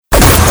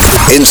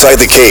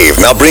Inside the Cave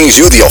now brings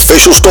you the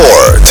official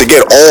store to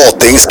get all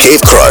things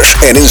Cave Crush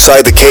and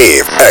Inside the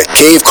Cave at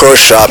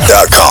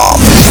cavecrushshop.com.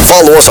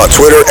 Follow us on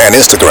Twitter and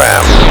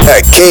Instagram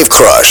at Cave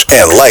Crush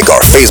and like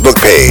our Facebook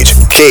page,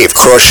 Cave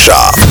Crush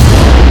Shop.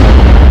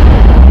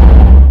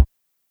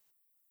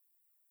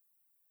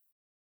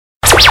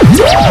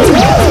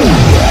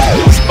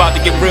 It's about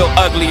to get real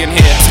ugly in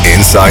here.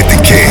 Inside the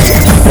Cave.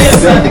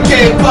 Inside the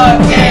Cave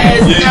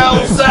podcast.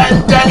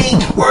 Outside Danny,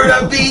 word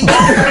up beat. You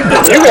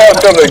have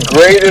some of the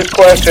greatest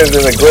questions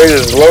and the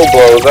greatest low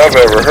blows I've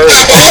ever heard.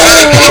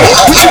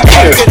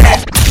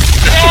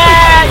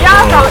 Yeah,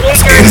 y'all know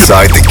ignorant.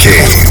 Inside the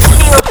Cave.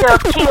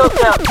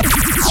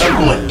 Chill.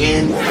 I'm going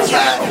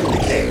inside the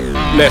cave.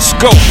 Let's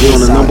go. We're on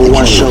the number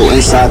one show,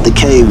 Inside the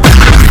Cave.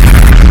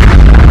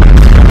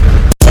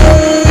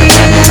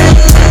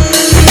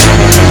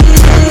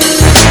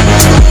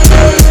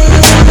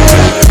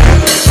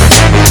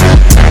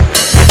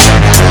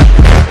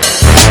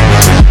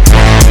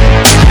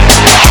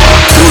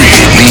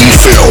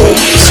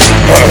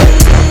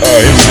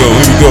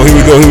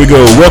 Here we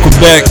go. Welcome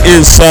back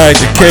Inside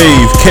the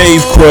Cave,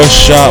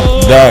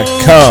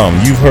 cavecrushshop.com.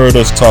 You've heard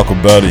us talk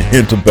about it,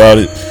 hint about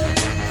it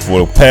for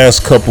the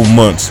past couple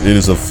months. It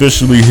is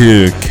officially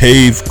here,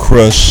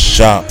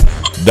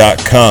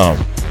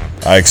 cavecrushshop.com.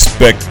 I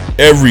expect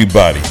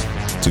everybody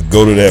to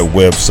go to that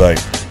website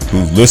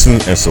who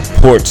listens and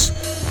supports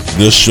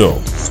this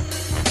show.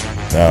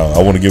 Now,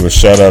 I want to give a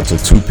shout out to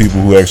two people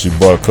who actually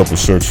bought a couple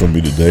shirts from me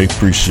today.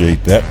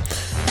 Appreciate that.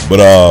 But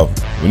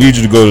we need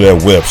you to go to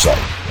that website,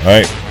 all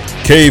right?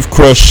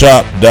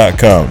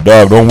 cavecrushshop.com.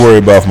 Dog, don't worry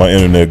about if my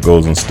internet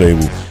goes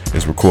unstable.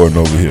 It's recording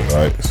over here, all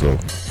right? So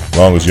as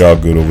long as y'all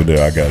good over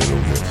there, I got it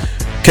over here.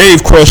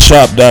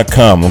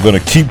 cavecrushshop.com. I'm going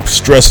to keep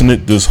stressing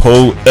it this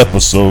whole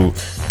episode.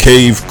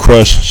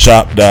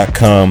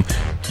 cavecrushshop.com.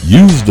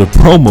 Use the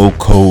promo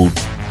code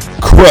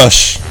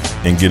CRUSH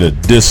and get a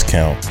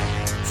discount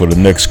for the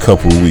next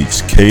couple of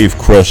weeks.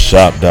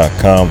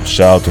 cavecrushshop.com.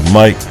 Shout out to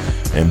Mike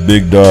and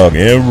Big Dog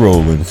and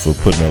Roland for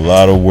putting a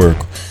lot of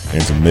work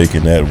into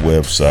making that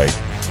website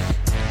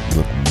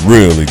look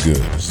really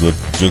good. It's look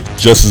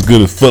just as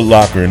good as Foot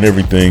Locker and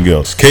everything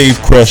else.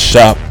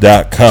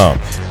 cavecrushshop.com.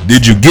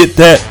 Did you get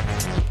that?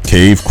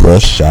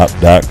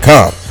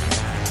 cavecrushshop.com.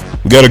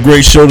 We got a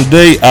great show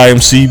today. I am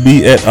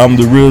CB at I'm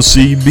the Real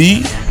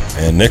CB,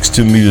 and next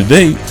to me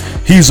today,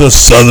 he's a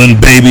Southern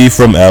baby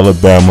from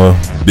Alabama,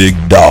 Big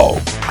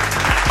Dog.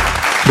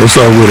 What's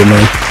up with it,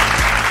 man?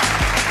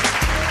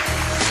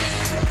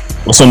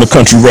 What's on the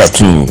country rap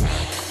tune?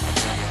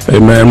 Hey,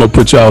 man, I'm going to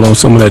put y'all on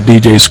some of that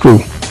DJ Screw.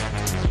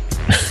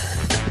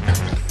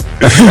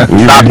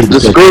 The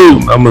Screw.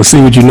 I'm going to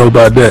see what you know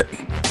about that.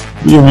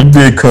 We have a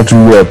big country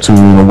rap tune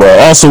in a while.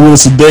 Also with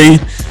us today,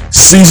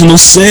 Seasonal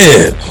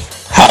Said,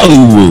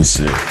 Hollywood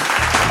Said.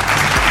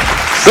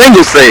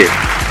 Single said.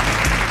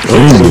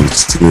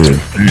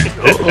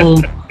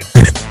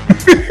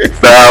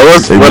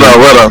 What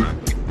up?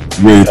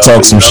 Ready to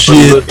talk some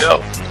shit?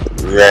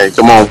 Yeah,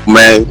 come on,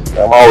 man.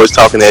 I'm always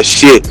talking that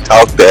shit.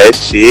 Talk that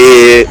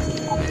shit.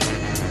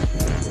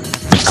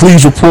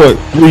 Please report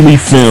 3D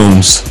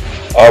Films.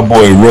 Our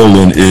boy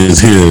Roland is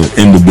here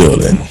in the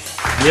building.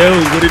 Yo,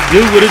 what it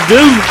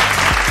do?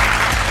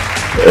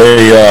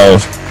 Hey,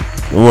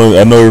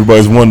 I know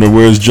everybody's wondering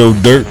where's Joe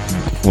Dirt. I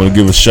want to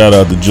give a shout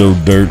out to Joe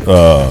Dirt.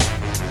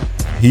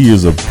 He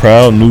is a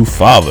proud new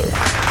father.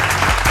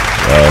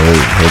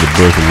 Had the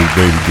birth of his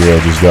baby girl.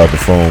 Just got the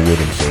phone with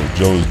him. So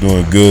Joe is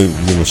doing good.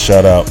 We'll give a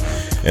shout out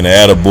and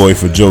an attaboy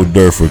for Joe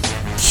Dirt for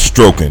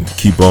stroking.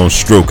 Keep on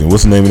stroking.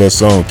 What's the name of that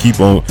song? Keep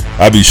on.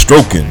 I be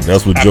stroking.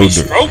 That's what Joe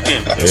Dirt.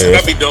 Stroking. That's what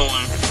I be doing.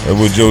 That's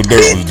what Joe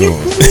Dirt was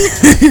doing.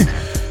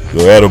 So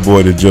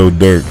attaboy to Joe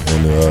Dirt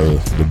and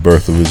the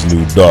birth of his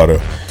new daughter.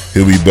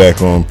 He'll be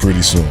back on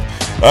pretty soon.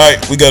 Alright,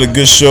 we got a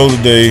good show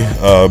today.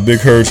 Big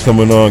Herd's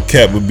coming on.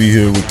 Cat will be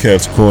here with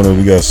Cat's Corner.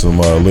 We got some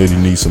lady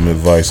needs some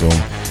advice on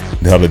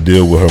how to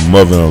deal with her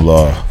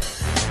mother-in-law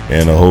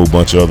and a whole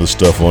bunch of other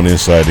stuff on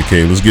Inside the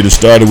Cave. Let's get it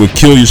started with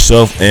Kill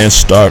Yourself and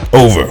Start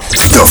Over.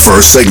 The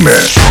first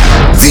segment,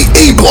 the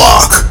A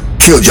Block.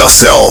 Kill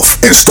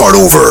yourself and start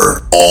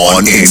over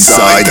on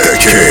Inside the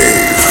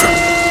Cave.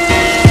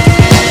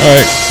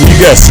 Alright, who you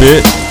got,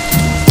 Sid?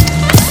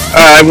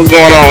 Alright, what's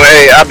going on?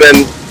 Hey, I've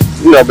been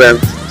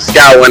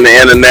scouring the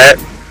internet.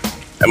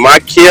 And my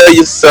Kill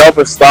Yourself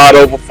and Start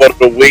Over for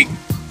the week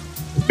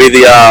be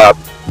the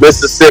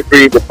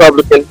Mississippi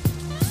Republican.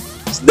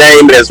 His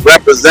name is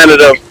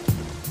Representative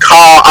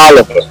Carl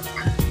Oliver.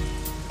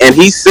 And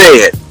he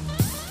said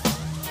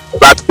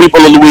about the people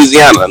of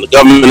Louisiana and the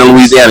government of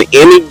Louisiana,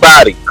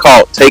 anybody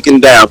caught taking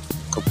down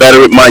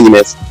Confederate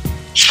monuments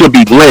should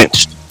be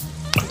lynched.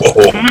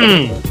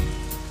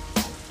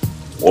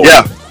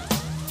 Yeah.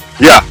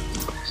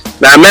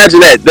 Now imagine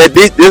that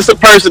this is a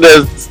person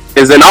that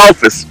is in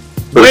office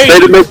for the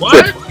state of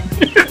Mississippi.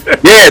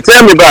 Yeah,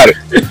 tell me about it.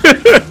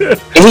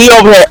 And he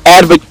over here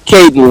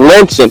advocating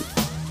lynching.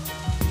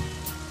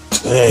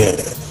 Man.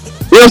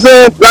 You know what I'm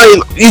saying? Like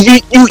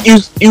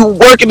you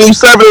working, you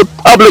serving a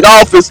public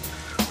office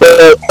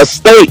a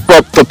state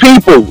for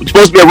people. You're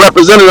supposed to be a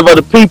representative of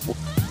the people.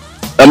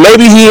 And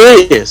maybe he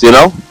is,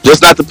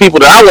 just not the people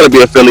that I want to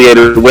be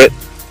affiliated with.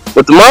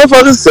 But the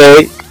motherfuckers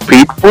say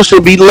people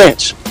should be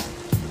lynched.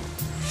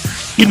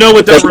 You know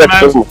what that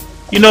reminds me?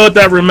 You know what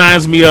that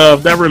reminds me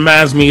of? That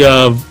reminds me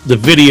of the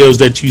videos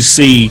that you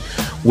see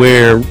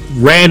where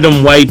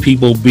random white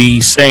people be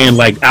saying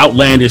like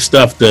outlandish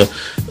stuff to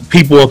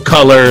people of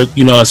color,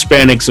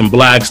 Hispanics and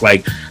blacks,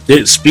 like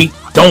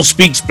don't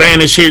speak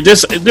Spanish here.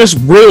 Just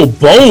real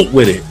bold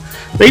with it.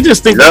 They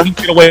just think they can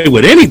get away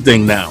with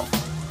anything now.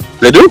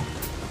 They do.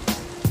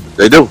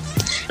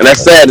 And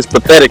that's sad. It's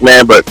pathetic,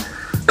 man. But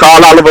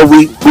Carl Oliver,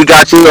 we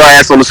got your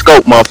ass on the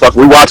scope, motherfucker.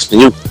 We watching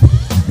you.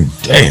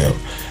 Damn.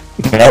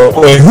 Now,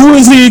 wait, who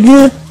is he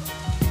again?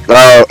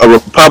 A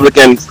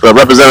Republican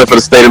representative for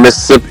the state of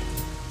Mississippi.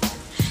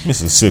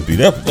 Mississippi.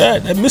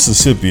 That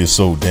Mississippi is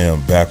so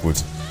damn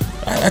backwards.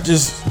 I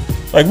just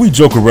like we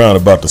joke around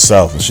about the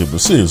South and shit, but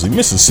seriously,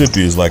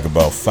 Mississippi is like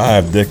about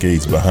 5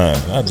 decades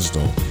behind. I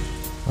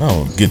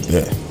don't get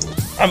that.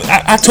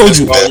 I told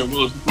you.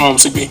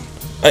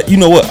 You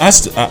know what?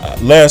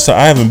 Last time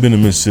I haven't been to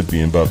Mississippi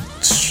in about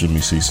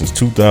since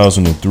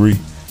 2003.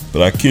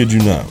 But I kid you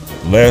not.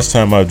 Last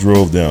time I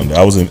drove down there,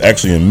 I was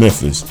actually in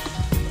Memphis,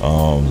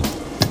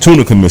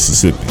 Tunica,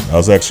 Mississippi. I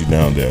was actually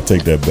down there. I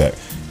take that back.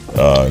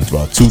 It's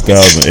about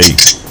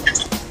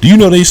 2008. Do you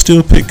know they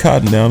still pick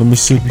cotton down in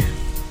Mississippi?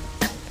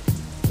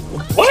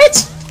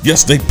 What?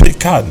 Yes, they pick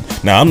cotton.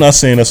 Now, I'm not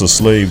saying that's a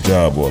slave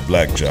job or a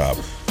black job,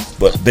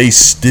 but they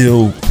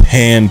still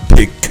hand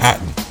pick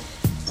cotton.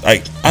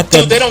 Like I thought,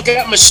 dude, they don't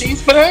got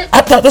machines for that.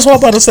 I thought that's what I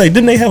was about to say.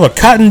 Didn't they have a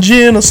cotton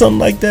gin or something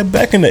like that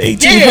back in the 1800s?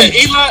 Yeah,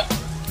 Eli.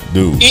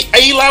 Dude,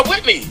 Eli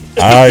Whitney.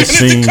 I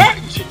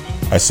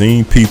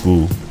seen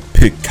people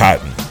pick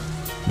cotton.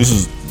 This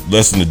is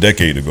less than a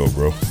decade ago,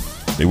 bro.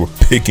 They were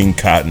picking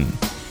cotton.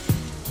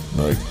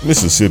 Like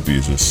Mississippi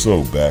is just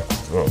so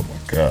backwards. Oh my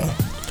god.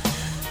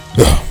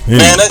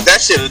 Man,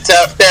 that shit would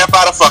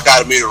terrify the fuck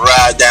out of me to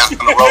ride down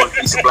the road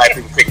and see some black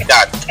people picking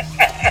cotton.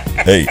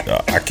 Hey,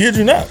 I kid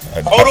you not.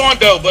 Hold on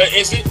though, but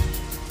is it?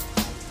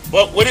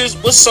 But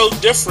what's so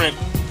different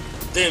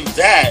than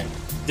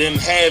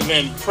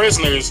having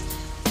prisoners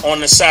on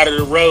the side of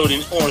the road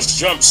in orange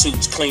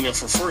jumpsuits cleaning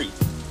for free?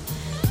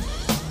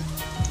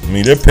 I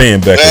mean, they're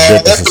paying back a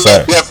debt to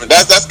society. That's different.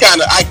 That's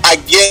kind of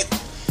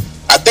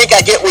I think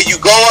I get where you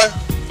going,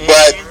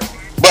 but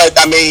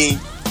I mean,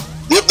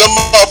 them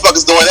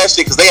motherfuckers doing that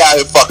shit because they out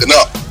here fucking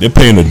up. They're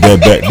paying the debt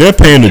back. They're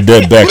paying the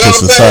debt back to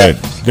society.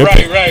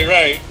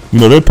 Right.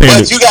 They're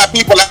paying. But you got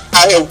people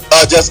out here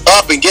just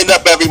up and getting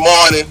up every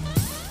morning,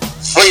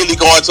 freely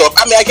going to.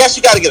 I mean, I guess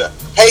you got to get a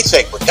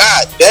paycheck, but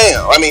god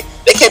damn, I mean,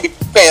 they can't be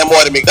paying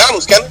more than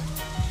McDonald's, can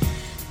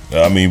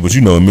they? I mean, but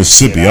in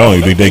Mississippi, I don't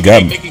even think they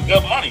got making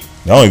good money.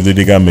 I don't even think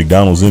they got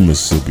McDonald's in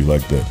Mississippi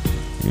like that.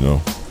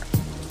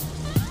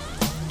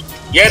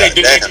 Yeah, they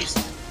do.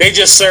 They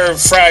just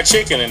serve fried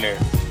chicken in there.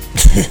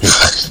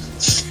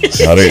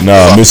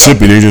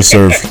 Mississippi they just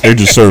serve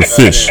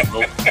fish.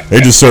 They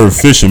just serve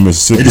fish in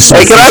Mississippi.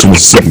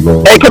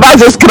 Hey, can I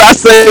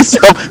say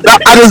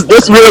something?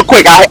 This real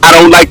quick. I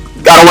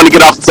don't want to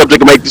get off the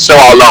subject and make the show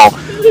all long.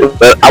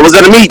 But I was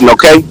at a meeting,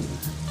 okay?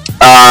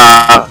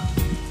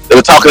 They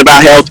were talking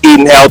about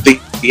eating healthy,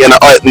 and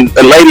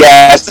a lady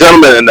asked the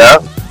gentleman and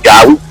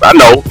guy, I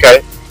know,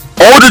 okay,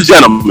 older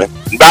gentleman,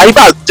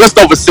 about just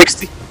over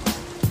 60.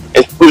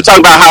 And we were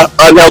talking about how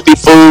unhealthy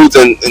foods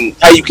and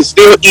how you can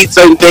still eat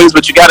certain things,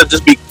 but you got to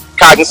just be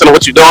cognizant of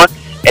what you're doing.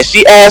 And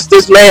she asked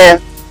this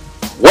man,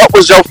 what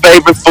was your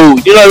favorite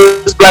food? You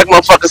know, this black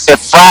motherfucker said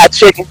fried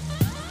chicken.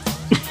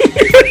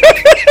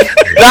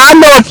 Now, I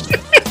know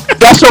if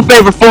that's your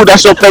favorite food,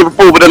 that's your favorite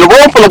food. But in a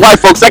room full of white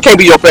folks, that can't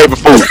be your favorite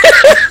food.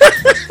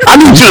 I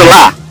need you to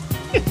lie.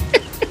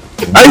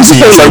 I need you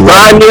to say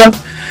lasagna.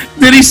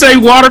 Did he say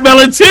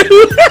watermelon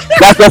too?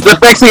 That's the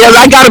next thing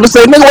I got him to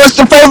say, nigga, what's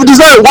your favorite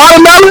dessert?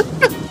 Watermelon?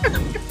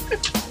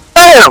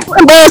 Damn,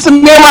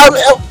 embarrassing me.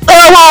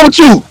 What's wrong with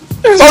you?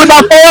 Only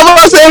got 4 of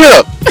us in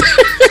here.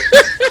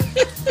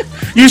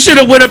 You should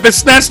have went up and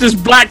snatched this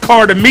black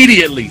card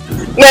immediately.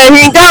 Man,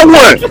 he ain't got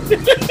one.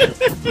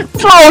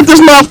 What's wrong with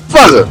this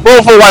motherfucker? Room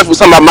full of white was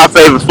talking about my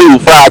favorite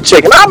food, fried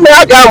chicken.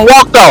 I got him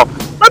walked off.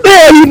 What the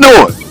hell you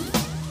doing?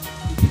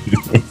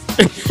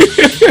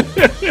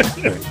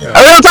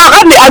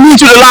 I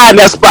need you to lie in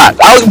that spot.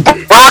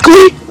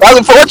 Broccoli?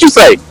 What you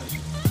say?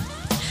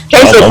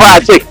 Can't say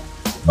fried chicken.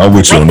 I'm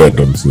with you on that,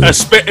 though.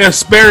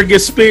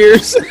 Asparagus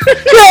spears.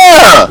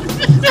 Yeah.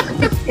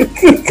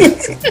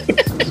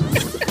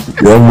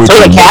 So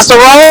the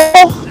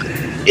casserole?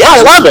 Yeah,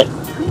 I love it.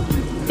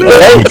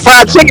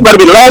 Fried chicken better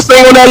be the last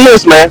thing on that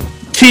list, man.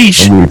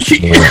 Quiche.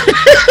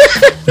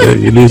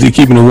 You're usually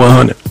keeping it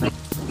 100.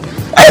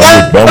 Hey,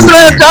 that's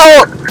that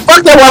dog.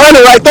 Fuck that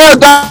 100 right there,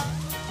 dog.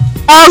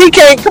 Oh, he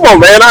can't. Come on,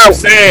 man.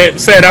 Sad.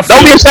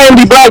 Don't be ashamed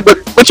to be black,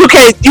 but you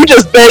can't. You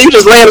just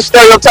laying a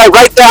stereotype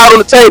right there out on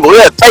the table.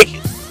 Yeah, take it.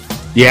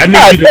 Yeah,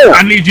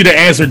 I need you to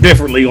answer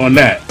differently on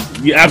that.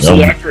 You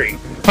absolutely agree.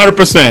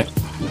 100%.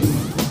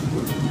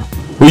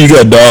 Who you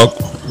got, dog?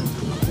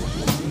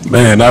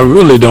 Man, I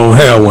really don't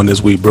have one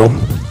this week, bro.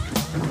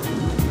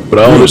 But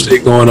all this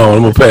shit going on,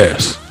 I'm gonna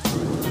pass.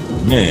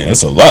 Man,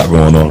 that's a lot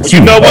going on.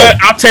 You know what?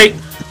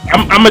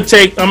 I'm gonna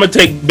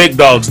take Big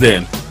Dogs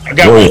then. I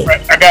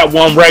got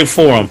one right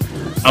for him.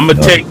 I'm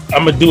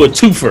gonna do a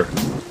twofer.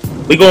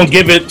 We're gonna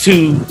give it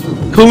to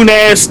Coon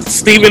ass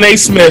Stephen A.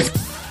 Smith,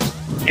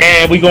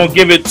 and we're gonna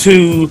give it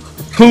to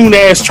Coon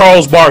ass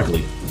Charles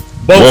Barkley.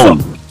 Both of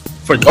them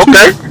for 2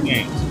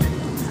 games.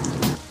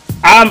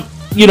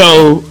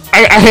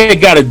 I had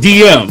got a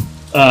DM.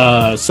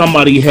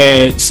 Somebody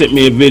had sent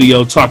me a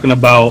video talking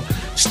about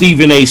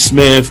Stephen A.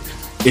 Smith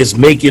is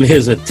making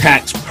his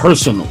attacks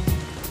personal.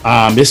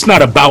 It's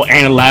not about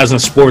analyzing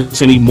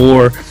sports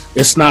anymore.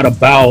 It's not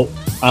about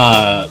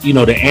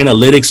the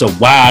analytics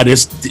of why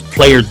this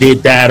player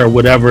did that or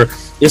whatever.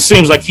 It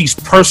seems like he's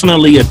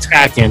personally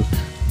attacking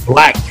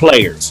black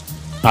players.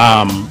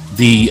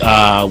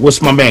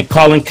 What's my man,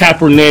 Colin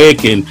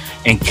Kaepernick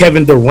and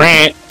Kevin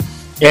Durant.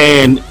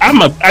 And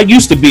I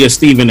used to be a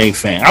Stephen A.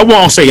 fan. I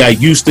won't say I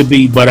used to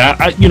be, but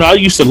I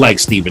used to like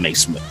Stephen A.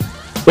 Smith.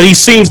 But he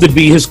seems to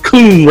be, his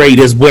coon rate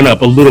has went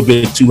up a little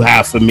bit too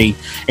high for me,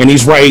 and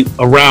he's right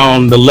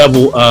around the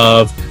level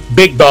of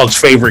Big Dog's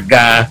favorite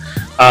guy.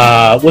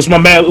 What's my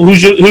man?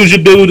 Who's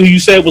your dude who you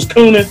said was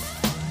cooning?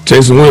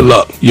 Jason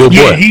Whitlock, your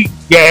boy.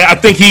 I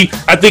think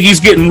he's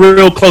getting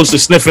real close to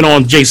sniffing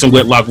on Jason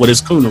Whitlock with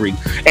his coonery,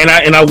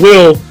 and I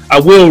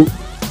will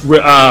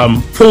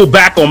pull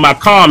back on my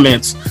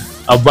comments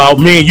about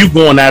me and you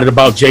going at it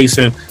about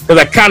Jason, because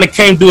I kind of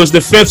came to his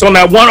defense on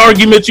that one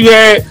argument you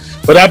had,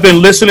 but I've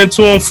been listening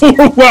to him for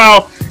a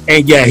while,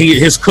 and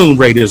his coon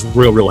rate is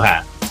real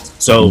high.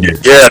 So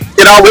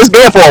it's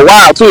been for a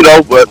while too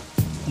though, but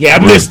I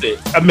missed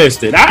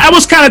it. I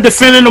was kind of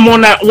defending him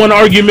on that one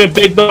argument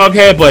Big Dog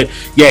had, but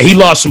he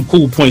lost some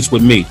cool points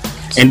with me.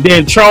 And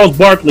then Charles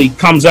Barkley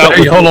comes out.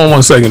 Hey, hold on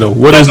 1 second though.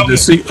 What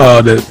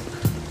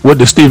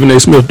did Stephen A.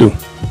 Smith do?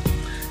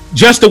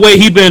 Just the way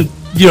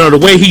the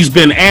way he's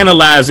been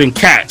analyzing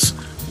cats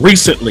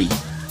recently.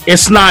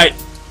 It's not.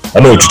 I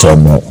know what you're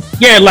talking about.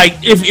 Yeah, like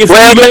if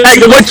what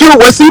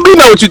CB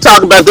know what you're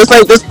talking about. This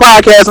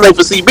podcast ain't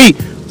for CB.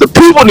 The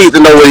people need to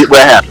know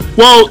what happened.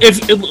 Well,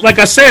 if like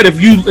I said,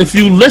 if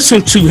you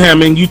listen to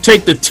him and you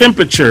take the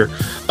temperature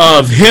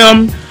of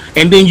him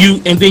and then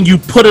you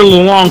put it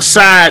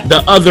alongside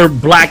the other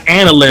black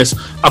analysts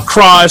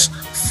across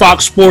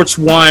Fox Sports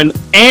 1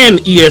 and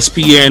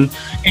ESPN,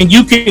 and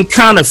you can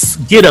kind of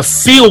get a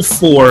feel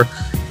for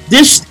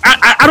this.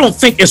 I don't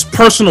think it's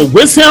personal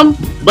with him,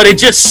 but it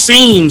just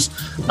seems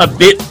a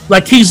bit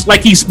like he's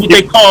what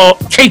they call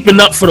caping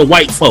up for the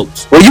white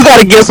folks. Well, you got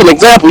to give some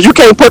examples. You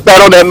can't put that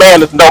on that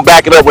man and don't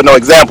back it up with no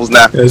examples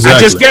now.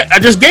 Exactly. I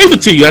just gave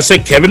it to you. I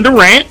said Kevin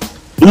Durant.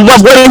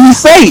 What did he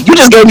say? You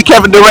just gave me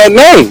Kevin Durant's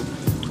name.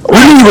 We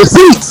need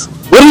receipts.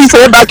 What did he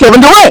say about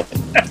Kevin Durant?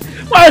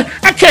 Well,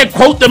 I can't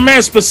quote the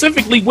man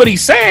specifically what he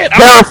said.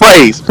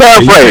 Paraphrase.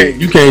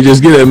 You can't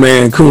just get that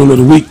man coon of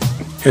the week.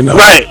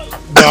 Right.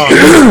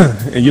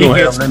 And you don't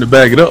have nothing to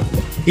back it up.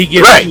 He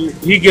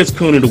gets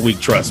coon of the week.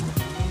 Trust me.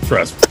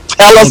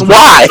 Tell us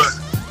why.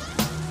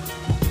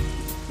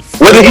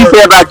 What did he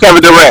say about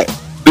Kevin Durant?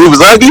 He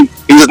was ugly?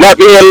 He was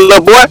nappy head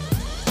little boy?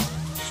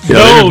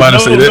 No.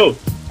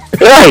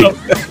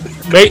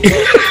 Hey.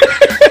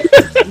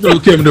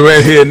 Kevin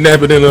Durant head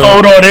napping in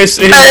hold on, his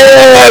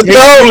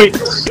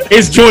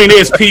joint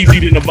is PG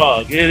than the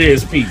bug. It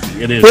is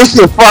PG. It is. This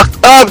shit fucked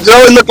up,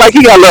 Joe. It looked like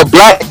he got little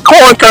black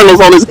corn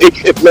kernels on his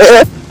head,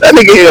 man. That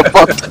nigga head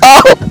fucked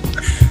up.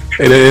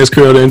 Hey, that ass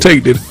curl didn't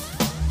take, did it?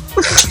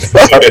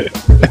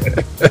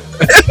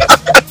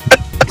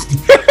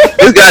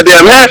 This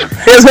goddamn hair,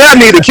 his hair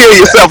need to kill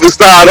yourself and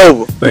start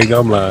over. Think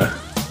I'm lying.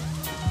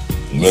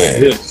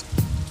 Man.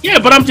 Yeah,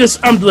 but I'm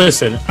just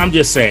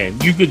saying,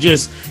 you could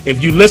just,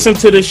 if you listen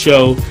to the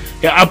show,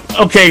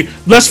 okay,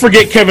 let's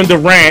forget Kevin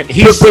Durant.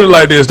 Let's put it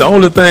like this. The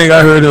only thing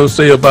I heard him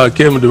say about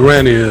Kevin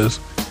Durant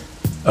is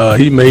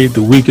he made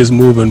the weakest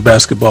move in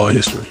basketball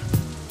history.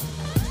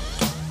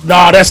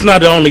 No, that's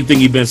not the only thing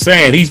he's been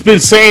saying. He's been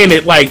saying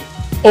it like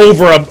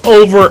over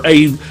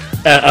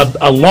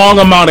a long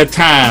amount of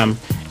time,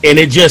 and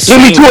it just give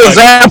me two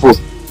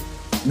examples.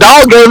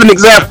 Dog gave an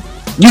example.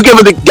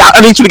 I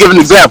need you to give an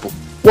example.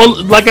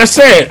 Well, like I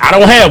said, I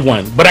don't have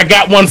one, but I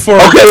got one for.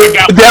 Okay,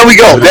 there we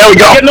go.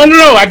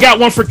 No. I got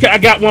one for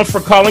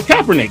Colin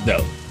Kaepernick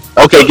though.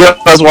 Okay, give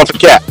us one for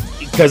Cap.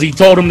 Because he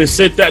told him to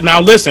sit there. Now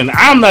listen,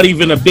 I'm not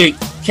even a big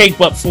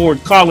cape up for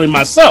Colin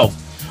myself,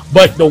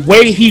 but the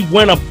way he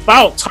went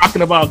about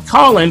talking about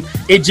Colin,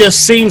 it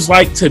just seems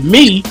like to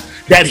me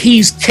that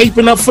he's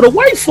caping up for the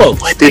white folks.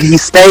 What did he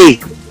say?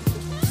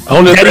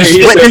 What did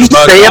he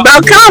say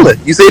about Colin?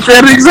 You said you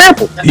had an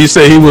example. He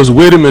said he was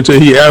with him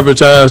until he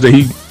advertised that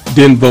he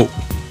didn't vote.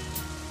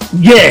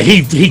 Yeah,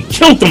 he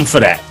killed him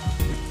for that.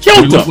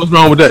 Killed him. What's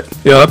wrong with that?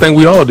 Yeah, I think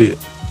we all did.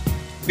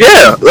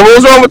 Yeah,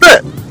 what's wrong with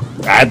that?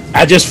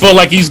 I just feel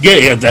like he's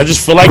getting. I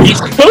just feel like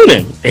he's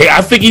cooning.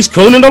 I think he's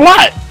cooning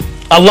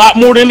a lot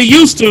more than he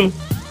used to.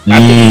 I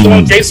think he's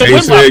on Jason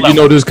Whitlock said,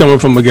 level. this coming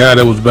from a guy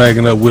that was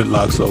backing up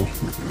Whitlock, so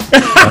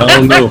I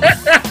don't know.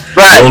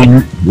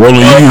 Right.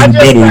 Roland, you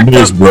better than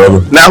this,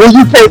 brother. Now, who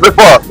you caping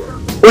for?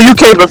 Who you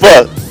caping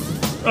for?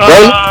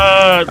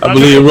 I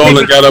believe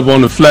Roland got up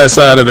on the flat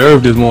side of the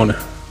earth this morning.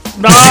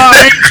 No,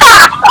 I'm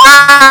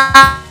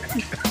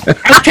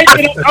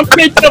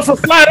caping up for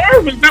flat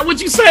earth. Is that what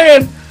you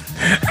said?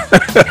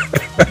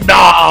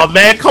 Nah,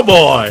 man, come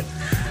on.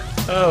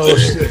 Oh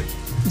shit.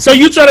 So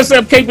you trying to say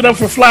I'm caping up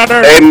for flat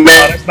earth? Hey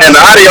man, and the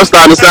audio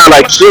starting to sound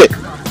like shit.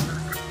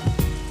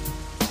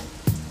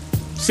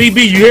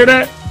 CB, you hear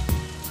that?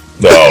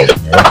 No.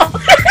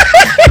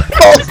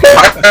 Oh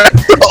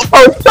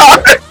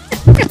sorry.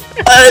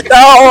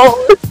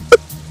 No.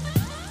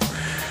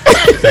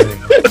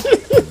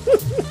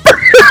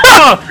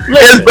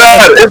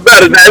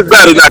 It's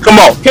better now. Come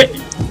on.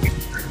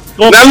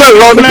 Now look,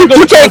 Roland,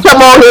 you can't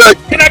come on here.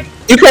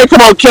 You can't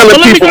come on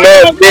killing people,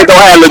 man. They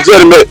don't have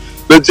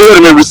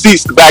legitimate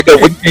receipts to back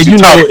up what you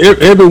know,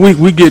 every week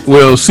we get,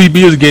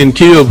 CB is getting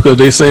killed because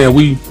they saying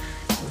we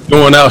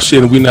throwing out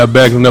shit and we not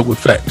backing up with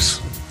facts.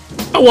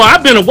 Oh, well,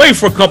 I've been away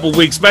for a couple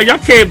weeks, man. Y'all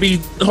can't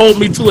be holding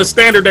me to a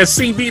standard that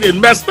CB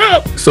done messed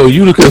up. So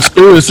you the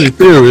conspiracy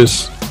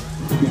theorist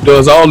who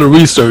does all the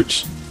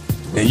research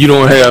and you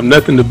don't have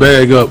nothing to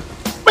bag up.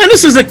 Man,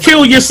 this is a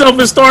kill yourself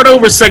and start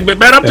over segment,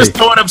 man. I'm just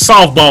throwing up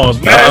softballs,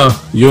 man.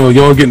 You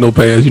don't get no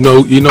pass. You know.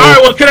 All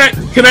right, well, can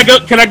I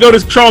go to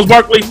Charles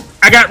Barkley?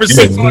 I got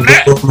receipts on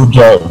that. Go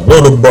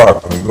to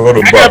Barkley.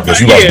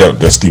 You like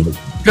that, Steven.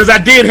 Because I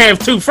did have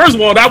two. First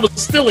of all, that was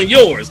still in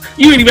yours.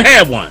 You didn't even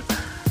have one.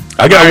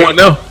 I got one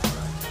now.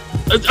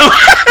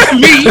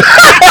 Me.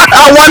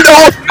 I wonder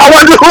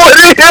who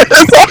it is.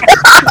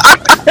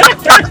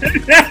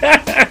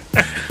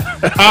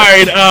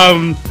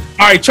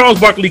 All right. Charles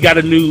Barkley got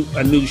a new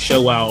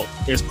show out.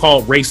 It's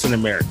called Race in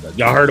America.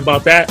 Y'all heard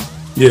about that?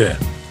 Yeah.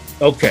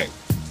 Okay.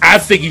 I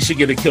think you should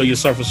get a kill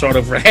yourself and start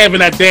over for having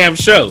that damn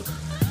show.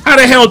 How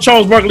the hell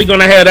Charles Barkley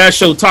gonna have that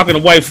show talking to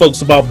white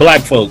folks about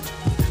black folks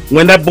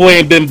when that boy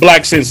ain't been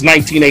black since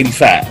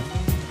 1985?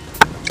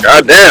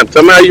 God damn,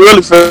 tell me how you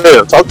really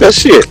feel. Talk that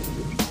shit.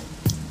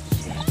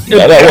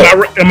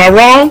 Am I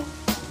wrong?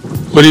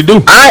 What he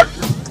do? I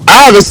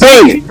haven't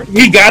seen it.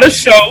 He got a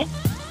show.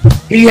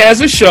 He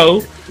has a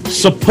show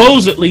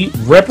supposedly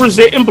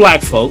representing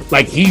black folk,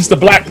 like he's the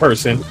black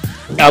person,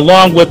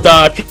 along with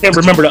I can't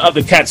remember the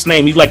other cat's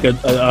name. He's like an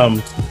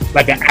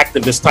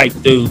activist type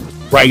dude,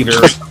 writer,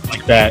 something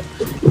like that.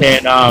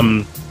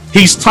 And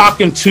he's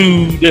talking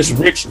to this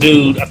rich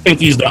dude. I think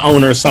he's the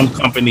owner of some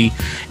company,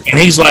 and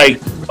he's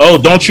like, "Oh,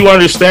 don't you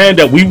understand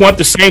that we want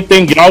the same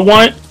thing y'all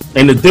want?"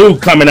 And the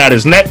dude coming out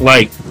his neck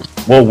like,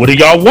 "Well, what do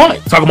y'all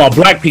want?" Talking about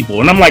black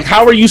people. And I'm like,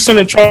 "How are you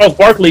sending Charles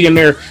Barkley in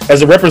there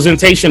as a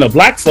representation of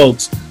black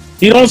folks?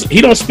 He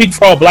don't speak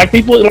for all black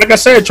people." And like I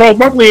said, Charles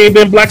Barkley ain't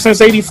been black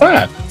since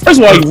 '85. First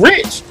of all, he's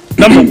rich.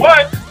 Number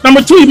one.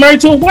 Number two, he's married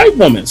to a white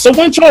woman. So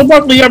when Charles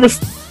Barkley ever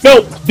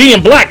felt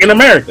being black in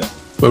America?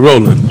 But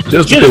Roland,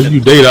 just because you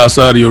date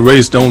outside of your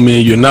race don't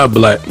mean you're not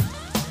black.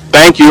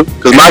 Thank you,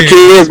 because my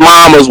kid's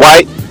mom was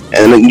white,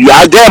 and you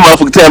out there,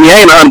 motherfucker, tell me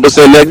I ain't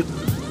 100% nigga.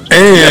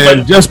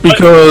 And just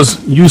because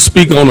you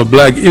speak on a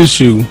black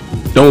issue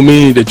don't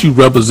mean that you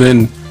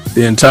represent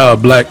the entire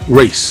black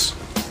race.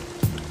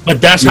 But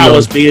that's how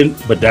it's being.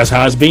 But that's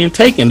how it's being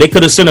taken. They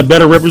could have sent a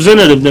better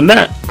representative than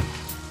that.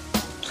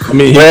 I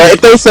mean, well,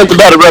 if they sent a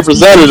better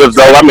representative,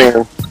 though, I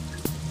mean,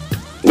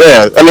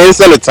 yeah, I mean, it's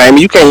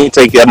entertainment. You can't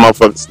take that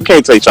motherfucker. You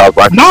can't take Charles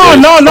Barkley.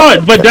 No.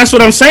 But that's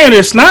what I'm saying.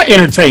 It's not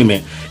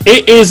entertainment.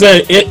 It is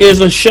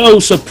a show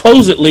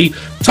supposedly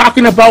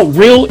talking about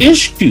real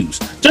issues.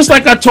 Just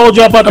like I told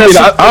you about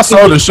that. I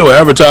saw the show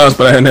advertised,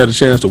 but I hadn't had a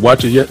chance to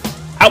watch it yet.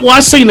 I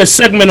seen a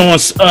segment on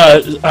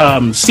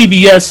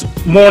CBS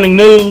Morning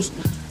News,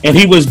 and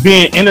he was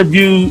being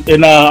interviewed,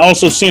 and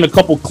also seen a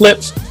couple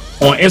clips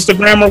on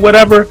Instagram or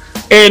whatever.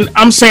 And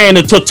I'm saying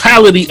the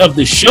totality of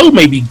the show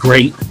may be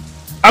great.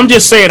 I'm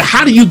just saying,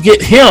 how do you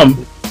get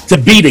him to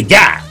be the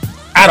guy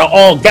out of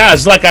all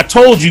guys? Like I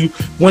told you,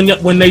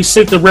 when they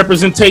sent the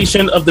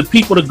representation of the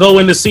people to go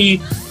in to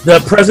see the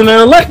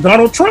president-elect,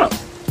 Donald Trump.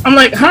 I'm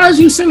like, how is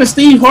you sending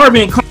Steve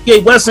Harvey and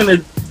Kanye West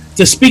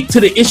to speak to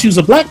the issues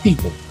of black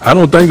people? I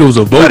don't think it was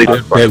a vote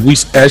that we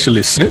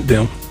actually sent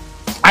them.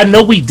 I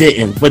know we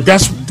didn't, but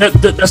that's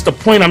the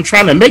point I'm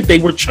trying to make. They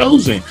were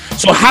chosen.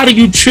 So how do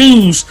you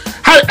choose?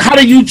 How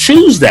do you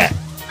choose that?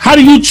 How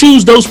do you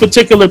choose those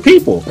particular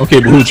people? Okay,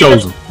 but who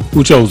chose them?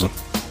 Who chose them?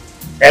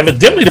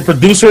 Evidently, the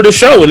producer of the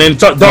show, and then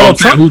Donald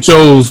Trump. Who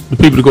chose the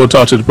people to go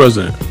talk to the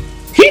president?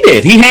 He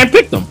did. He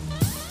handpicked them.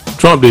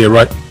 Trump did,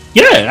 right?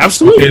 Yeah,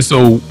 absolutely. Okay,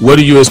 so what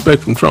do you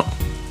expect from Trump?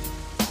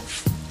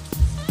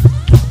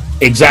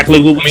 Exactly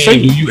what we say.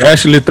 Do you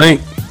actually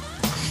think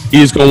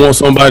he's gonna want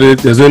somebody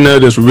that's in there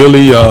that's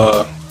really,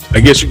 I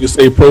guess you could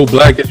say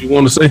pro-black, as you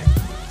want to say?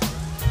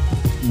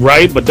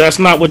 Right, but that's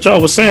not what y'all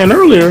was saying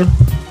earlier.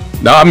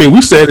 No, I mean,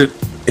 we said it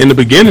in the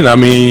beginning. I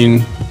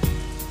mean,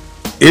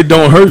 it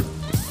don't hurt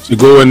to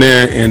go in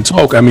there and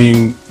talk. I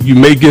mean, you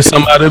may get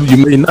some out of it,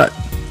 you may not.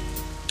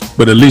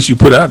 But at least you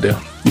put it out there.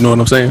 You know what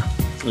I'm saying?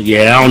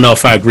 Yeah, I don't know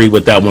if I agree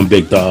with that one,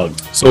 big dog.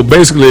 So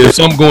basically, if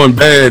something going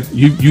bad,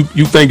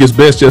 you think it's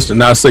best just to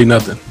not say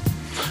nothing.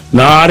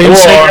 No, I didn't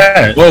say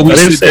that. Well, we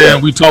sit there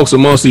and we talk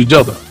amongst each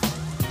other.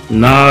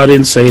 No, I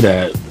didn't say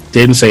that.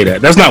 Didn't say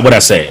that. That's not what I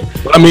said.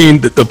 I mean,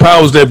 the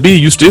powers that be,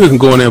 you still can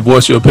go in there and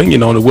voice your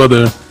opinion on it,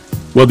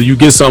 whether you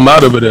get something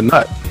out of it or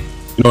not.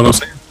 You know what I'm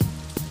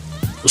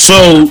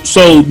saying?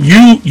 So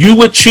you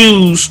would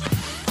choose.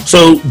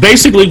 So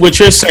basically, what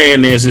you're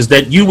saying is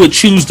that you would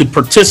choose to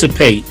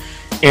participate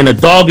in a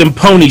dog and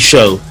pony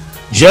show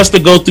just to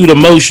go through the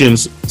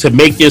motions to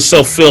make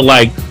yourself feel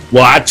like,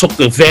 well, I took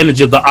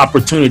advantage of the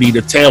opportunity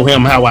to tell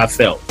him how I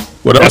felt.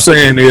 What I'm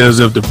saying is,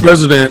 if the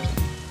president,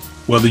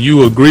 whether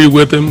you agree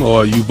with him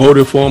or you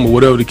voted for him or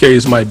whatever the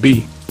case might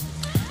be,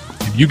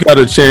 if you got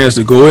a chance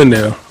to go in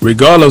there,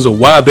 regardless of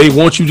why they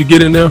want you to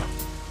get in there,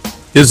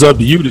 it's up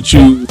to you to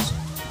choose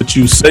what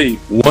you say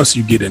once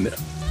you get in there.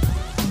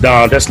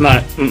 No, that's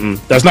not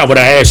what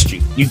I asked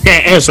you. You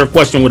can't answer a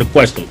question with a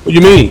question. What do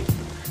you mean?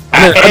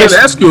 I didn't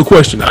ask you a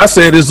question. I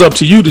said it's up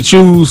to you to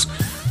choose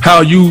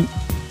how you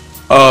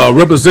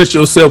represent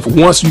yourself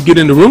once you get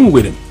in the room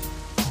with him.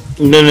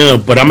 No,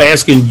 but I'm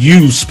asking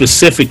you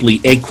specifically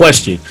a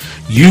question.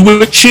 You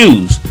would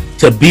choose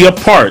to be a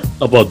part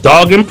of a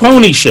dog and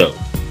pony show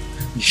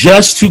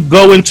just to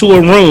go into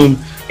a room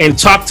and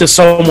talk to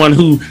someone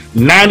who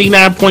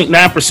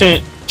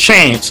 99.9%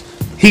 chance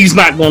he's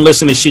not going to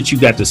listen to shit you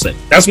got to say.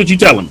 That's what you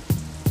tell him.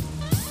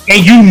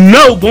 And you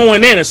know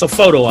going in it's a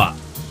photo op.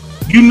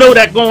 You know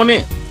that going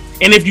in.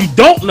 And if you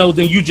don't know,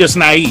 then you just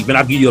naive and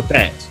I'll give you a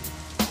pass.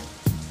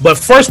 But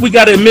first we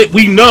got to admit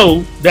we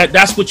know that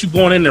that's what you're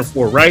going in there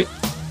for, right?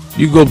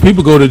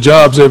 People go to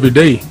jobs every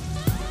day.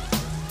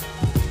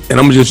 And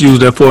I'm going to just use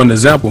that for an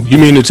example. You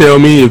mean to tell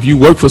me if you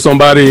work for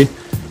somebody,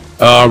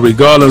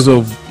 regardless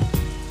of,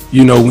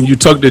 when you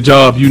took the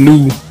job, you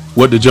knew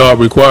what the job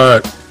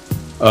required.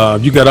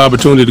 You got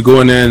opportunity to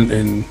go in there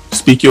and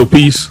speak your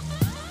piece,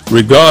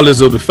 regardless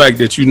of the fact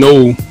that you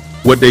know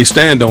what they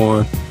stand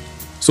on.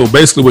 So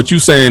basically what you're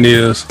saying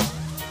is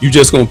you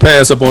just going to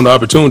pass up on the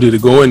opportunity to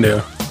go in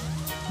there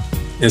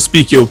and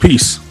speak your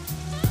piece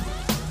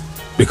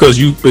because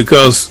you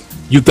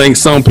think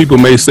some people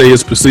may say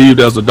it's perceived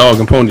as a dog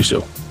and pony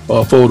show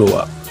or a photo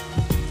op.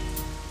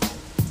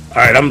 All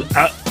right,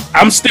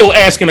 I'm still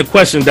asking a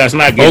question that's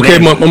not getting okay.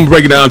 answered. I'm gonna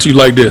break it down to you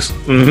like this.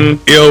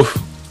 Mm-hmm.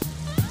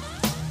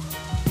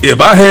 If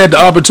I had the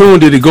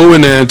opportunity to go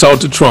in there and talk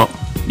to Trump,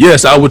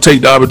 yes, I would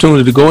take the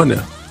opportunity to go in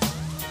there.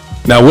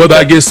 Now, whether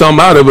I get something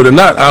out of it or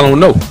not, I don't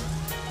know.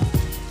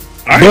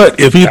 Right. But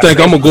if you think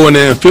I'm gonna go in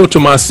there and filter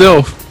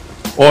myself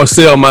or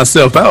sell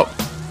myself out,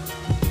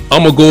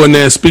 I'm gonna go in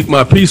there and speak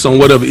my piece on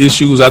whatever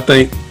issues I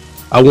think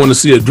I want to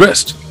see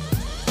addressed.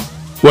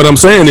 What I'm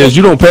saying is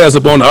you don't pass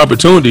up on the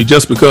opportunity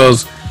just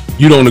because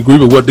you don't agree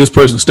with what this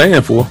person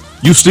stands for.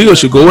 You still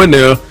should go in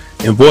there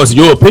and voice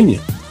your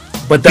opinion.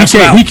 But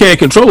he can't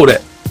control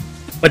that.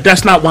 But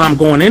that's not why I'm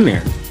going in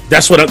there.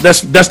 That's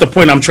the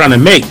point I'm trying to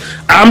make.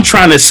 I'm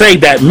trying to say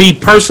that me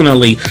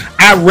personally,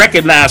 I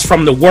recognize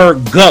from the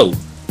word go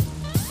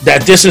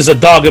that this is a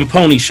dog and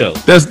pony show.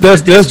 That's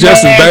just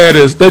as bad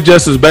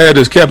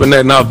as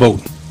Kaepernick not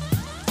voting.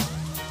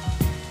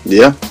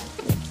 Yeah.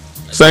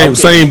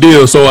 Same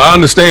deal. So I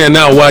understand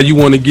now why you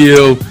want to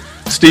give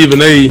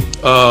Stephen a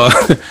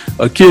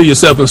kill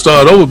yourself and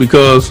start over,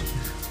 because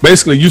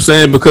basically you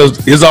saying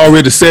because it's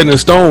already set in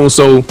stone,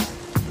 so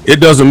it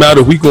doesn't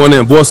matter if we go in there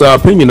and voice our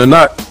opinion or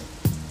not,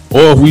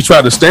 or if we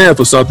try to stand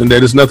for something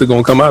that is nothing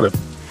going to come out of it.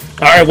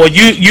 All right, well,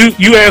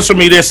 you answer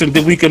me this and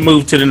then we can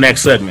move to the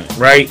next segment,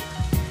 right?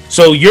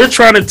 So you're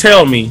trying to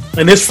tell me,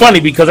 and it's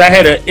funny because I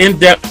had an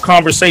in-depth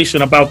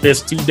conversation about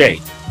this today.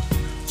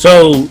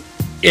 So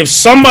if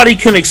somebody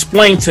can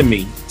explain to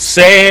me,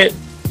 Sad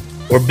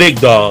or Big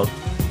Dog,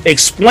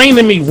 explain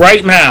to me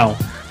right now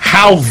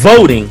how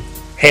voting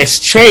has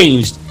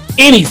changed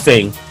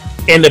anything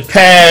in the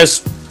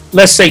past,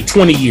 let's say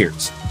 20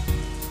 years.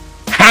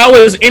 How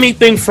is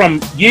anything from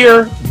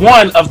year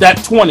one of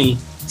that 20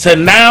 to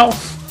now,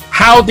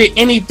 how did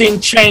anything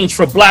change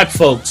for black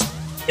folks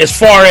as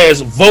far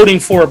as voting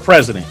for a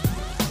president?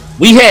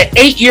 We had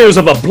 8 years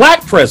of a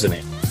black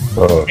president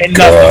and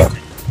nothing.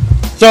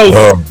 So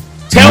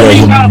tell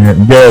me how.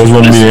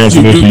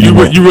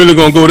 You really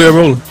gonna go there,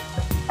 Roland?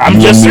 I'm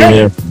just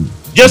saying.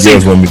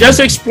 Just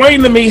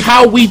explain to me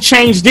how we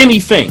changed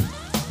anything.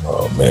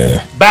 Oh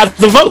man. By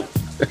the vote.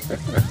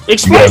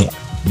 Explain.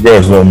 You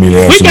guys want me to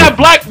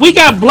answer we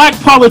got black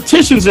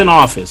politicians in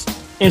office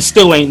and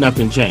still ain't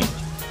nothing changed.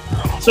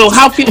 So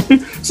how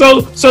can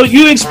so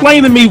you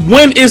explain to me,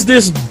 when is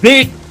this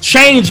big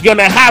change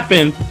gonna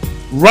happen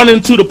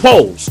running to the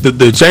polls?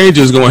 The change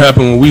is gonna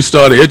happen when we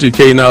start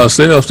educating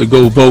ourselves to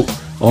go vote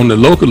on the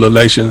local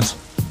elections,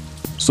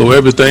 so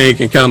everything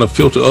can kind of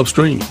filter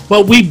upstream.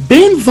 But we've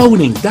been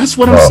voting. That's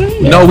what I'm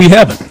saying. No, we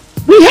haven't.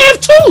 We have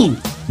too.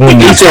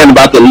 He's saying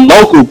about the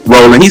local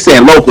rolling. He's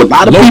saying local. A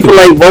lot of people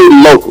ain't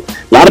voting local.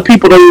 A lot of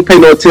people don't even pay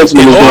no attention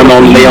to what's going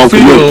on in their own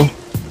community.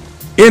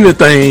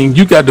 Anything,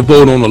 you got to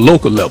vote on a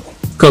local level,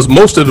 because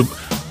most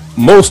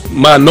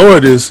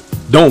minorities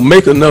don't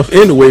make enough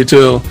anyway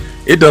till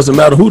it doesn't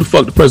matter who the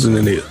fuck the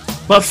president is.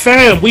 But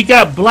fam, we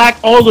got black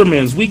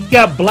aldermen, we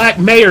got black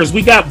mayors,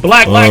 we got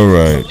black. All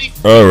right.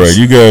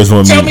 You guys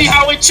want tell me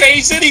how it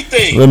changed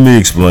anything? Let me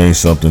explain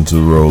something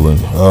to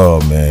Roland.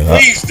 Oh man,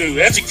 please do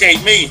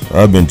educate me.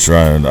 I've been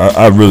trying.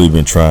 I've really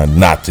been trying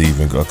not to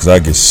even go because I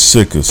get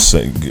sick of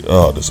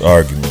this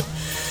argument.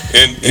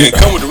 And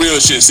come with the real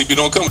shit. See, if you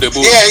don't come with that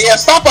bullshit. Yeah.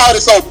 Stop all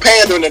this old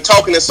pandering and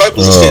talking in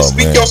circles and shit.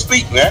 Speak your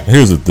speak, man.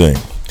 Here's the thing.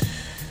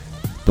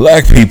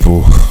 Black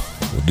people,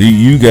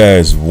 you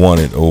guys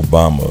wanted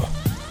Obama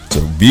to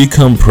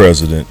become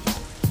president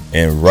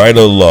and write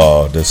a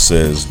law that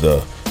says the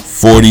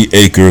 40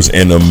 acres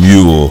and a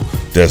mule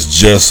that's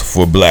just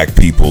for black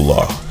people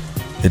law.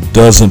 It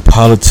doesn't.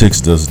 Politics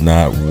does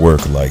not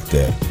work like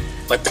that.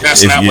 But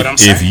that's not what I'm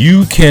saying. If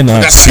you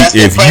cannot see,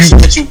 if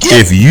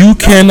you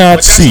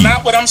cannot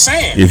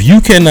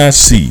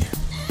see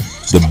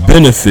the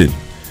benefit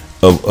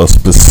of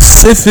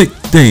specific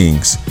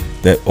things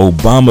that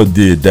Obama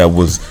did that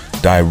was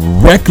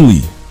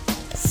directly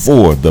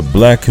for the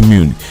black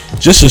community,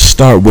 just to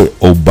start with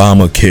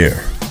Obamacare.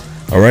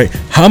 All right,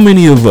 how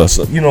many of us?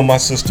 My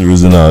sister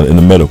is in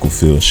the medical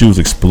field. She was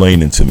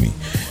explaining to me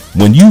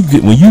when you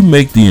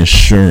make the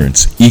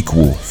insurance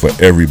equal for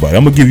everybody.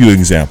 I'm gonna give you an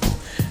example.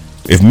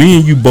 If me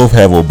and you both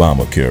have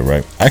Obamacare,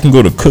 right? I can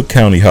go to Cook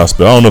County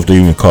Hospital. I don't know if they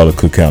even call it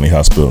Cook County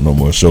Hospital no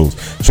more. It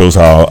shows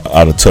how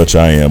out of touch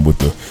I am with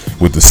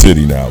the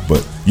city now.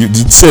 But you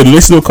said, do they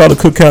still call it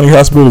Cook County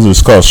Hospital? Or is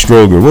it called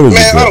Stroger? What is it?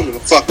 Man, I don't give a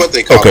fuck what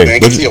they call it. Man.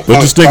 But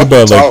just think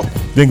about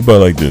it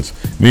like this.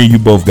 Me and you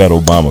both got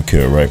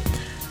Obamacare, right?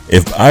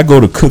 If I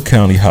go to Cook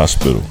County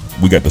Hospital,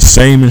 we got the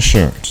same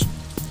insurance.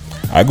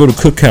 I go to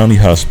Cook County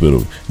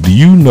Hospital. Do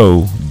you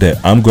know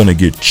that I'm going to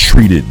get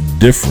treated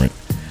different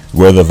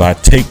whether if I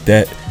take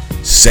that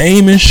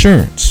same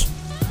insurance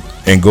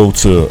and go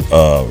to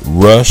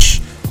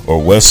Rush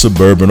or West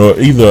Suburban or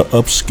either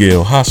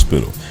upscale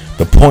hospital?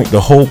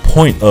 The whole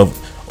point of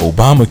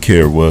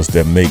Obamacare was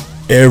that make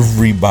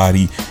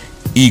everybody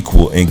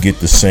equal and get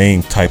the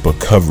same type of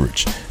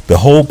coverage. The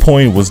whole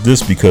point was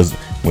this, because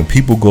when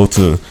people go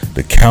to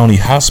the county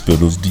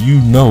hospitals, do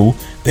you know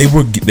they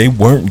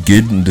weren't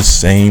getting the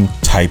same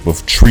type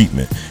of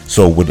treatment?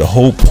 So what the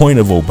whole point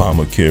of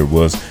Obamacare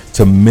was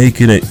to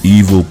make it an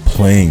even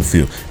playing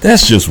field.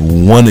 That's just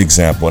one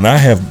example, and I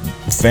have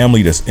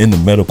family that's in the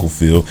medical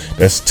field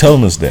that's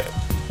telling us that.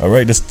 All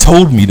right, that's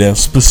told me that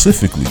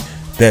specifically,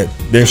 that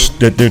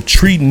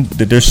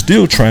they're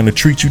still trying to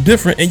treat you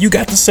different, and you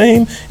got the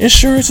same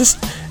insurance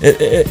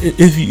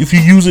if you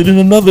use it in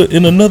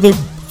another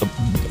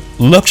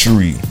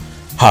luxury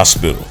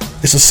hospital.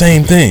 It's the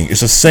same thing.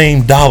 It's the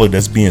same dollar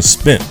that's being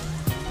spent,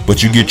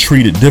 but you get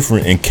treated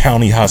different in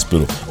county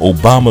hospital.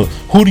 Obama,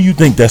 who do you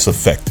think that's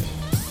affecting?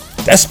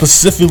 That's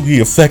specifically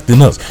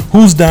affecting us.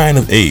 Who's dying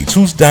of AIDS?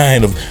 Who's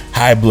dying of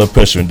high blood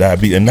pressure and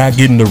diabetes and not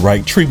getting the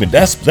right treatment?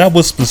 That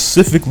was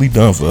specifically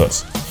done for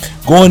us.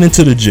 Going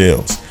into the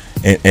jails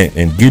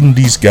and getting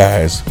these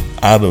guys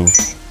out of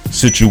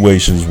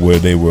situations where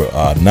they were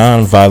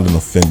non-violent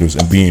offenders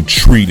and being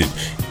treated.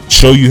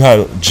 Show you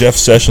how Jeff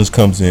Sessions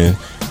comes in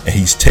and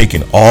he's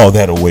taking all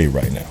that away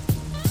right now.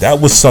 That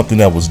was something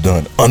that was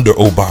done under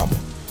Obama.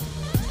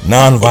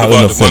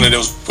 Non-violent offenders. The money that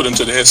was put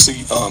into the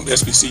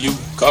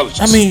SBCU colleges.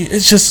 I mean,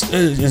 it's just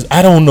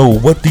I don't know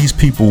what these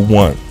people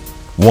wanted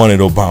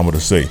Obama to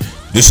say.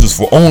 This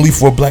is only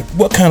for black.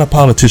 What kind of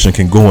politician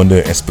can go in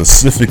there and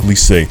specifically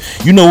say,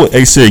 you know what?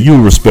 They said, you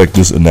respect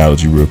this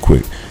analogy real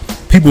quick.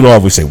 People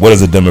always say, what has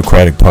the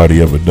Democratic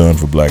Party ever done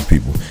for black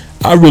people?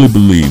 I really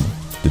believe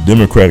the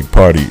Democratic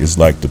Party is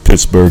like the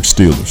Pittsburgh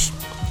Steelers.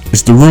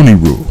 It's the Rooney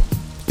Rule.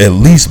 At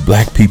least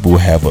black people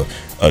have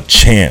a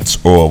chance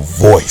or a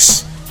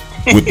voice.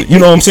 You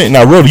know what I'm saying?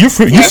 Now, Rhoda, you're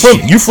from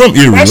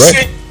Erie,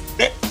 right?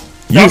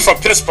 I'm from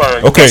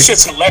Pittsburgh. Okay.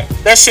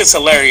 That shit's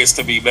hilarious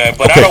to me, man.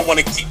 But okay. I don't want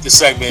to keep the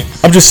segment.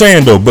 I'm just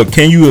saying though. But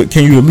can you at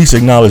least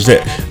acknowledge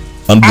that?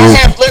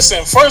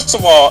 Listen. First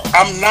of all,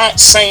 I'm not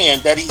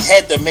saying that he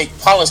had to make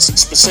policy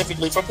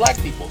specifically for black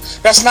people.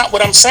 That's not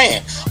what I'm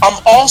saying. I'm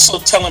also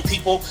telling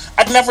people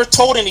I never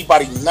told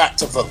anybody not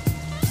to vote.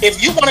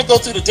 If you want to go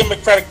through the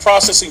democratic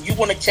process and you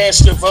want to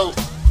cast your vote,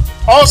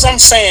 all I'm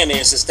saying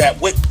is that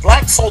what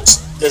black folks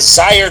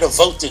desire to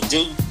vote to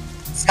do,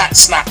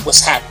 that's not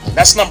what's happening.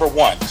 That's number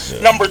one.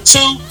 Yeah. Number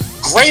two,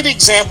 great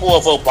example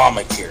of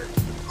Obamacare.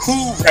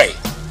 Hooray.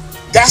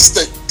 That's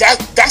the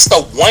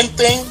one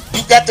thing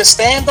you got to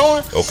stand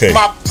on. Okay.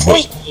 My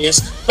point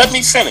is, let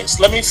me finish.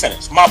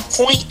 My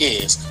point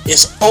is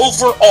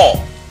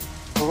overall,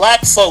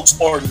 black folks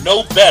are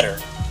no better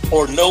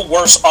or no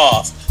worse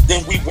off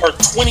than we were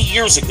 20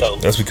 years ago.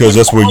 That's because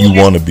that's where you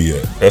want to be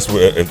at. That's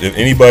where, if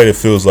anybody that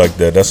feels like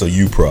that, that's a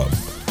you problem.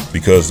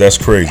 Because that's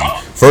crazy.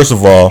 First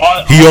of all,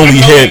 he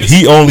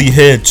only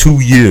had 2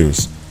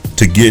 years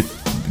to get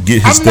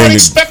his I'm thing. I'm not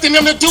expecting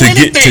him to do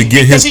anything to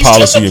get his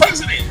policy.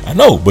 I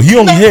know, but he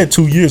only had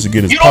 2 years to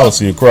get his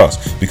policy across.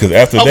 Because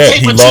after that,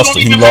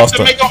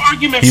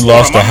 he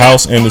lost the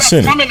House and the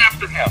Senate.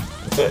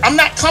 I'm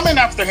not coming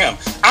after him.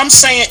 I'm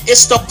saying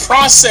it's the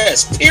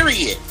process.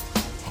 Period.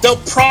 The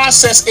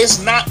process is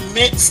not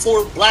meant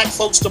for black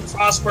folks to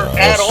prosper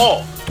at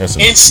all.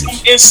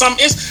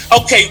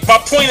 Okay, my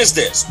point is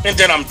this, and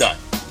then I'm done.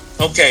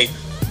 Okay,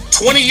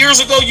 20 years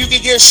ago, you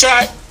could get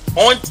shot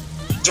on.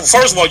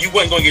 First of all, you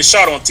wasn't going to get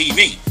shot on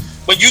TV,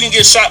 but you can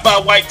get shot by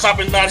a white cop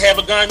and not have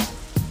a gun,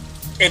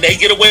 and they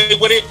get away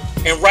with it.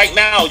 And right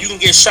now, you can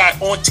get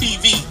shot on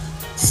TV,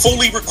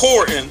 fully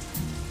recording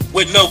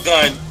with no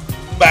gun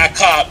by a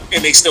cop,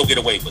 and they still get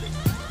away with it.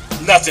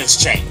 Nothing's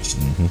changed.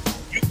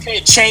 You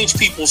can't change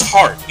people's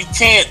heart. You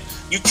can't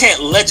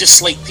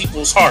legislate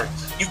people's heart.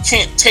 You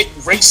can't take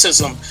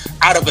racism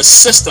out of a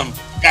system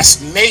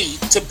that's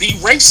made to be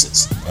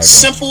racist.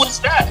 Simple as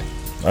that.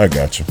 I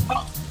got you.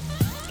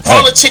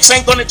 Politics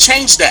ain't going to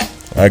change that.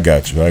 I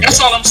got you.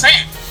 That's all I'm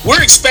saying.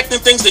 We're expecting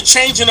things to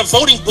change in a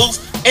voting booth,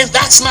 and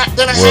that's not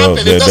going to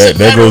happen.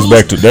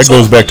 That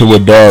goes back to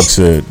what Dog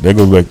said. That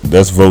goes back.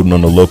 That's voting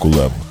on the local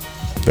level.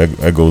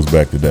 That goes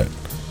back to that.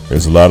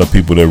 There's a lot of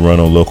people that run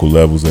on local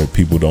levels that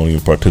people don't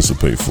even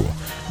participate for.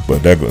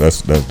 But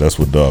that's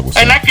what Dog was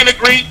saying.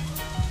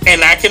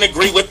 And I can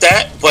agree with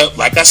that. But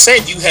like I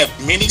said, you have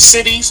many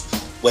cities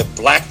with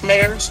black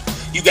mayors.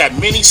 You got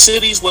many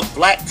cities with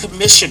black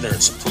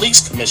commissioners,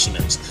 police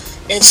commissioners,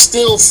 and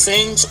still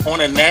things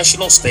on a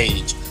national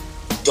stage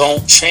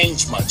don't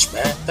change much,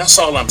 man. That's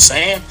all I'm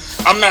saying.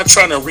 I'm not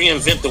trying to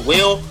reinvent the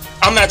wheel.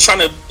 I'm not trying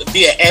to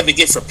be an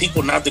advocate for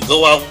people not to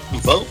go out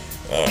and vote.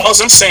 All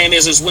I'm saying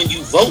is when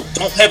you vote,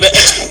 don't have an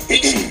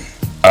expectation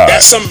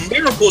that some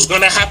miracle is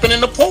going to happen in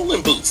the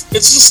polling booth.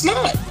 It's just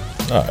not.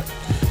 All right.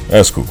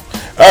 That's cool.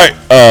 All right.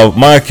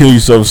 My Kill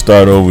Yourself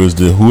Start Over is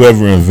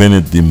whoever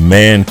invented the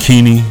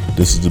mankini.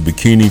 This is the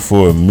bikini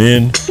for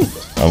men.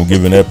 I'm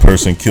giving that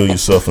person Kill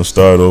Yourself and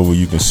Start Over.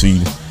 You can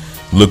see.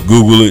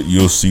 Google it.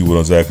 You'll see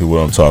exactly what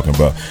I'm talking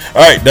about.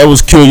 All right. That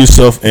was Kill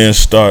Yourself and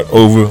Start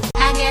Over.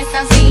 I guess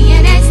I'll see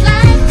you next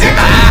lifetime.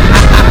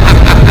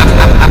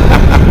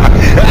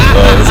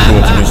 Let's go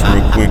into this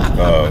real quick.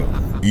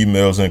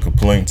 Emails and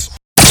complaints.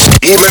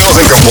 Emails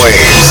and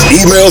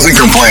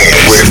complaints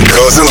with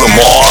Cousin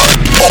Lamar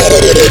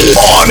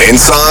on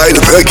Inside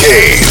the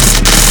Cave.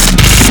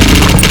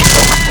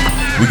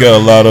 We got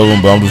a lot of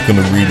them, but I'm just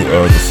going to read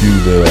the few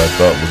that I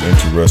thought was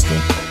interesting.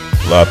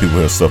 A lot of people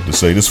have stuff to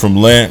say. This from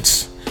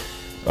Lance.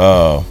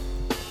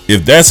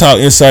 If that's how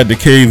Inside the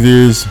Cave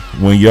is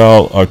when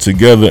y'all are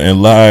together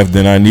and live,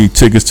 then I need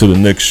tickets to the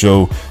next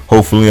show.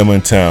 Hopefully I'm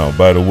in town.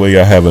 By the way,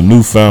 I have a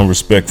newfound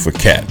respect for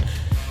Cat.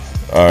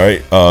 All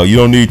right. You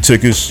don't need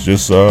tickets.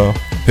 Just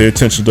pay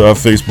attention to our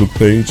Facebook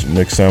page.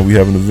 Next time we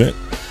have an event,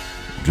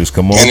 just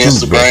come on. And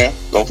Instagram.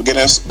 Don't forget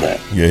Instagram.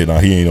 Yeah, no,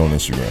 he ain't on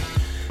Instagram.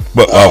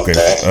 But okay,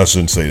 I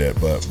shouldn't say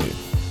that. But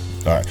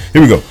all right,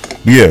 here we go.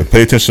 But yeah,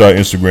 pay attention to our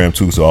Instagram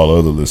too. So all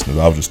other listeners,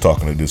 I was just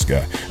talking to this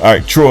guy. All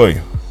right,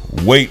 Troy.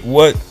 Wait,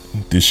 what?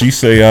 Did she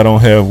say I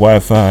don't have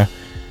Wi-Fi?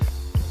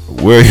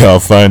 Where y'all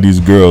find these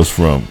girls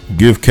from?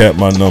 Give Cat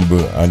my number.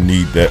 I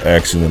need that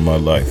action in my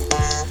life.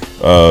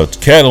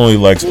 Cat only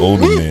likes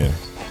older men.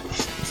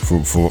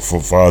 For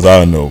far as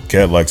I know,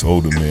 Cat likes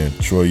older men.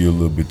 Troy, you're a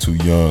little bit too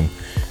young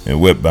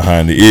and wet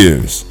behind the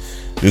ears.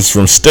 This is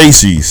from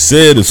Stacy.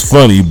 Said it's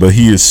funny, but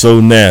he is so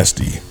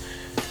nasty.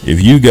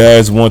 If you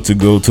guys want to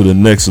go to the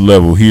next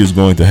level, he is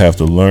going to have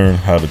to learn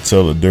how to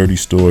tell a dirty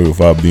story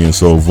without being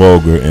so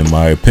vulgar, in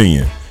my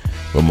opinion.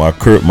 But my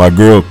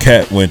girl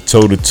Cat went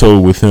toe to toe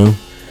with him.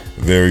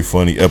 Very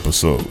funny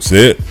episode.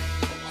 See it?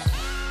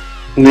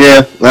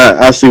 Yeah,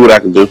 I see what I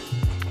can do.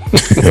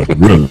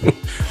 Really?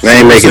 I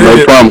ain't making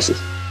no promises.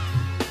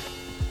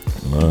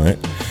 All right.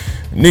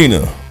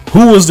 Nina,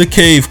 who was the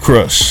cave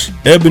crush?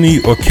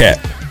 Ebony or Cat?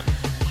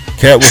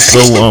 Cat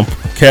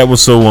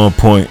was so on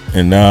point,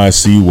 and now I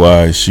see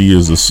why she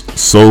is the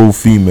sole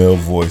female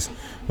voice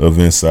of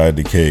Inside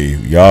the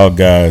Cave. Y'all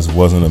guys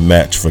wasn't a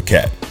match for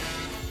Cat.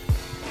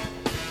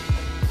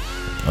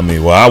 I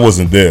mean, well, I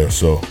wasn't there,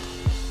 so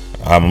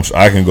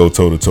I can go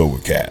toe to toe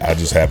with Cat. I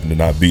just happen to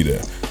not be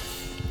there.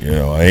 You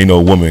know,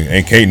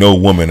 can't no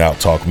woman out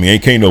talk me.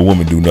 Can't no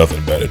woman do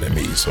nothing better than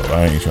me. So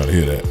I ain't trying to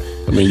hear that.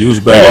 I mean, you was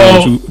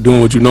back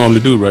doing what you normally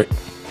do, right?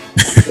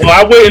 Well,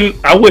 I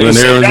wouldn't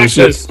say that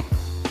just.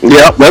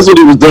 Yep, that's what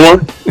he was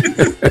doing.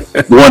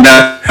 Going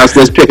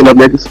downstairs picking up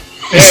niggas.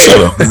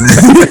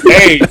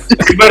 Hey,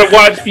 you better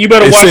watch.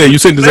 Said you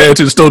sent his ass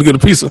to the store to get a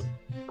pizza.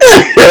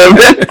 Yeah,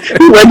 man.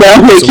 He went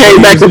down here and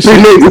came back to 3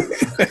 niggas.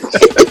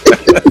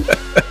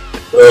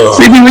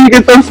 See me where you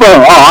get them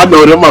from? Oh, I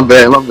know them. My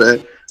bad.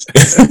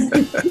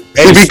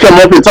 CB come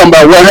up here talking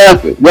about what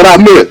happened, what I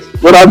missed.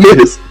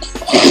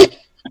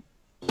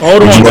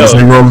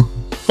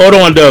 Hold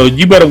on, though.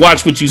 You better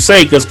watch what you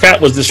say, because Kat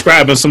was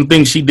describing some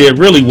things she did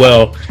really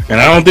well, and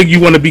I don't think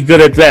you want to be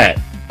good at that.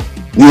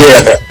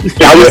 Yeah,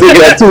 I was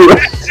thinking that too.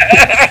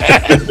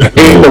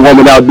 Ain't the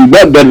woman that would do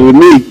nothing better than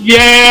me.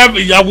 Yeah,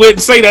 but I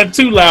wouldn't say that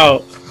too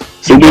loud.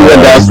 So we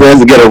went downstairs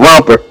to get a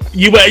romper.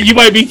 You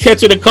might be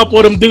catching a couple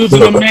of them dudes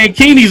in them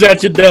mankinis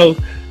at your door.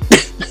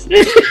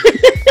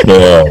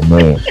 Oh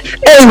man!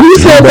 Hey, who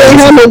said they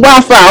had no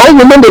Wi-Fi? I don't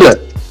remember that.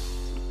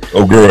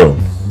 Oh girl,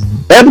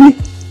 Ebony.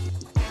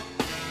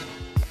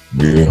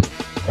 Yeah.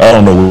 I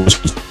don't know which.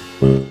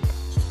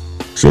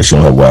 So she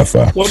don't have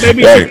Wi-Fi. Well,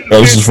 maybe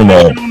this is from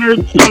on her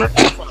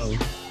iPhone.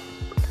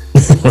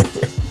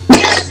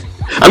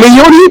 I mean,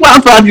 you don't need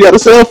Wi-Fi if you got a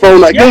cell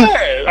phone like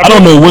that. I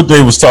don't know what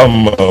they was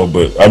talking about,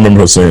 but I remember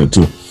her saying it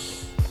too.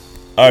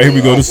 All right, here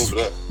we go. This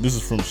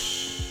is from.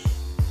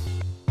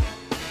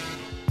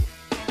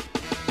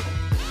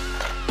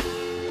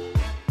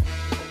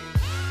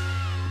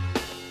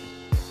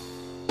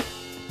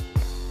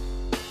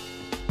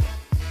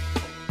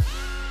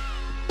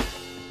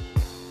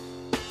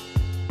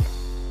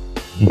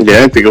 Yeah, I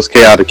didn't think it was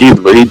chaotic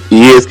either, but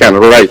he is kind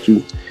of right.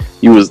 You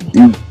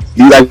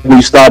like when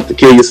you start to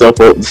kill yourself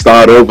or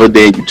start over,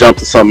 then you jump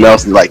to something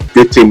else, and like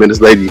 15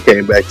 minutes later, you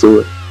came back to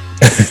it.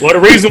 Well, the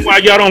reason why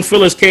y'all don't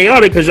feel as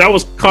chaotic because y'all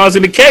was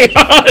causing the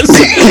chaos.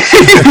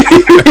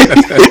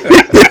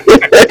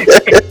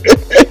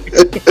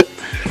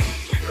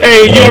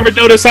 Hey, you ever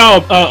notice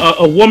how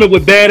a woman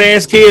with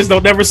badass kids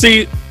don't never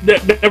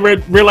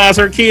realize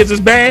her kids is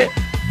bad?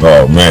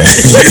 Oh man.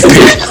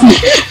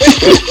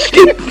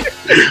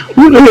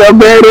 Who the hell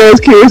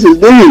badass kids is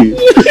these?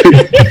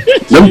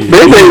 Them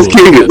badass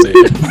kids.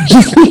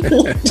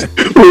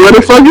 What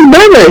the fuck is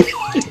Bebe?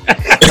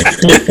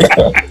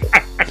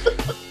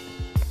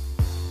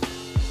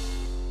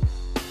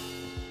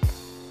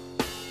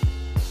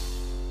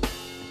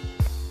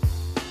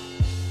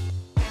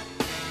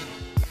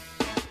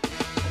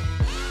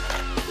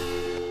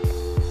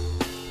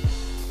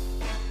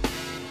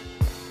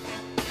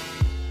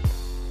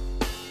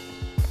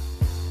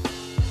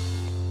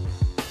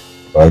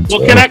 Well,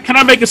 can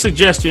I make a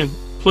suggestion,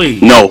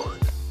 please? No.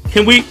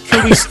 Can we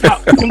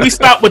stop? Can we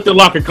stop with the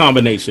locker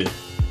combination?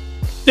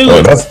 Dude,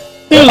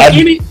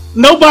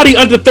 nobody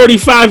under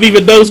 35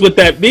 even knows what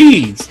that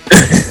means.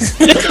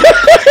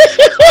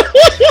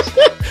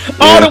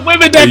 All the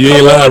women that you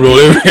ain't lying, bro.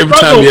 Every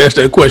time you ask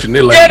that question,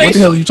 they're like, "What the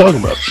hell are you talking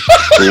about?"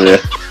 Yeah.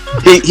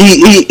 He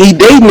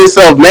dating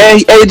himself, man.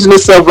 He aging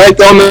himself right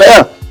on the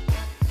air.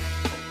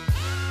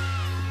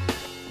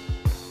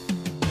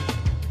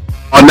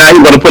 Oh, now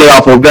he's gonna put it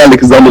off on Belly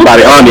because there's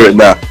nobody under it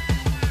now.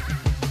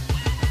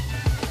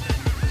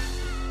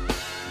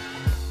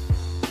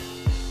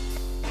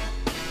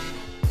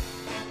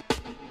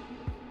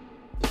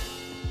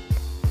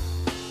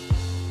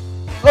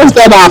 Was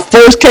that our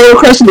first KO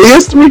crush in the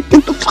history?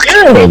 Get the fuck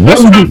out!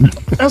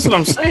 That's what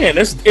I'm saying.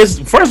 It's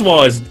first of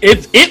all,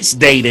 it's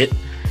dated.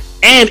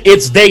 And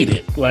it's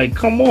dated. Like,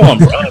 come on,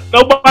 bro.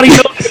 Nobody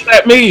knows what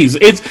that means.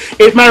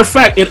 Matter of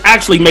fact, it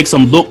actually makes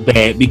them look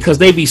bad because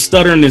they be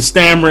stuttering and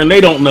stammering. They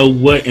don't know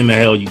what in the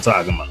hell you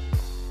talking about.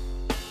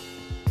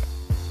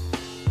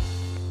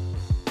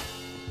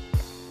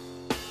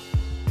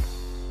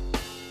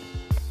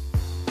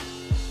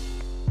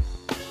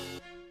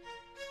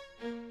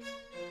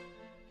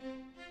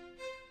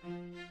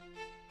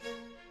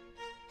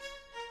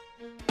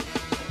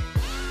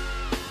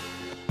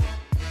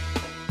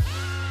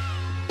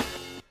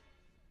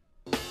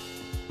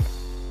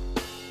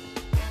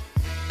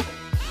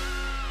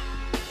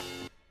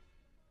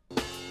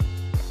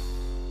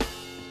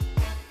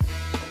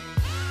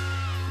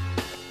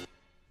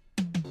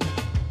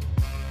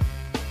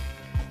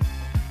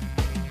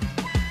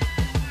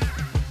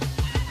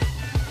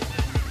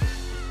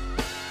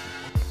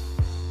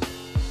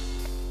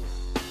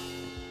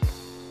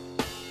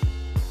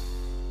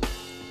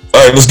 All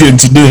right, let's get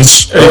into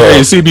this.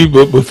 Hey, CD,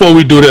 before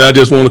we do that, I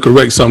just want to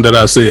correct something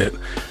that I said.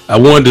 I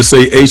wanted to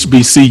say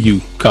HBCU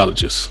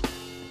colleges.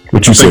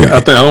 What you say? I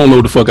don't know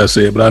what the fuck I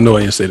said, but I know I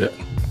didn't say that.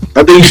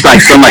 I think it's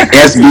like something like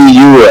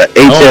SBU or HSU.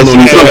 I don't know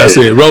what the fuck I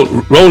said.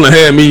 Roland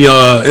had me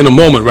in a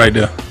moment right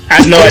there.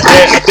 I know.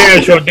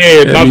 I sure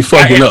did. Had me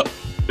fucking up.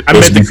 I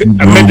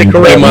meant to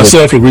correct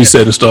myself and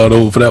reset and start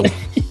over for that one.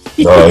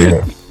 Oh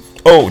yeah.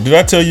 Oh, did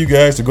I tell you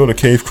guys to go to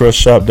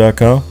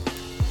cavecrushshop.com?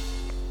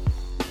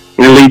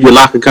 And leave your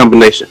locker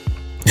combination. And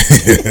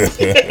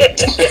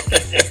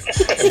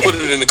put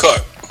it in the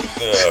cart.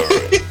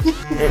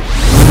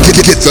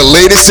 Get the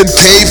latest in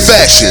cave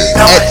fashion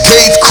at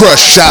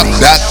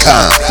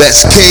cavecrushshop.com.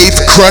 That's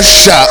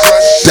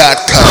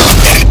cavecrushshop.com.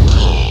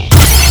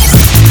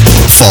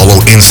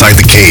 Follow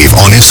Inside the Cave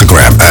on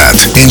Instagram at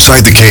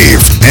Inside the Cave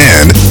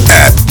and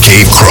at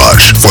Cave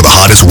Crush for the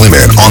hottest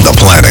women on the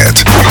planet.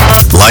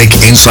 Like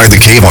Inside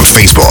the Cave on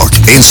Facebook,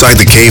 Inside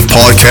the Cave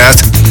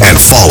podcast, and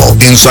follow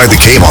Inside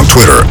the Cave on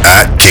Twitter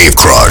at Cave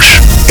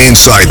Crush.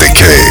 Inside the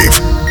Cave.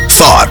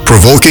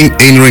 Thought-provoking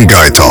in-ring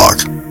guy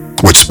talk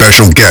with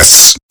special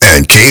guests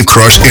and Cave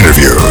Crush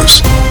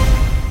interviews.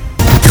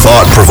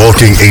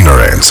 Thought-provoking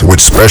ignorance with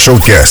special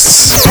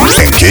guests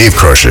and cave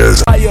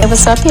crushes. Hey,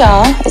 what's up,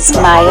 y'all? It's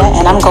Maya,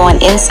 and I'm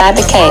going inside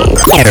the cave.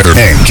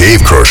 And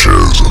cave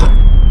crushes.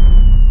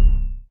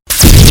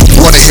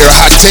 Want to hear a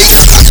hot take?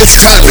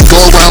 It's time to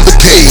go around the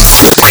cave.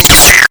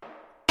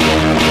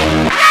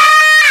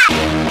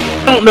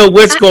 I don't know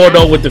what's going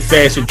on with the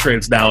fashion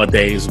trends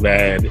nowadays,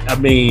 man. I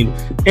mean,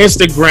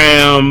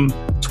 Instagram,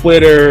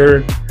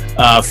 Twitter,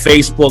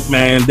 Facebook,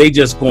 man, they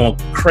just going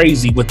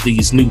crazy with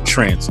these new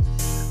trends.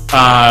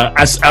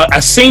 I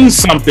seen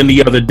something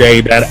the other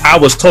day that I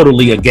was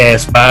totally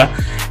aghast by,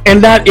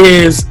 and that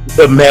is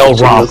the male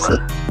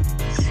romper.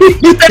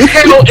 What the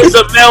hell is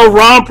a male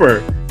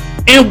romper?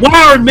 And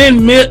why are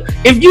men?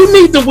 If you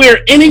need to wear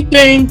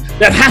anything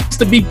that has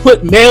to be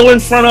put male in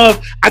front of,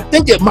 I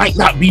think it might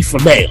not be for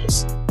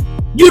males.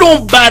 You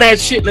don't buy that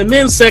shit in the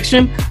men's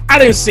section. I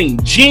didn't see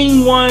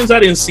jean ones. I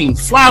didn't see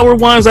flower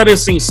ones. I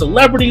didn't see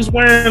celebrities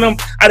wearing them.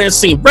 I didn't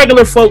see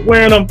regular folk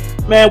wearing them.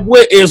 Man,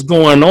 what is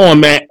going on,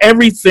 man?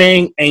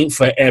 Everything ain't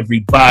for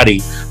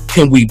everybody.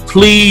 Can we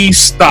please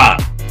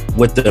stop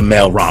with the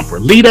male romper?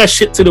 Leave that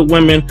shit to the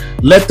women.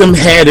 Let them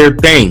have their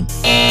thing.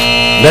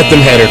 Let them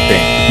have their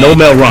thing. No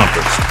male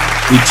rompers.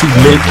 We too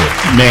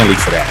manly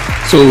for that.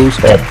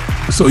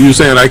 So you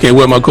saying I can't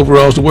wear my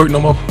coveralls to work no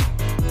more?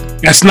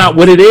 That's not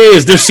what it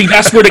is. See,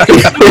 that's where the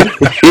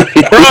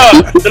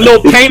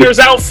little painter's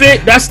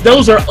outfit.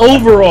 Those are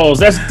overalls.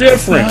 That's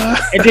different.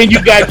 And then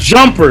you got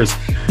jumpers.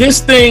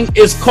 This thing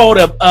is called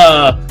a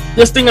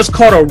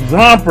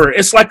romper.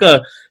 It's like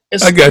a.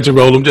 I got you,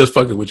 Roll. I'm just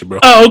fucking with you, bro.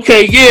 Oh,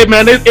 okay, yeah,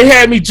 man. It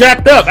had me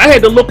jacked up. I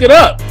had to look it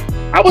up.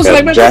 I was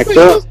like, man, jacked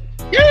up.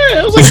 Yeah,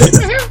 it was like, what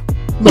the hell?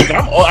 Look,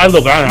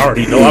 I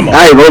already know.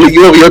 I ain't rolling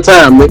you over your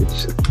time, man.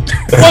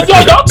 Well,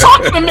 y'all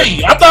talking to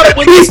me. I thought it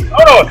was.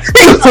 Hold on.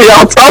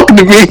 Y'all talking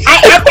to me.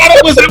 I thought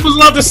it was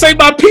allowed to say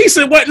my piece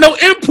and wasn't no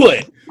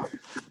input.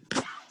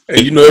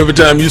 Hey, you know, every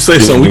time you say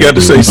something, we got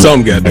to say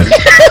something, goddamn.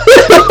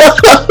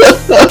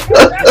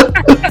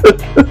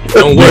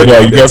 Don't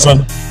worry. You got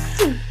something?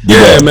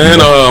 Yeah, man.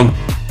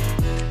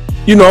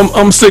 You know,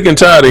 I'm sick and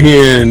tired of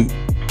hearing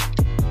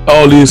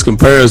all these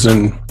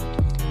comparisons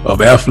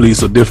of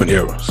athletes of different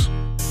eras.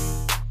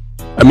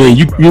 I mean,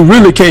 you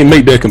really can't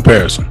make that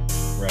comparison.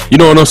 Right. You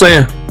know what I'm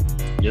saying?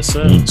 Yes,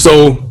 sir.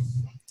 So,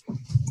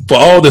 for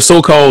all the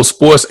so-called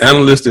sports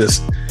analysts,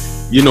 that's,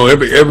 you know,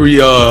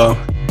 every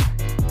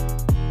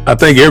I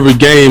think every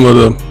game of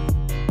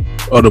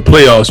the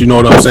playoffs, you know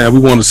what I'm saying? We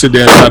want to sit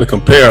there and try to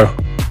compare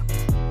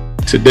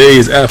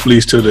today's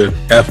athletes to the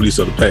athletes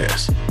of the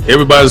past.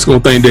 Everybody's gonna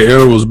think their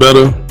era was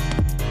better.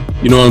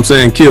 You know what I'm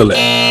saying? Kill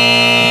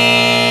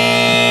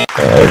that.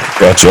 All right,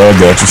 got you.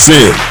 See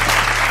it.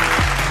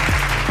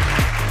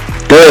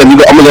 Go ahead. I'm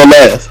gonna go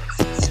last.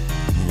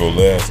 You go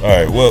last. All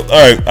right.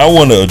 I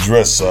want to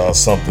address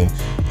something.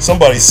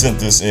 Somebody sent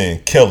this in.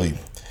 Kelly.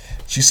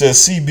 She says,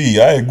 CB,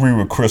 I agree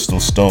with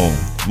Crystal Stone.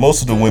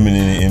 Most of the women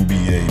in the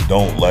NBA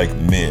don't like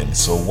men,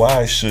 so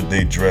why should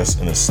they dress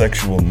in a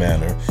sexual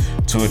manner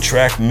to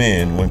attract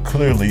men when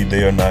clearly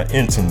they are not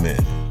into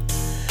men?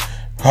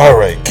 All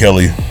right,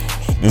 Kelly,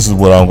 this is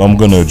what I'm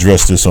going to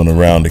address this on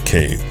Around the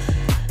Cave.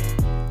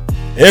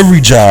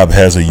 Every job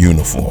has a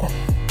uniform,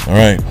 all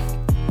right?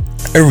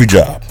 Every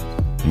job,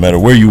 no matter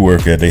where you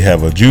work at, they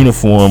have a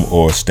uniform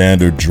or a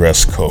standard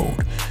dress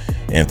code.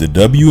 And if the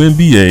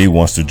WNBA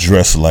wants to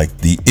dress like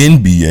the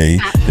NBA,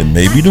 then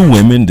maybe the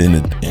women in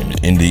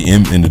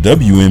the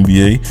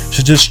WNBA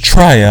should just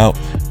try out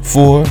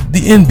for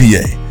the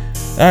NBA.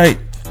 All right,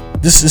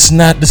 this is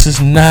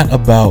not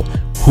about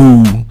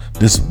who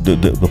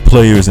the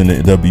players in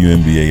the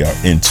WNBA are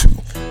into.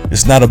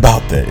 It's not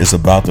about that. It's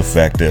about the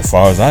fact that, as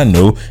far as I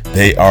know,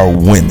 they are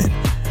women,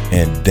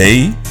 and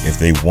they, if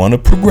they want to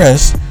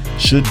progress,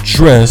 should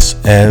dress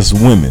as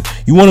women.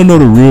 You want to know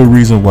the real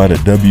reason why the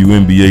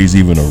WNBA is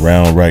even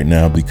around right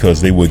now?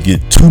 Because they would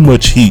get too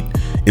much heat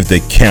if they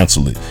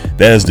cancel it.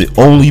 That is the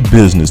only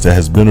business that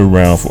has been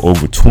around for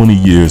over 20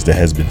 years that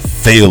has been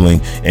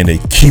failing, and they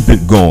keep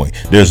it going.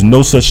 There's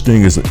no such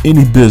thing as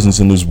any business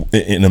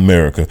in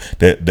America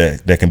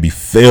that can be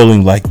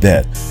failing like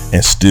that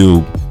and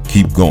still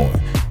keep going.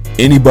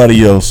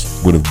 Anybody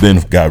else would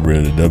have got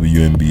rid of the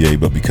WNBA,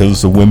 but because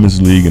it's a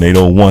women's league and they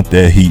don't want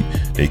that heat,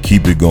 they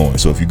keep it going.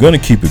 So if you're going to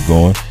keep it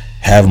going,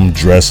 have them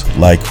dress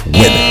like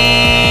women.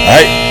 All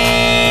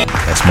right?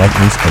 That's my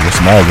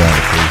round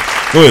of cave.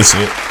 Go ahead,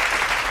 Sid.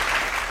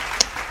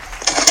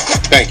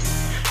 Thank you.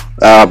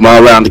 My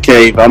Around the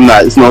Cave.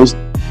 It's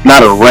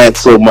not a rant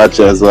so much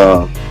as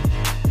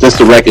just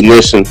a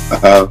recognition.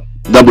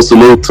 Double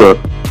salute to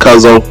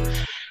Cuzzo,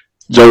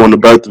 Joe, on the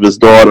birth of his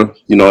daughter.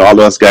 You know, all of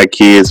us got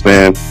kids,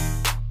 man.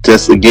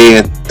 Just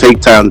again,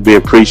 take time to be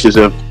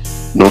appreciative.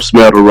 You know,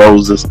 smell the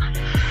roses.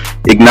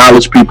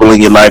 Acknowledge people in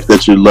your life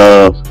that you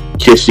love.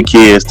 Kiss your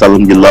kids. Tell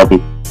them you love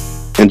them.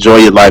 Enjoy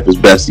your life as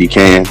best you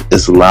can.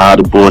 It's a lot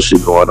of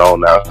bullshit going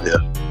on out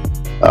here.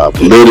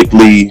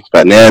 Politically,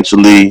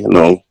 financially, you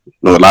know,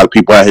 a lot of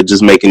people out here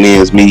just making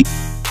ends meet.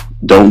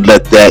 Don't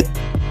let that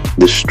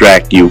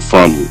distract you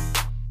from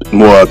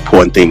more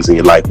important things in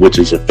your life, which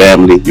is your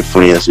family, your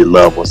friends, your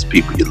loved ones,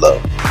 people you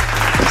love.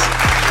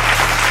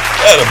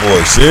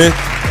 Attaboy, Sid.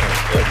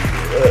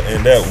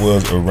 And that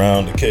was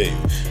Around the Cave.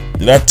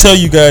 Did I tell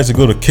you guys to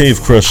go to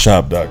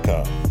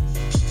cavecrushshop.com?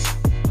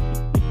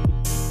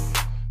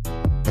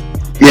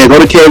 Yeah, go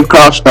to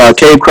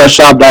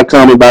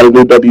cavecrushshop.com and buy the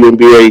new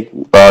WNBA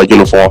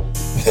uniform.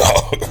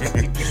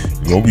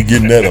 We won't be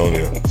getting that on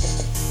there.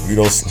 We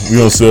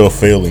don't sell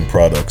failing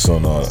products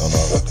on our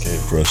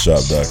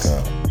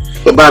cavecrushshop.com.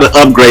 About an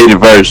upgraded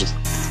version.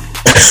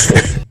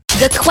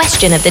 The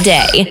question of the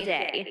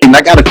day. And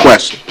I got a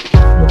question.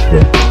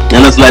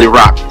 And let's let it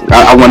rock.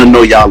 I want to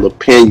know y'all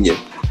opinion.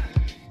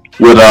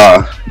 With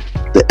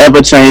the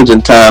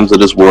ever-changing times of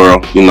this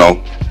world, you know,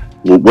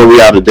 where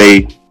we are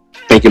today,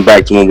 thinking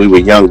back to when we were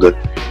younger,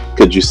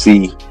 could you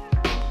see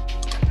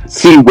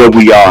where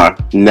we are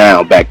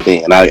now back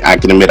then? I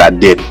can admit I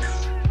didn't.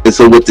 And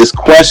so with this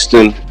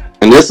question,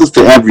 and this is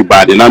to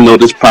everybody, and I know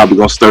this probably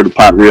gonna stir the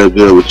pot real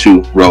good with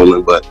you,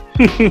 Roland, but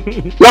no,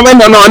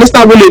 and it's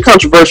not really a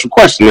controversial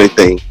question or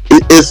anything.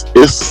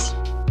 It's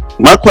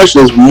my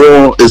question is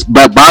more,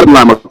 bottom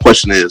line, my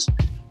question is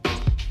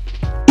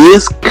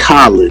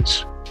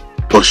college,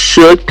 or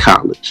should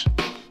college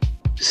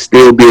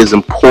still be as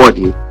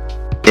important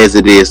as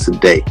it is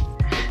today?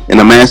 And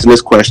I'm asking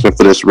this question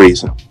for this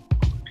reason.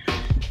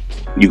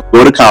 You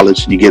go to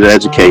college, you get an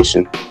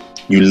education,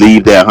 you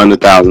leave there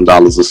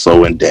 $100,000 or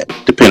so in debt,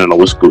 depending on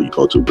what school you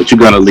go to. But you're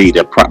going to leave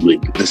there probably,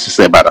 let's just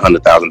say about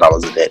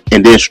 $100,000 in debt,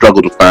 and then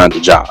struggle to find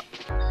a job.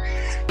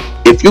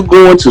 If you're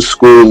going to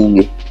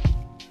school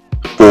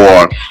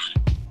for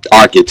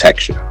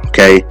architecture,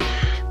 okay,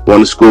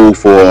 going to school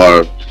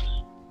for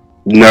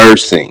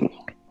nursing,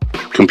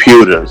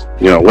 computers,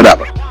 you know,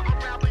 whatever,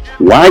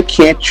 why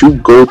can't you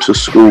go to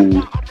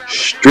school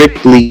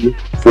strictly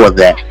for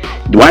that?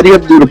 Why do you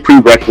have to do the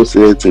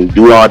prerequisites and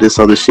do all this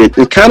other shit?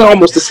 It's kind of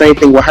almost the same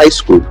thing with high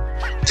school.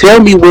 Tell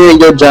me where in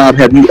your job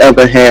have you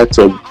ever had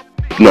to,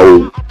 you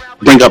know,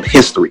 bring up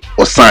history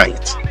or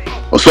science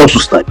or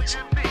social studies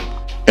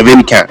of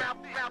any kind?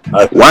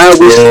 Why are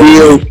we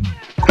still,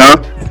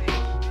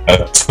 I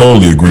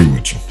totally agree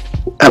with you.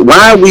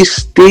 Why are we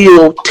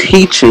still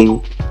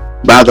teaching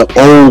by the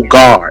old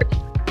guard?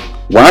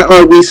 Why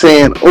aren't we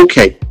saying,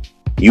 okay,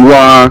 you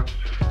are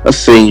a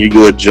senior,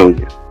 you're a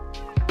junior,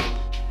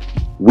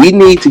 we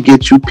need to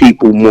get you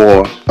people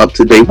more up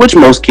to date, which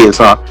most kids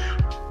are,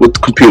 with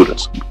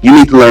computers. You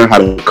need to learn how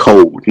to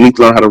code. You need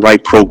to learn how to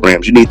write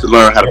programs. You need to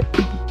learn how to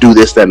do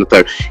this, that, and the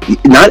third.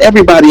 Not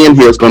everybody in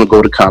here is going to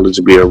go to college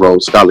to be a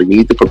Rhodes Scholar. You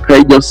need to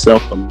prepare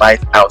yourself for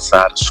life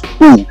outside of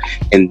school,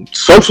 and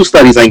social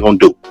studies ain't going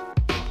to do.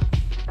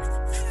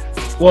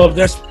 Well,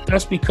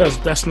 that's because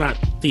that's not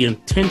the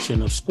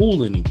intention of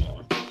school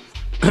anymore.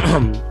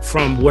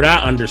 From what I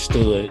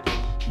understood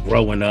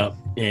growing up,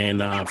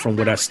 and from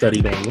what I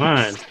studied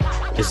online,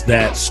 is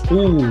that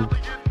school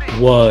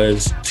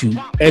was to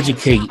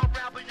educate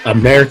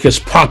America's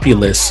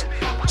populace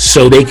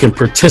so they can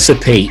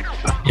participate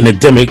in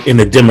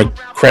the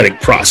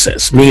democratic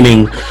process.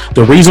 Meaning,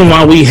 the reason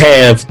why we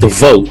have the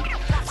vote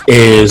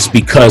is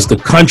because the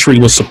country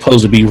was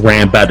supposed to be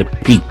ran by the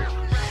people,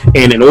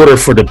 and in order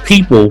for the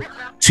people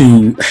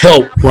to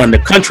help run the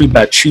country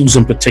by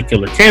choosing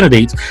particular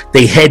candidates,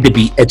 they had to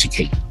be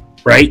educated,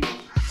 right?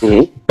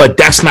 Mm-hmm. But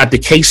that's not the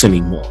case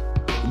anymore.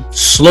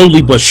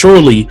 Slowly but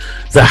surely,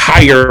 the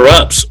higher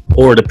ups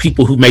or the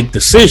people who make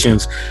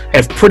decisions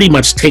have pretty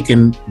much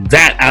taken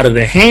that out of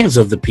the hands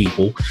of the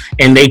people,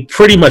 and they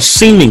pretty much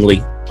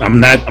seemingly, I'm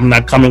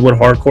not coming with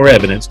hardcore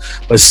evidence,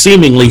 but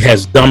seemingly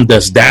has dumbed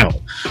us down.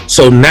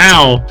 So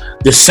now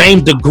the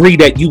same degree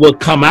that you would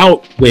come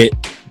out with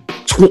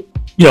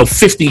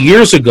 50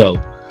 years ago,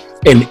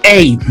 an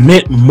A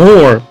meant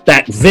more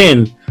back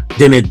then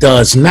than it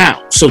does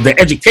now. So the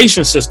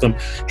education system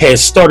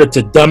has started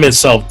to dumb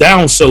itself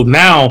down. So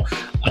now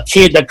a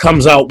kid that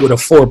comes out with a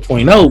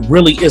 4.0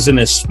 really isn't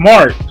as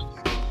smart.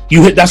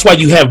 That's why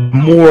you have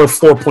more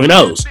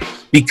 4.0s,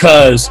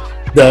 because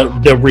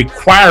the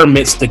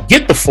requirements to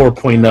get the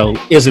 4.0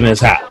 isn't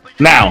as high.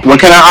 Now, well,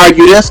 can I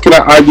argue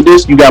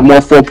this? You got more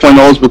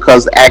 4.0s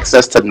because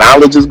access to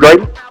knowledge is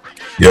greater?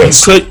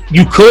 Yes.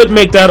 You could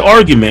make that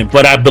argument,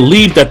 but I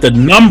believe that the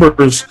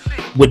numbers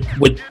would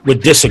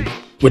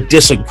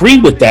disagree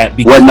with that.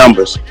 Because what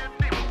numbers?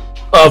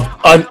 Of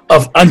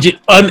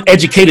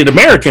uneducated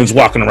Americans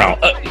walking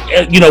around,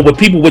 with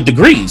people with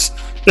degrees.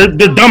 They're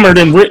dumber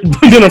than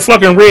a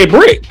fucking red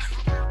brick.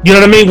 You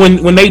know what I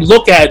mean? When they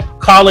look at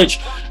college,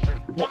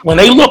 when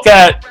they look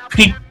at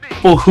people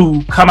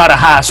who come out of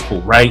high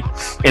school, right?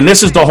 And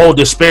this is the whole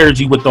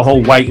disparity with the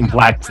whole white and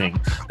black thing.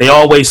 They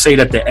always say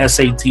that the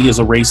SAT is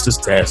a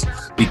racist test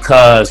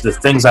because the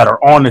things that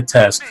are on the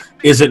test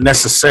isn't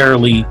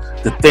necessarily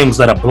the things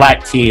that a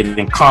black kid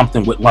in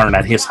Compton would learn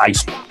at his high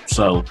school.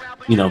 So,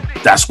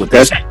 that's what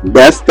they say.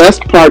 That's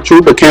part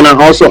true, but can I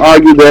also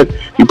argue that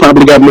you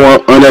probably got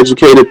more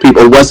uneducated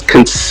people, or what's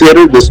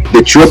considered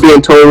that you're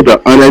being told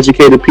are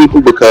uneducated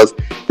people, because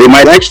they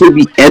might actually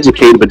be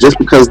educated, but just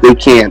because they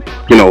can't,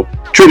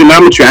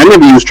 trigonometry. I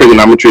never used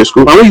trigonometry at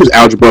school. I only use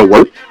algebra at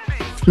work.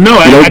 No,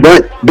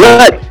 but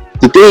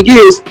the thing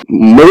is,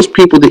 most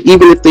people that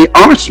even if they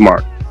are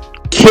smart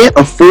can't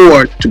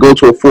afford to go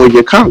to a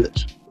 4-year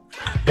college.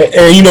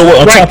 And you know what?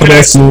 On top of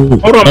that,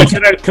 hold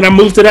on. Can I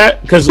move to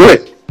that? Because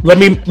let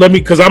me.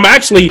 Because I'm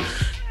actually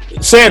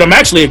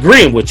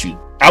agreeing with you.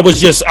 I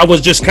was just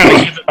kind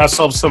of giving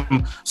myself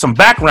some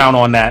background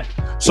on that.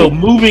 So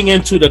moving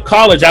into the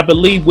college, I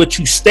believe what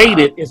you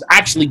stated is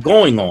actually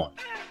going on.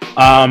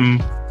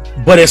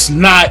 But it's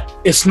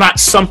not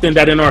something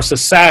that in our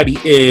society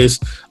is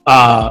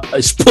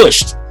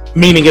pushed.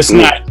 Meaning it's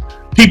not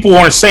people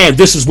aren't saying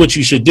this is what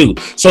you should do.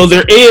 So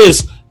there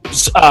is,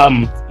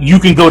 you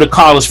can go to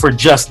college for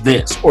just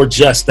this or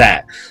just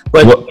that.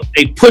 But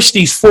they push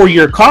these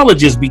 4-year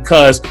colleges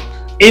because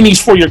in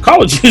these 4-year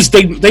colleges,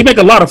 they make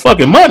a lot of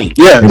fucking money.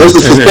 Yeah, this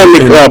is a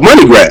systemic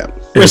money grab.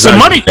 It's a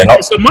money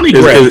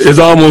grab. It's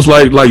almost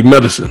like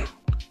medicine.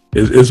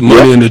 It's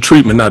money in the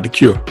treatment, not the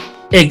cure.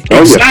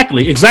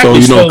 Exactly.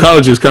 So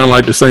college is kind of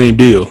like the same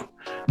deal,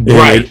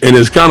 right? And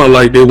it's kind of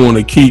like they want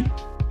to keep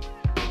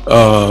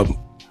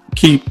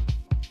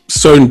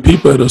certain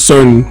people at a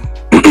certain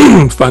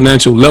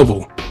financial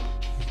level.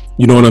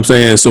 You know what I'm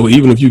saying? So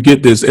even if you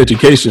get this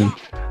education,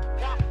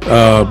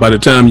 by the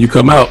time you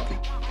come out,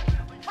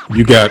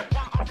 you got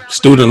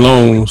student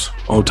loans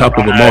on top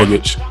of a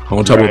mortgage,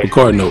 on top of a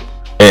car note,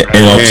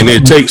 and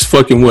it takes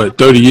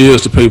 30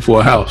 years to pay for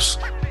a house.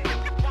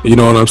 You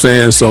know what I'm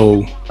saying?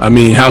 So, I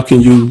mean, how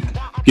can you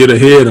get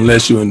ahead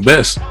unless you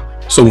invest?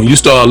 So when you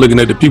start looking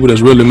at the people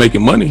that's really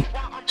making money,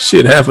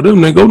 shit, half of them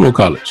didn't go to no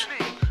college.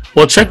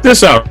 Well, check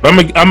this out. I'm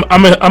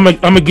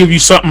gonna give you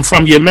something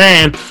from your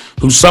man,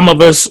 who some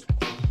of us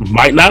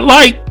might not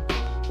like,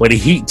 but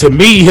he, to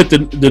me, hit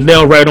the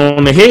nail right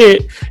on the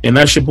head, and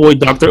that's your boy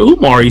Dr.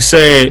 Umar. He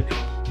said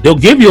they'll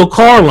give you a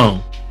car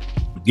loan,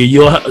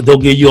 they'll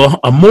give you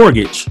a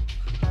mortgage,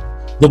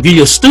 they'll give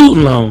you a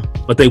student loan,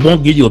 but they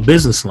won't give you a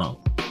business loan.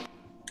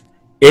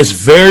 It's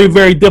very,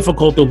 very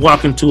difficult to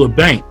walk into a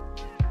bank,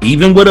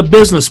 even with a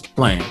business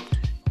plan,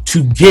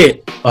 to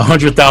get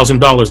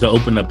 $100,000 to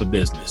open up a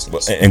business.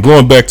 And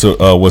going back to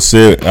what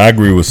said, I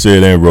agree with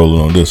Sid and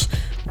Roland on this.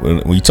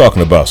 When you're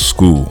talking about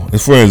school,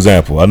 for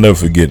example, I'll never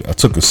forget, I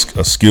took a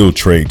skilled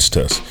trades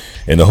test,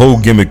 and the whole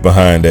gimmick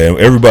behind that,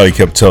 everybody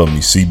kept telling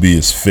me CB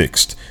is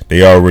fixed.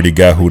 They already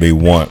got who they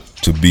want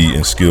to be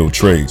in skilled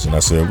trades. And I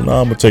said, well,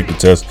 no, I'm going to take the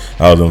test.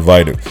 I was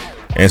invited.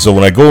 And so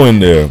when I go in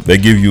there, they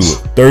give you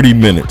 30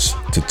 minutes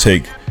to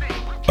take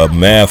a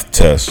math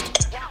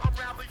test,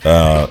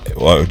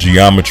 or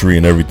geometry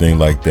and everything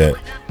like that.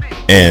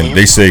 And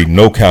they say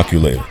no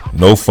calculator,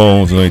 no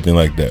phones or anything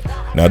like that.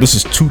 Now this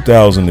is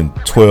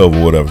 2012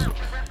 or whatever.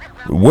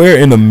 Where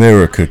in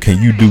America can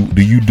you do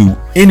you do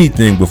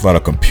anything without a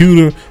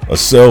computer, a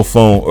cell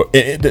phone, or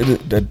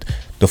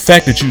the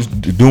fact that you're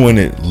doing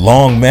it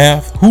long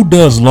math? Who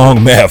does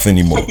long math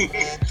anymore?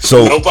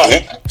 So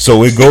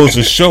it goes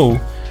to show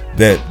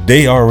that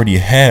they already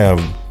have.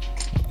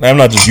 I'm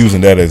not just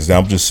using that as,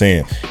 I'm just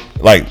saying,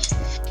 like,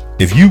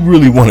 if you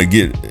really want to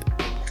get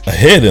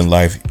ahead in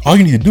life, all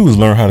you need to do is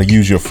learn how to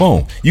use your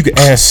phone. You can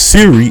ask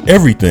Siri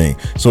everything.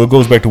 So it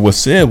goes back to what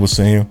Sid was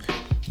saying.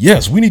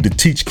 Yes, we need to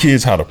teach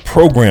kids how to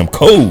program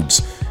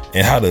codes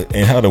and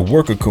how to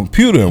work a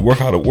computer and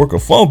how to work a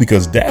phone,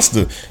 because that's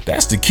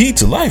the key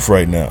to life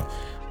right now.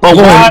 But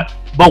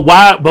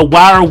why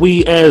are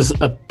we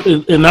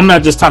and I'm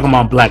not just talking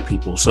about black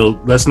people, so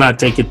let's not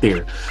take it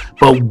there.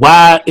 But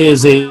why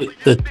is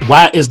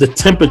the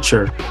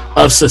temperature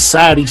of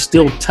society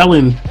still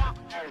telling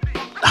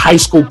high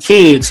school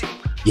kids,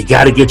 you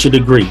got to get your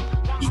degree?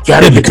 You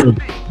got to get your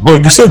degree.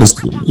 Well, you said it's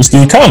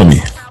the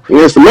economy.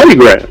 Yeah, it's the money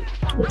grab.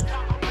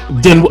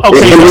 Then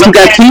okay, and you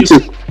got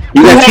teachers.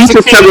 You got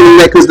teachers telling them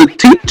that because the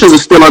teachers are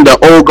still under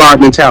old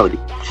guard mentality.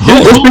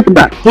 Let's think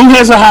about it. Who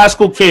has a high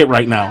school kid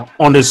right now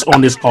on this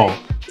call?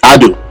 I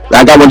do.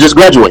 I got one just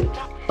graduated.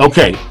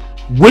 Okay.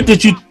 What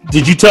did you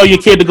tell your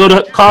kid to go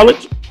to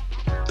college?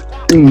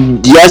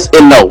 Yes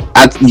and no.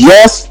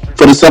 Yes,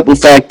 for the simple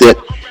fact that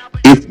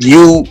if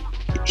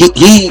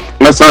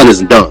my son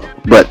isn't dumb,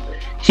 but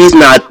he's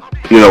not,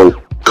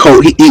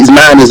 code. His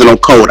mind isn't on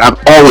code. I've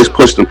always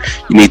pushed him.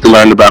 You need to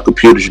learn about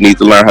computers. You need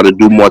to learn how to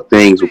do more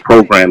things with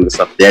programming and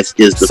stuff. That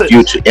is the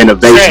future.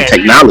 Innovation,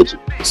 technology.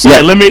 Yeah.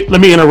 Let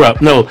me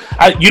interrupt. No,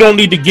 you don't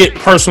need to get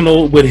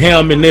personal with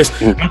him in this.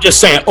 I'm just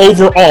saying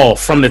overall,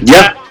 from the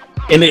time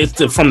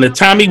from the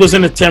time he was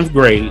in the 10th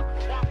grade,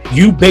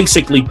 you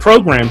basically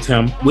programmed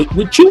him with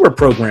what you were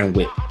programmed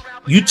with.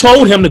 You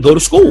told him to go to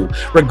school,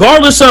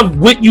 regardless of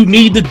what you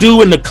need to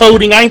do in the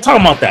coding. I ain't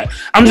talking about that.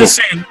 I'm just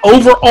saying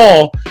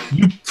overall,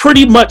 you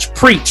pretty much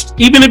preached.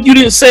 Even if you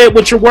didn't say it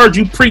with your words,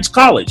 you preached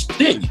college,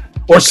 didn't you?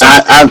 Or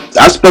something. I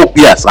spoke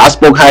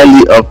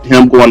highly of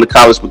him going to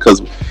college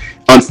because,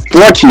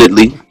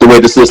 unfortunately, the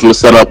way the system is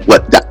set up,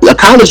 a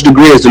college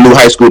degree is the new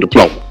high school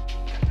diploma.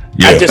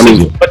 Yeah.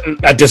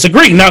 I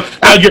disagree. Now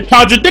you're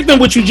contradicting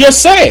what you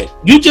just said.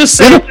 You just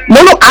said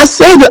no. I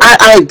say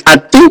that I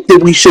think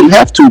that we shouldn't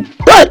have to,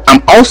 but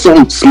I'm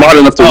also smart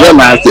enough to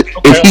realize that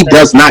if he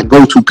does not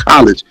go to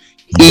college,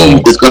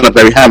 he is going to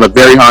have a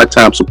very hard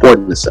time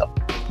supporting himself.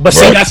 But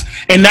see,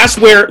 that's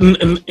where,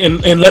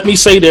 and let me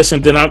say this,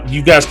 and then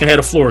you guys can have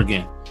the floor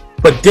again.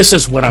 But this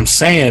is what I'm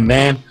saying,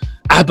 man.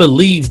 I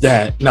believe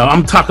that. Now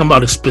I'm talking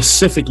about it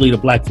specifically the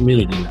black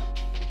community now.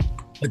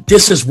 But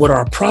this is what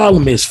our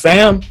problem is,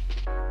 fam.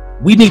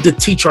 We need to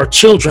teach our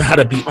children how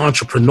to be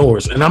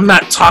entrepreneurs. And I'm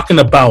not talking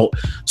about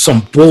some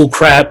bull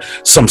crap,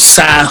 some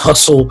side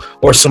hustle,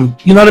 or some,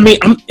 you know what I mean?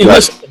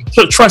 Listen,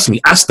 trust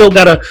me, I still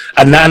got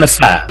a 9 to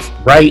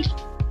 5, right?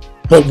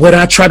 But what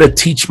I try to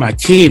teach my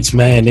kids,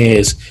 man,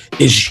 is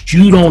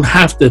you don't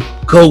have to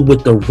go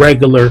with the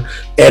regular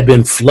ebb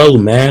and flow,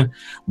 man.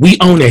 We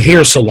own a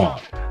hair salon.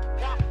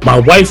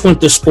 My wife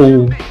went to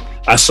school.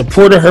 I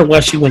supported her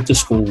while she went to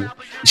school.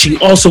 She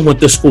also went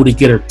to school to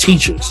get her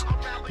teachers.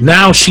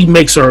 Now she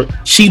makes her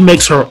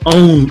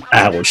own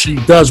hours. She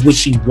does what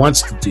she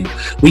wants to do.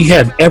 We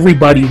have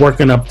everybody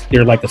working up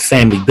there like a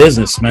family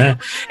business, man.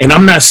 And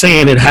I'm not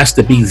saying it has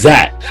to be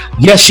that.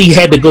 Yes, she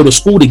had to go to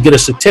school to get a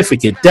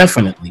certificate,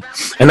 definitely.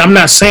 And I'm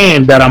not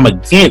saying that I'm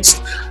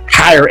against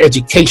higher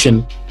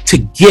education to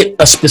get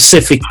a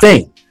specific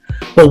thing.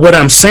 But what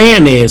I'm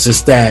saying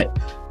is that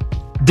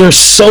there's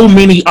so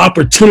many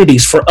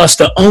opportunities for us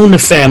to own the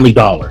Family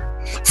Dollar,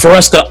 for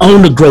us to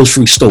own the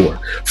grocery store,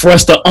 for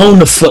us to own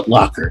the Foot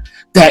Locker,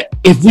 that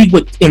if we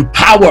would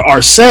empower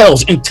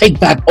ourselves and take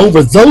back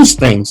over those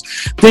things,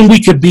 then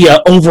we could be an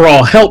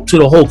overall help to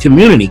the whole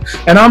community.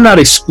 And I'm not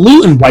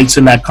excluding whites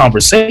in that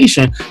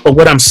conversation, but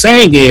what I'm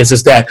saying is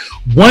that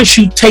once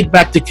you take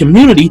back the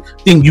community,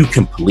 then you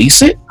can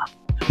police it.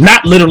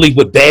 Not literally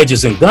with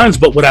badges and guns,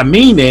 but what I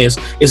mean is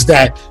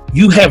that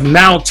you have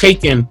now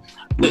taken.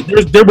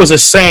 There was a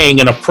saying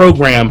in a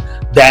program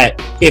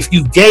that if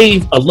you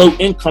gave a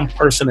low-income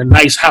person a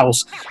nice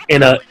house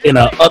in a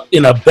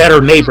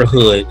better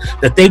neighborhood,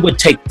 that they would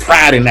take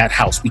pride in that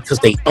house because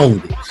they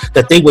owned it,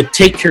 that they would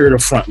take care of the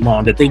front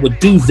lawn, that they would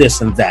do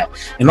this and that.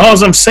 And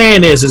all I'm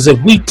saying is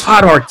if we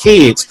taught our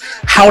kids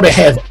how to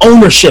have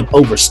ownership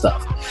over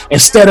stuff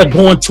instead of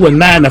going to a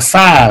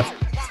 9-to-5,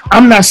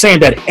 I'm not saying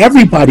that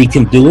everybody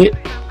can do it,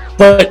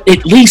 but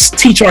at least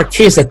teach our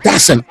kids that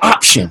that's an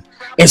option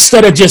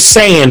instead of just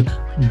saying,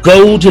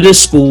 go to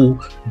this school,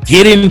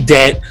 get in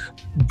debt,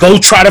 go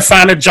try to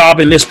find a job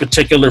in this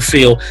particular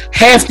field.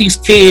 Half these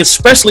kids,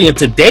 especially in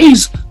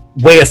today's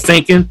way of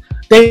thinking,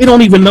 they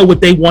don't even know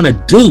what they want to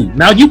do.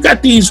 Now you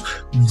got these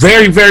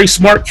very, very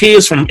smart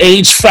kids from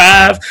age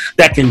 5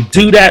 that can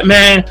do that,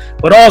 man.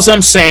 But all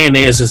I'm saying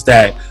is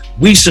that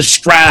we should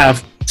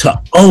strive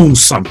to own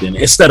something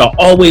instead of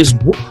always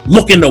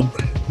looking to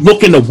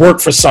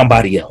work for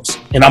somebody else.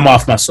 And I'm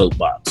off my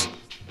soapbox.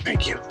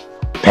 Thank you.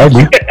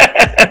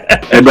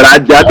 But I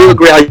do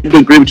agree. I do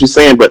agree with you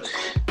saying,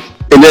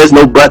 and there's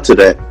no but to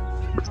that.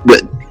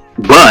 But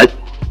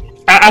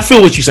I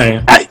feel what you're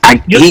saying.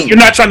 You're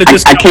not trying to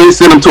I can't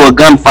send him to a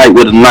gunfight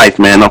with a knife,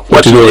 man.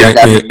 Unfortunately,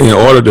 in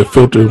order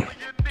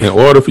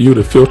for you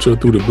to filter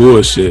through the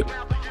bullshit,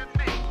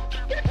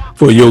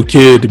 for your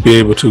kid to be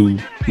able to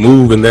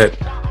move in that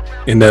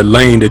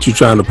lane that you're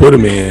trying to put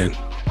him in,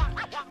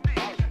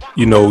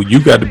 you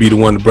got to be the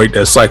one to break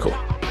that cycle.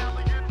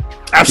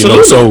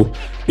 Absolutely. So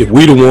if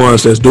we the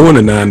ones that's doing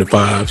the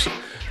 9-to-5s,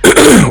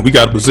 we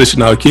got to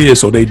position our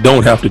kids so they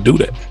don't have to do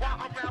that.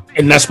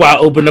 And that's why I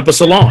opened up a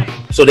salon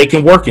so they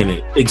can work in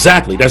it.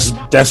 Exactly. That's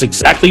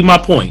exactly my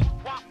point.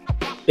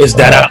 Is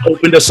that I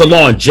opened a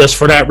salon just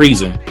for that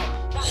reason.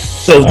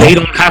 So they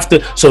don't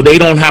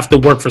have to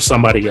work for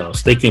somebody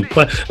else. They can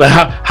put like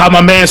how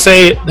my man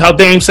say, how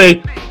Dame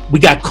say, we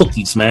got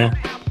cookies, man.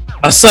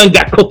 Our son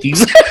got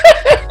cookies.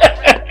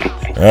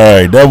 All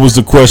right, that was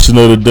the question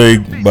of the day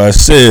by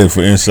Sid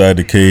for Inside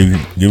the Cave.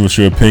 Give us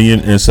your opinion,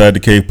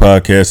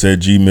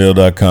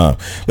 InsideTheCavePodcast@gmail.com.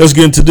 Let's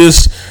get into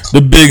this,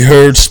 the Big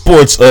Herd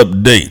Sports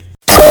Update.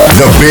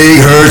 The Big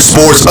Herd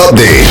Sports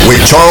Update with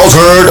Charles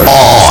Hurd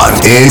on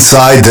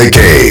Inside the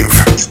Cave.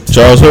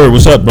 Charles Hurd,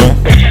 what's up, bro?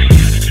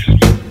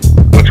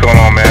 What's going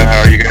on, man?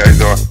 How are you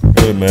guys doing?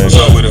 Good, man. What's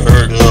up with it,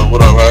 Hurd?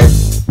 What up, Hurd?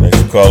 Thanks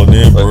for calling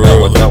in,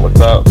 bro. What's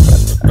up?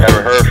 I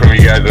haven't heard from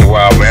you guys in a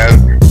while,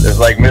 man. It's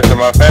like missing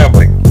my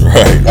family.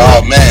 Right.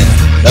 Oh, man.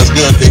 That's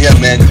good to hear,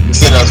 man.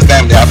 Consider us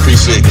family. I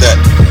appreciate that.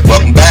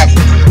 Welcome back.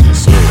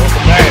 Yes, sir.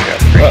 Welcome back. I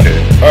appreciate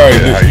it. All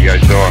right. How you guys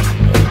doing?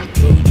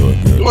 Doing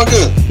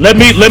good. Let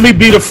me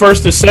be the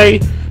first to say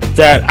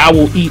that I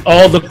will eat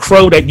all the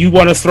crow that you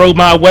want to throw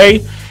my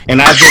way.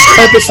 And I've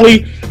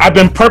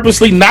been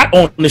purposely not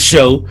on the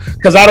show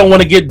because I don't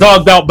want to get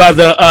dogged out by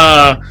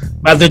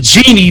the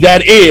genie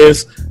that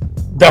is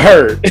the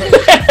Herd.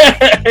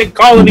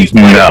 Calling these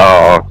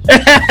No,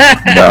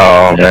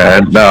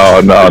 man, no.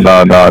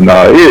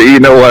 You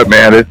know what,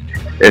 man?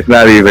 It's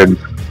not even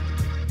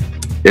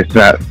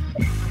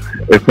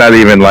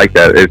like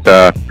that. It's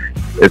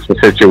a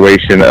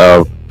situation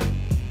of,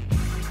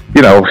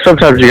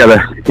 sometimes you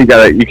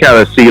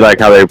gotta see like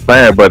how they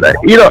plan. But I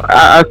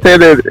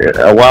said it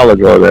a while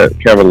ago that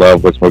Kevin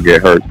Love was gonna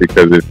get hurt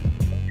because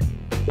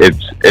it's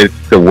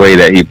the way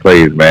that he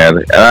plays, man.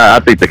 And I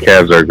think the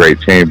Cavs are a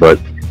great team, but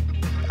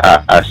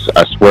I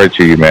swear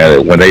to you,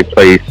 man, when they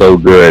play so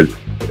good,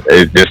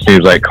 it just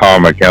seems like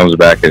karma comes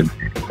back and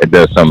it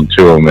does something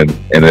to them.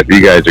 And if you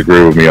guys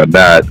agree with me on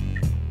that,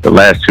 the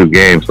last 2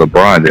 games,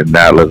 LeBron did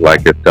not look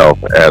like himself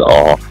at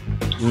all.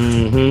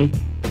 Mm-hmm.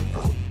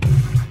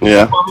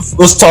 Yeah.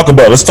 Let's talk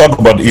about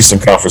the Eastern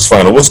Conference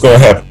Final. What's going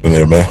to happen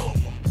there, man?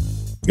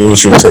 Give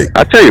us your take.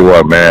 I tell you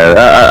what, man.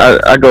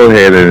 I go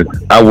ahead and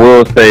I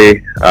will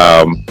say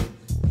I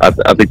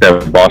think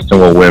that Boston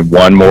will win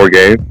one more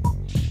game.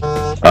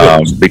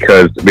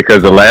 because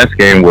the last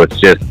game was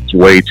just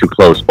way too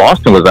close.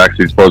 Boston was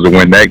actually supposed to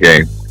win that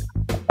game.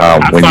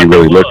 When you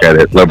really look at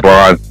it,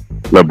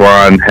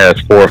 LeBron has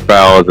 4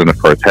 fouls in the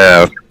first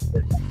half.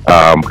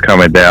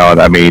 Coming down,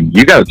 I mean,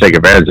 you got to take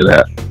advantage of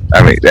that.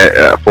 I mean,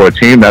 for a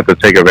team not to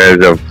take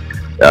advantage of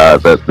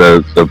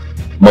the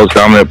most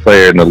dominant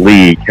player in the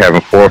league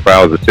having 4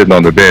 fouls and sitting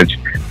on the bench,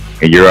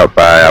 and you're up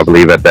by, I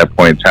believe at that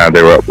point in time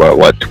they were up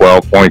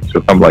 12 points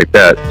or something like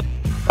that.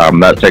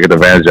 Not taking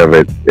advantage of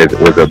it, it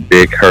was a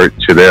big hurt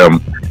to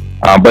them.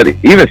 But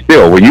even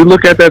still, when you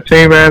look at that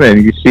team, man,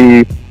 and you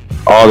see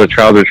all the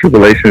trials and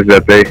tribulations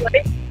that they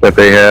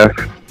have,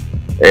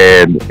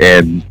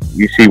 and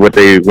you see what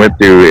they went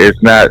through,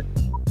 it's not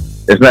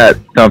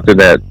something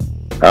that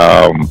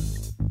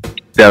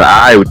that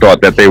I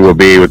thought that they would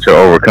be able to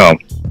overcome.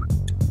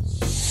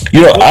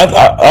 You know,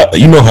 I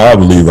you know how I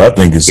believe. I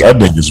think it's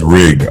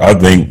rigged. I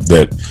think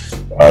that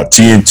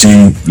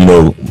TNT, you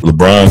know,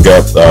 LeBron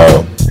got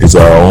his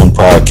own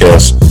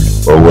podcast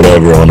or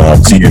whatever on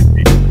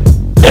TNT,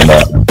 and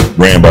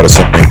ran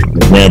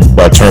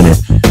by Turner.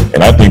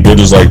 And I think they're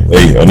just like,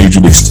 hey, I need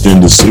you to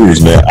extend this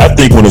series, man. I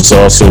think when it's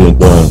all said and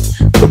done,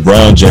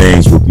 LeBron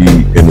James will be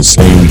in the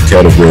same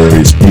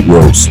category as Pete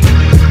Rose.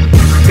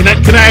 Can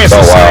I ask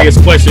a serious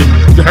question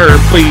to her,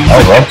 please?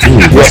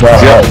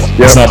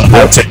 It's not a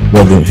hot take,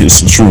 brother.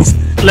 It's the truth.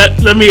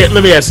 Let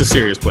me ask a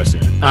serious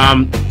question.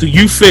 Do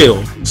you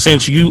feel,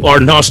 since you are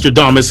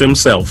Nostradamus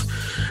himself,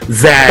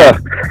 that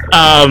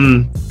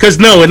because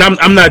no, and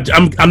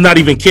I'm not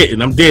even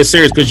kidding. I'm dead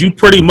serious, because you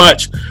pretty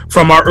much,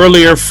 from our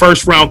earlier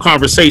first round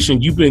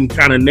conversation, you've been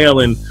kind of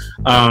nailing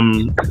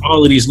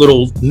all of these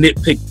little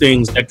nitpick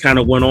things that kind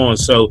of went on.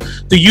 So,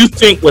 do you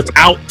think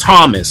without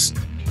Thomas,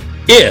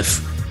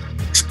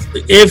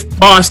 if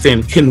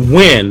Boston can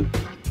win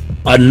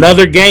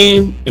another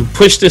game and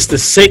push this to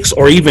 6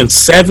 or even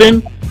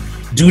 7,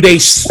 do they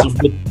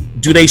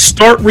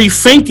start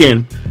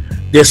rethinking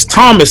this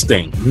Thomas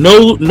thing?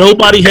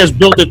 Nobody has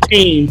built a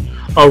team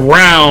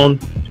around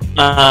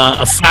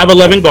a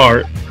 5'11"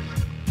 guard.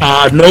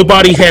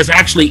 Nobody has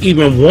actually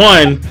even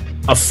won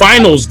a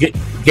finals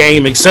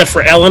game except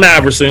for Allen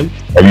Iverson.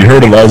 Have you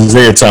heard of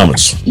Isaiah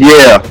Thomas?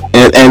 Yeah,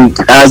 and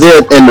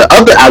Isaiah, and the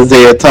other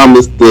Isaiah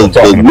Thomas, the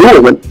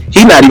newer one,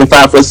 he's not even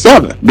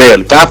 5'7",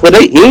 barely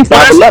 5'8". He ain't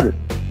 5'11".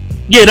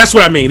 Yeah, that's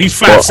what I mean. He's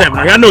 5'7".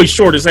 I know he's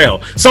short as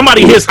hell.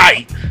 Somebody his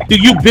height. Do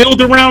you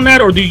build around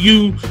that, or do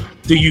you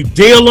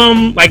deal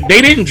him? Like,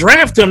 they didn't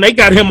draft him; they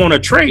got him on a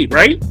trade,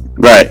 right?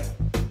 Right.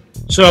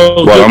 So,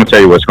 I'm gonna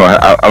tell you what's going.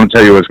 I'm gonna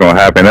tell you what's going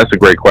to happen. That's a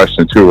great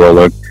question too,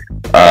 Roland.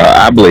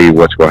 I believe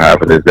what's going to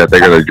happen is that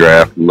they're going to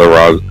draft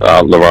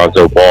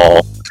Lorenzo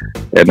Ball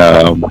and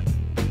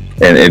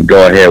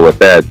go ahead with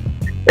that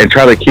and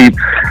try to keep.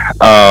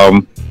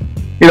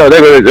 They're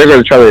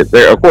going to try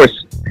to. Of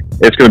course,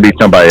 it's going to be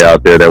somebody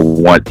out there that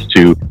wants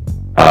to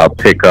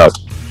pick up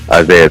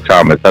Isaiah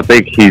Thomas. I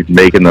think he's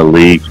making the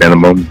league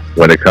minimum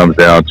when it comes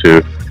down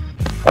to.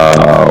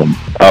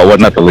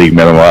 Not the league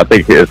minimum. I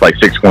think it's like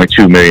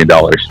 $6.2 million.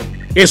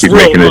 He's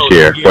making this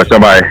year for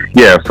somebody.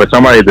 Yeah, for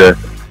somebody to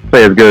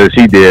play as good as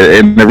he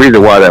did, and the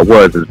reason why that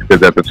was is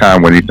because at the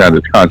time when he signed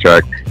his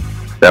contract,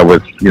 that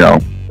was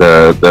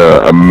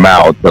the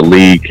amount, the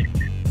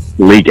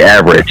league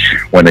average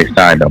when they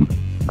signed him.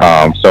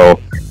 So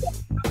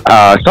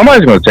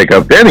somebody's going to take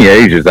up. Danny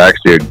Ainge is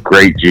actually a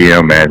great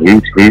GM, man.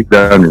 He's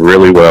done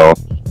really well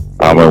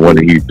in what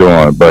he's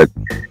doing, but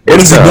what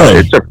has he done?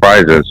 It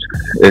surprises.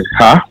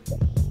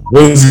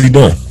 What has he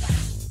done?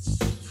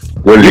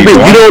 What is he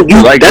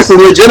doing? That's a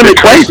legitimate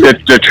question.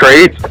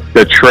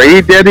 The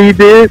trade that he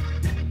did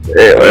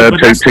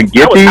to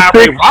get these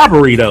picks.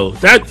 Robbery, though.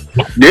 That's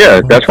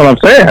what I'm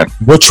saying.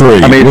 What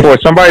trade? I mean, for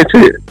somebody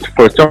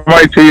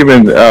to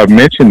even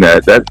mention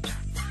that's.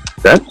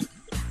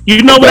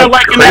 You know what I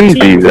like in that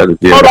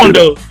too? Hold on,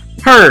 though.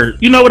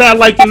 You know what I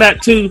like in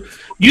that too?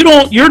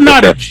 You're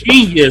not a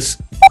genius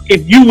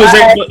if you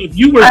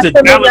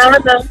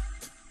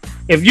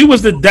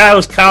was the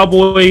Dallas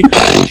Cowboy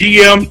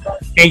GM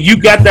and you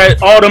got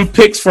all them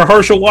picks for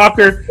Herschel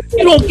Walker,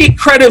 you don't get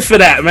credit for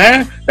that,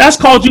 man. That's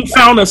called you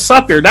found a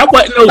sucker. That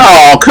wasn't no.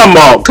 Oh, come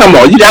on.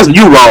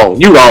 You wrong.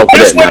 You wrong for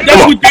that.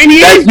 That's what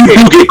Danny Ainge did.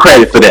 You do get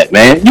credit for that,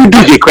 man. You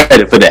do get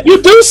credit for that.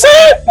 You do,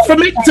 sir.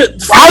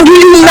 How do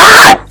you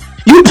not?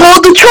 You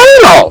pulled the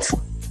trade off.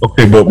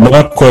 Okay, but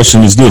my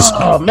question is this.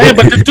 Oh, man,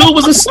 but the dude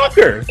was a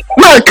sucker.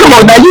 Man, come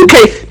on now. You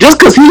can't, just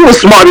because he was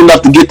smart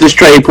enough to get this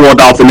trade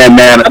pulled off in that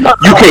manner,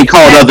 you can't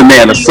call the other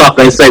man a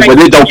sucker and say, well,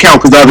 it don't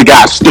count because the other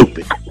guy's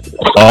stupid.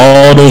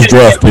 All those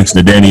draft picks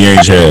that Danny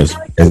Ainge has,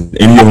 and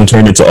any of them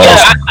turned into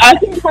Austin.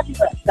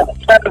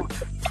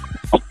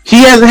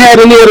 He hasn't had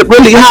any of the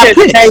really high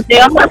picks. Hey,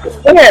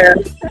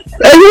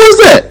 who is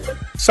that?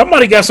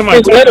 Somebody got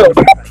somebody.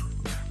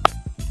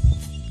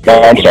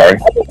 No, I'm sorry.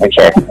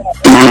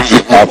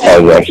 I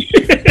apologize.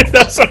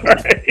 That's all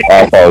right.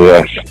 I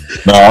apologize.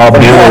 No, our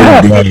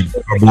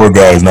board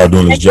guy is not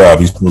doing his job.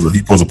 He's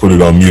supposed to put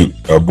it on mute.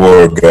 Our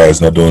board guy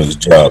is not doing his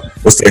job.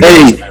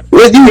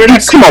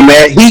 Come on,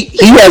 man. He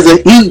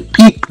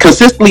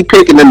consistently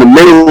picking in the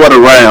middle of the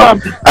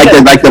round,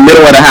 like the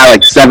middle of the high,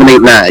 like 7, 8,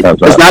 9.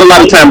 There's not a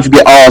lot of times you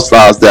get all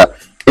stars there.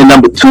 And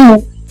number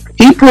 2,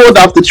 he pulled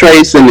off the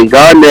trade sending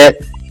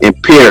Garnett and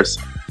Pierce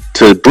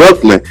to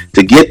Brooklyn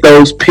to get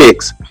those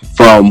picks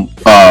from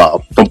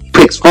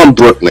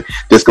Brooklyn.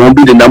 That's going to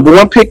be the number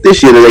 1 pick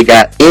this year that they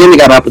got, and they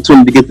got an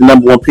opportunity to get the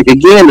number 1 pick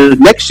again the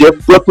next year.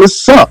 Brooklyn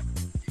sucked,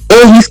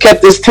 and he's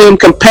kept this team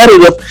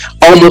competitive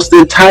almost the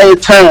entire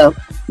time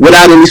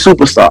without any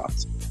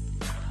superstars.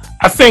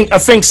 I think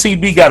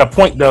CB got a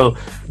point though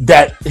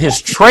that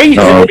his trade,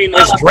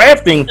 his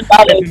drafting,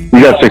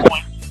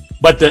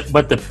 but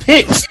the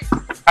picks.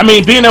 I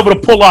mean, being able to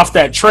pull off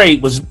that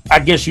trade was, I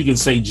guess you can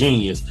say,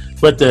 genius.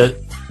 But the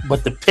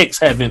picks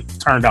haven't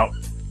turned out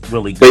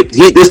really good.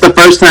 This is the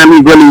first time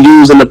he really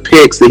using the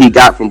picks that he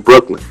got from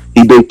Brooklyn.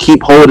 He been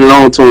keep holding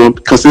on to him,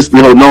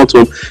 consistently holding on to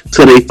him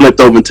till they flipped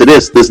over into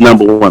this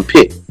number 1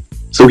 pick.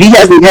 So he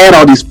hasn't had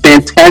all these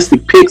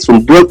fantastic picks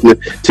from Brooklyn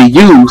to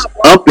use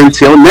up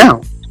until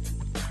now.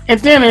 And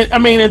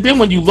then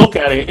when you look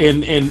at it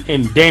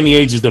in Danny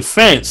Ainge's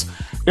defense,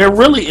 they're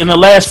really, in the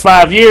last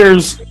 5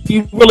 years,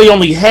 you really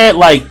only had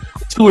like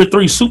 2 or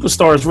 3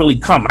 superstars really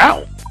come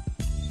out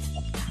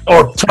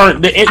or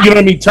turn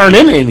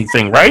into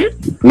anything, right?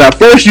 Now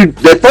first you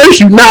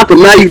knock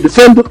them, now you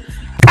defend them.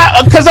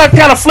 Because I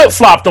kind of flip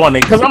flopped on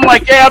it. Because I'm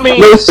like, I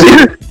mean,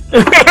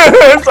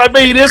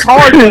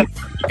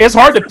 it's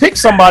hard to pick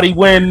somebody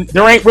when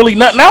there ain't really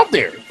nothing out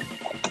there.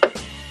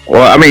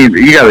 Well, I mean,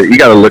 you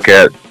gotta look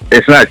at,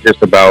 it's not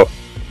just about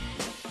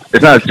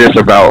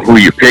who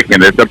you're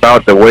picking. It's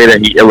about the way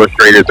that he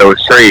illustrated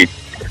those trades.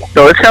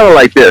 So it's kind of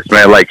like this,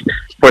 man. Like,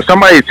 for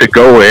somebody to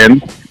go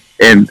in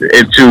and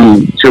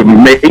to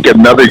make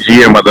another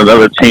GM of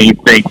another team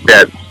think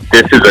that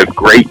this is a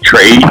great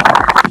trade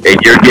and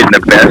you're getting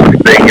the best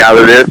thing out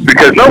of this,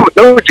 because no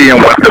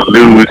GM wants to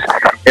lose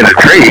in a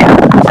trade.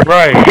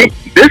 Right.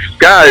 This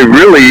guy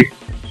really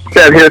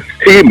set his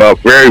team up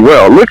very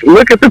well.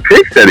 Look at the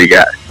picks that he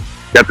got.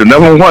 Got the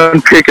number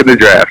 1 pick in the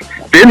draft.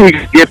 Then he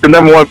gets the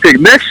number 1 pick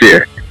next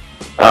year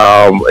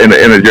in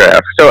the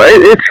draft. So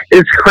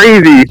it's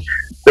crazy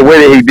the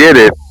way that he did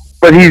it.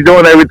 But he's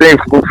doing everything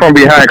from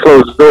behind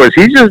closed doors.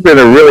 He's just been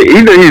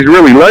either he's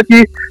really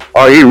lucky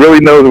or he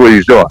really knows what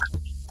he's doing.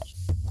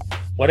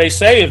 Well, they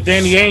say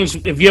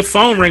if your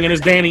phone ringing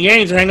is Danny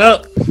Ainge, hang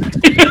up.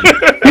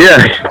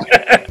 Yeah.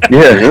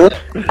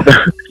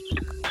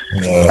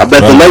 I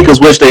bet the Lakers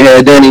wish they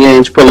had Danny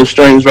Ainge pulling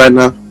strings right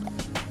now.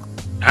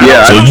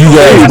 Yeah, so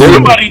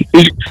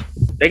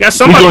they got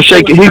somebody.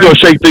 He's gonna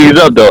shake things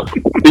up though.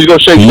 He's gonna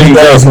shake things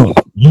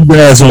up. You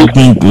guys don't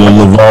think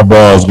LeVar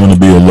Ball is gonna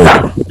be a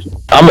Laker?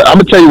 I'm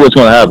gonna tell you what's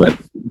gonna happen.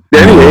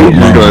 Danny Ainge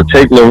is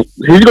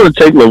gonna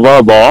take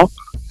LeVar Ball,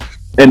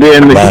 and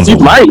then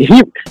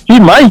he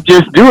might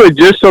just do it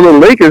just so the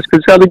Lakers can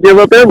try to give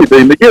up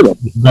everything to get him.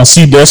 Now,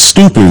 see, that's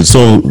stupid.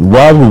 So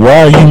why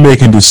are you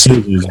making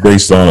decisions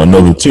based on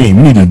another team?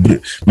 You need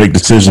to make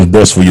decisions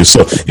best for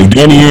yourself. If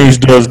Danny Ainge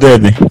does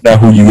that, then he's not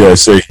who you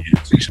guys say he is.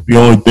 You should be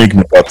only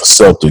thinking about the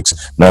Celtics,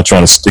 not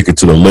trying to stick it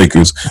to the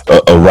Lakers,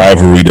 a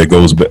rivalry that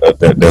goes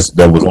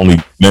that was only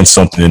meant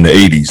something in the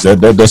 80s.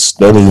 That I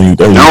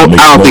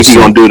don't think he's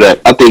gonna do that.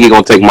 I think he's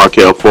gonna take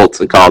Markelle Fultz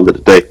and call it a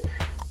day.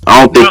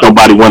 I don't think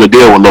nobody want to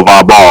deal with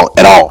LeVar Ball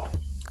at all.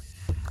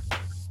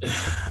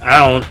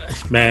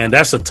 Man,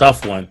 that's a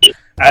tough one.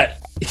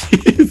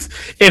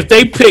 If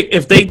they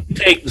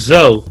take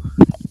Zoe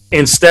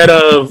instead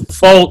of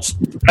Fultz,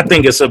 I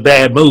think it's a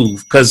bad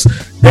move, because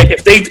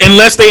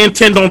unless they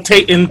intend on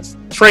taking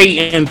Trey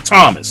and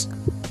Thomas,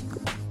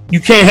 you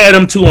can't have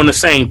them 2 on the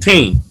same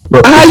team.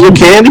 You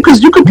can,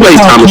 because you can play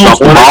Thomas off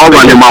the ball,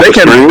 run him off the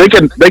string. They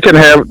can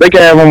have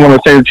him on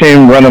the same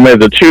team, run him as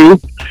a 2.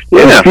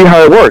 Yeah, see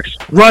how it works.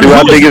 Do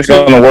I think it's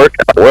going to work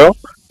out well?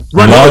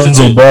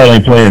 Alonzo Ball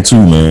ain't playing 2,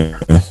 man.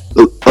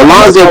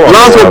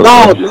 Alonzo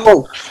Ball,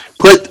 no.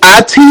 Put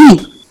IT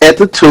at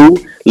the 2.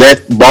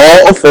 Let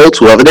Ball or Fultz,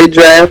 whoever they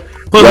draft.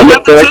 Put him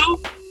at the 2?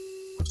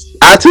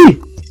 IT.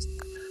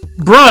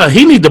 Bruh,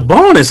 he need the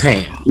ball in his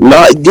hand.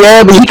 No,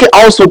 yeah, but he can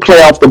also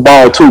play off the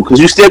ball too, because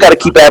you still got to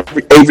keep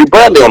Avery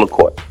Bradley on the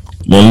court.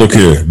 Now look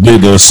here,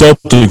 the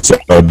Celtics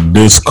are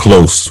this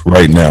close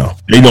right now.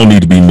 They don't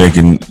need to be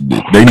making.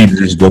 They need to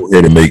just go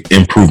ahead and make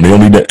improvement. They don't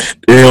need that.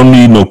 They don't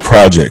need no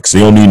projects. They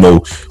don't need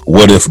no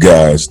what if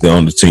guys. They're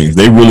on the team.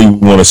 They really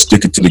want to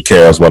stick it to the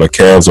Cavs while the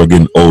Cavs are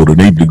getting older.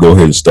 They need to go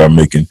ahead and start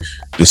making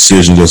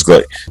decisions. I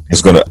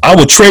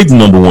would trade the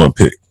number 1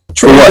 pick.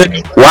 Why?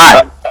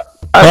 Why?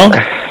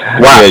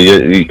 Yeah,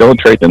 you don't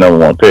trade the number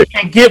 1 pick.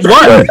 And get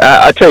what?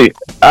 I tell you,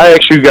 I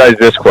ask you guys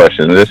this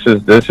question. This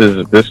is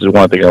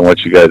one thing I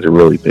want you guys to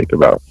really think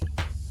about.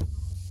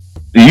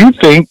 Do you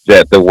think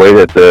that the way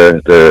that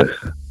the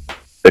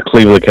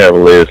Cleveland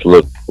Cavaliers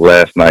looked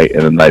last night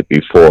and the night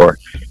before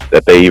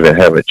that they even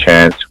have a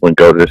chance when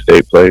Golden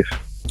State plays?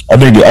 I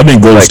think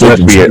Golden State.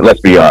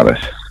 Let's be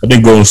honest. I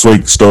think Golden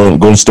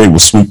State will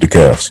sweep the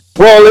Cavs.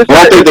 Well,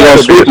 I think they're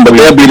gonna sweep them, but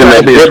they'll beat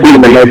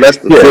them in no less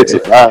than 6 or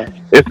 5.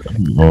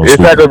 It's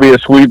not going to be a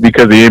sweep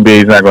because the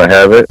NBA is not going to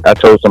have it. I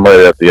told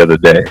somebody that the other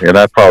day, and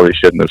I probably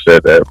shouldn't have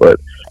said that, but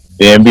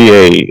the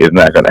NBA is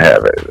not going to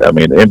have it. I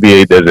mean, the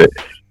NBA does it.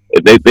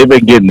 They've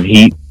been getting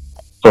heat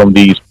from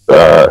these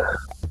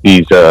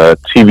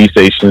TV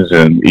stations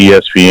and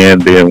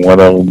ESPN being one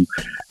of them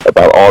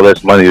about all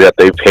this money that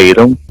they paid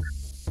them,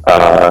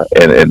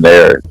 and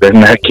they're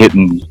not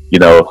getting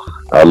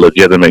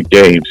legitimate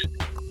games.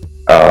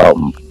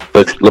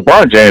 But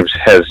LeBron James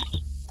has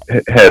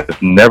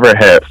never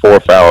had 4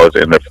 fouls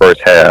in the first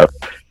half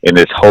in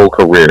his whole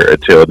career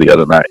until the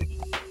other night.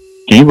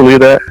 Can you believe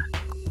that?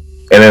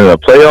 And in a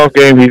playoff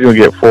game, he's going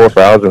to get 4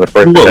 fouls in the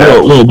first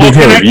half. Big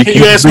Hurt.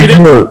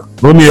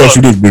 Let me ask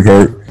you this, Big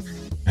Hurt.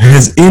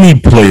 Has any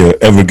player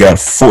ever got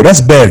 4?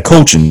 That's bad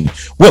coaching.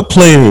 What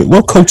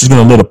coach is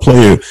going to let a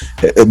player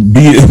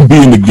be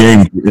in the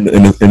game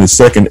in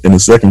the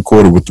second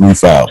quarter with 3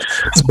 fouls?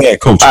 That's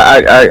bad coaching.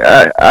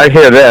 I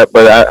hear that,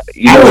 but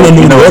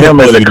him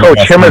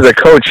as a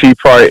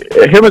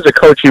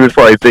coach, he was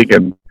probably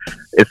thinking,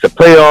 it's the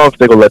playoffs.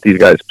 They're gonna let these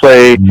guys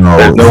play.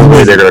 There's no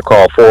way they're gonna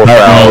call 4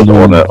 fouls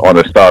on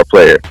a star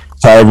player.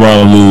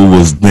 Tyronn Lue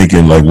was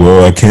thinking like,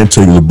 well, I can't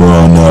take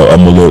LeBron now.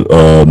 I'm gonna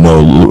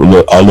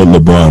I'll let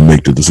LeBron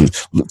make the decision.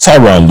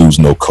 Tyronn Lue's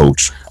no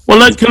coach. Well,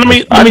 let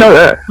me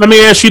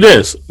ask you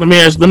this.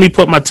 Let me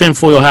put my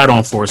tinfoil hat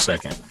on for a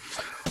second.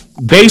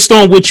 Based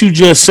on what you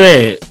just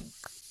said,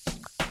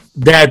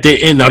 now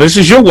this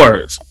is your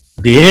words.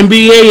 The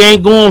NBA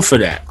ain't going for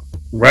that,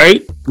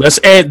 right? Let's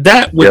add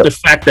that with the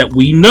fact that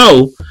we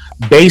know,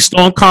 based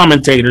on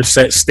commentators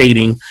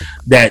stating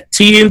that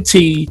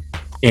TNT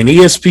and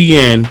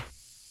ESPN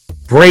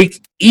break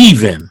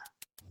even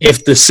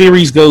if the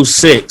series goes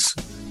 6,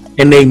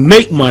 and they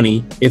make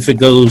money if it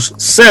goes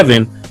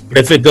 7, but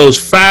if it goes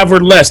 5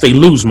 or less, they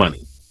lose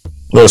money.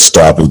 Let's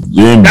stop it.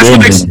 They're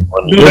making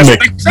money.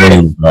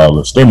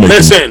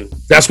 Listen,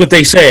 that's what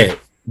they said.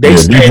 They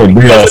see a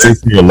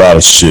lot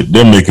of shit.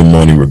 They're making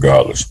money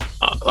regardless.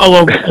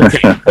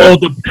 Okay. Well,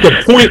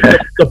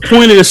 the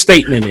point of the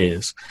statement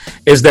is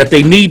that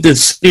they need the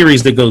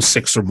series to go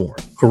 6 or more.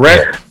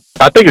 Correct?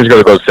 I think it's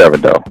going to go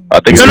 7, though. I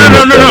think no.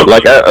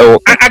 Like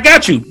I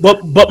got you,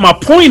 but my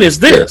point is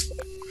this: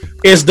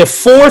 is the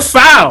 4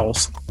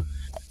 fouls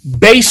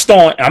based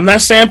on? I'm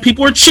not saying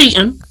people are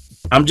cheating.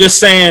 I'm just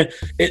saying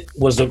it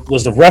was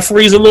the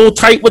referees a little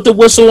tight with the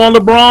whistle on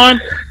LeBron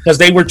because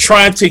they were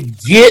trying to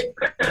get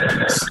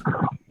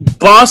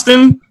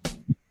Boston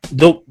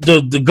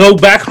the go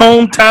back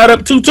home tied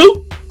up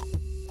 2-2.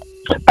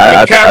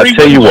 I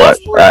tell you what,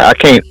 I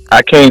can't.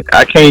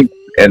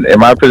 And in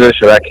my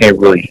position, I can't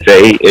really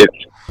say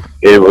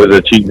it was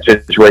a cheating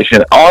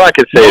situation. All I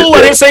can say is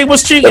I didn't say it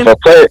was cheating.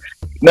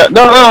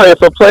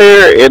 If a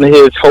player in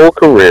his whole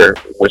career,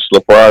 which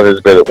LeBron has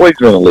been, he's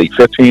been in the league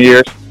 15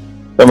 years,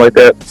 something like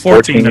that,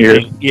 14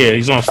 years. Yeah,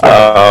 he's on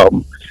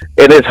 14.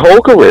 In his whole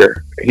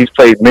career, he's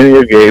played many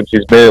of games.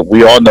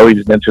 We all know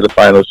he's been to the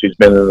finals. He's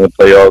been in the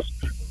playoffs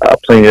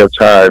plenty of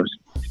times.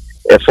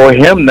 And for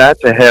him not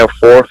to have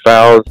 4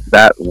 fouls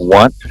not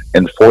once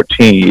in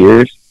 14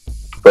 years,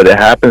 but it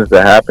happens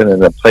to happen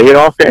in a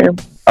playoff game, in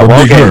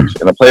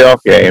a playoff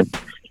game,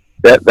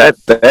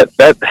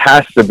 that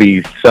has to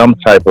be some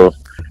type of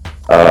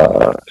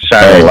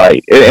shining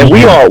light. And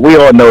we all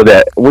know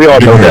that. We all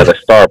know that a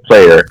star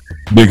player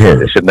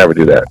should never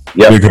do that.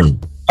 Yeah.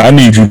 I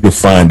need you to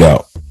find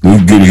out.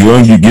 Get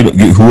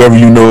whoever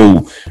you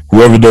know,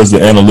 whoever does the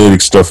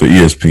analytics stuff at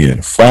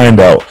ESPN.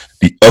 Find out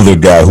the other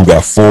guy who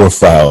got 4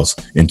 fouls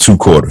in 2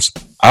 quarters.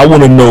 I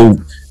want to know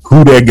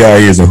who that guy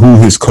is and who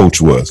his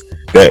coach was.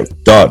 That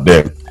thought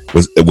that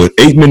was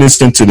 8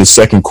 minutes into the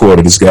second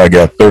quarter, this guy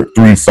got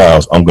 3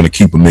 fouls. I'm going to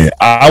keep him in.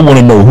 I want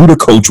to know who the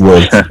coach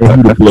was and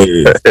who the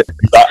player is.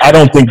 I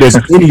don't think there's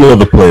any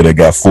other player that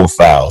got 4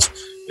 fouls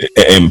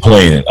and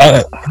playing.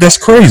 That's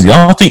crazy.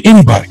 I don't think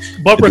anybody.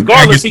 But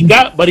regardless, he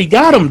got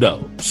him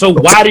though. So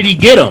why did he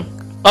get him?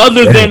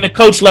 Other than the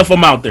coach left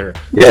him out there.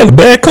 Yeah,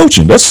 bad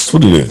coaching. That's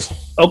what it is.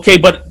 Okay,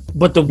 but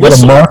the whistle.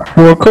 What a mark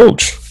for a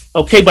coach.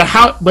 Okay, but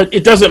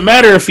it doesn't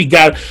matter if he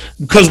got,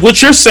 because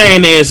what you're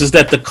saying is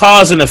that the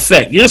cause and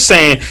effect. You're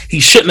saying he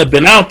shouldn't have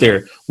been out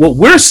there. What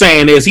we're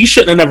saying is he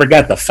shouldn't have never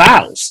got the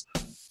fouls.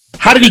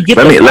 How did he get?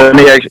 Let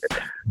me ask you,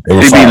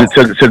 CB,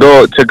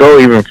 to go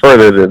even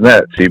further than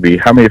that. CB,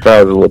 how many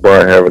fouls did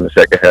LeBron have in the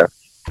second half?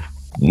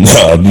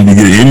 No, did he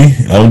get any?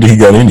 I don't think he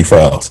got any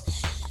fouls.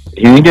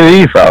 He didn't get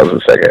any fouls in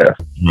the second half.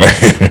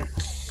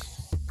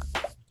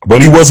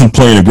 But he wasn't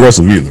playing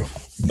aggressive either.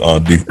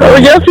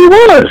 Yes, he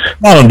was.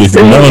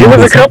 It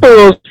was a couple of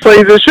those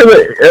plays that should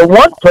have.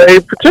 One play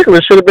in particular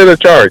should have been a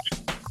charge.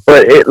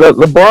 But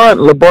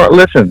LeBron.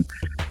 Listen,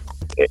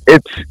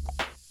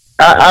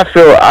 I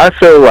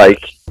feel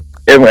like,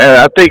 and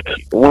I think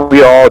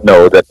we all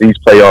know that these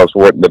playoffs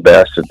weren't the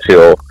best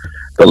until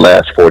the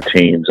last 4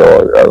 teams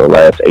or the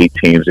last 8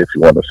 teams, if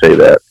you want to say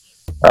that,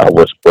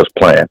 was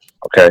playing.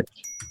 Okay,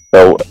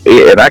 So,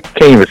 and I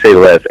can't even say the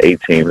last 8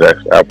 teams.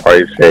 I'll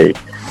probably say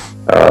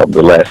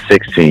the last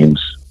 6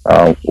 teams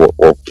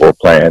were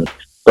playing.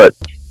 But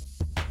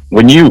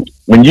when you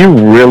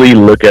really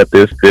look at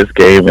this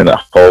game in a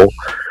whole,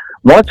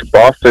 once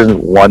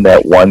Boston won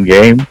that one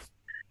game,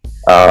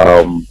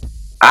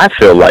 I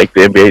feel like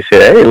the NBA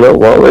said, "Hey, look,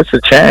 well, it's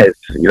a chance.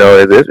 You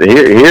know,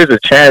 here's a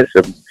chance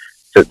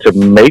to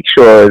make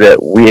sure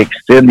that we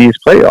extend these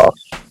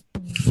playoffs."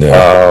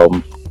 Yeah.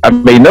 I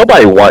mean,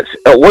 nobody wants.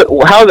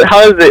 How does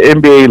the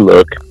NBA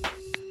look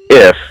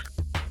if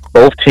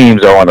both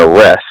teams are on a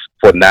rest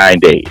for 9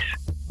 days?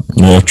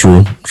 Yeah,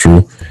 true.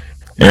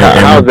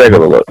 How's that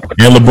gonna look?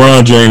 And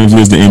LeBron James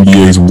is the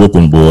NBA's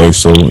whooping boy,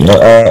 so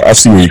I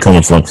see where you're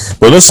coming from.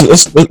 But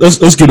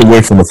let's get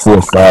away from the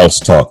 4 fouls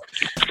talk.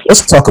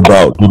 Let's talk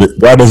about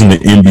why doesn't the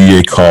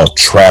NBA call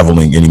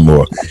traveling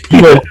anymore?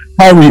 You know,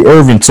 Kyrie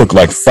Irving took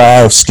like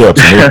 5 steps.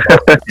 It's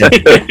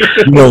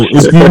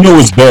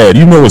bad.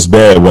 You know it's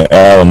bad when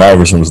Allen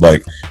Iverson was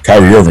like,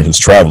 Kyrie Irving is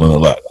traveling a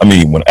lot. I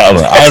mean, when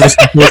Allen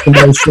Iverson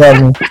was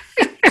traveling.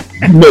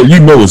 You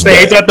know it's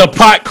bad. They got the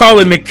pot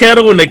calling the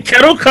kettle and the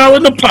kettle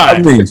calling the pot. I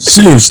mean,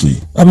 seriously.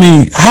 I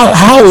mean,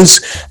 how is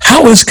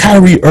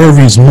Kyrie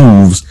Irving's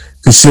moves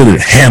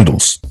considered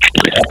handles?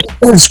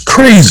 That's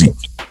crazy.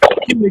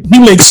 He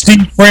makes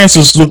Steve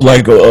Francis look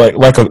like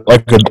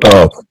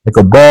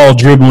a ball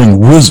dribbling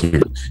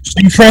wizard.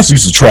 Steve Francis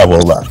used to travel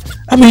a lot.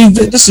 I mean,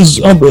 this is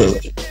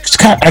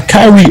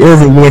Kyrie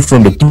Irving went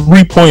from the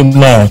 3-point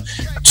line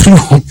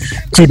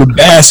to the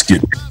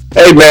basket.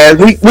 Hey man,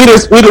 we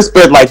just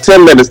spent like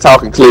 10 minutes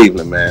talking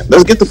Cleveland, man.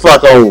 Let's get the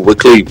fuck over with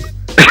Cleveland.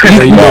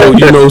 You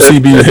know,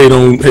 CB hate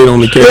on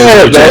the Cavs.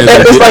 Yeah,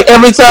 man. It's like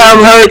every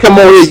time Harry come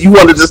on here, you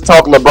want to just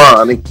talk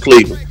LeBron in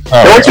Cleveland.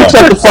 Don't you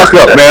shut the fuck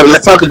up, man.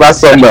 Let's talk about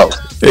something else.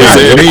 He ain't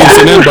saying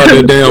nothing about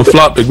that damn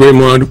flop that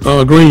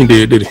Draymond Green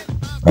did he?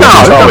 No.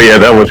 Oh yeah,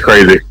 that was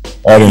crazy.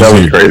 That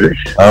was crazy.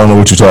 I don't know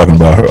what you're talking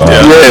about. I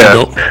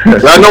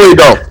know you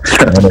don't.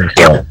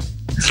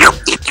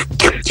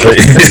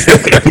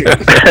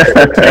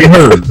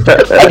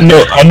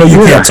 I know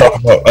you can't talk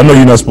about. I know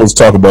you're not supposed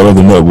to talk about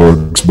other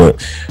networks,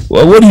 but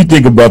what do you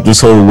think about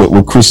this whole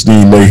with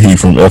Christine Leahy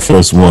from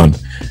FS1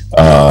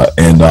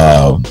 and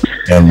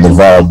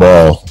LeVar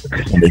Ball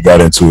when they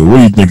got into it? What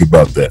do you think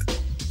about that?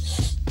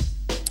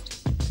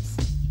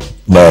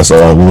 What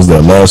was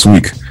that? Last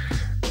week,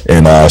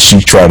 and she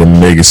tried to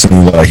make it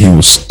seem like he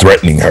was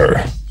threatening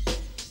her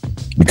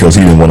because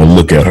he didn't want to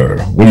look at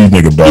her. What do you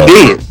think about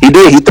it? He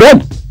did. He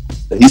threatened.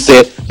 He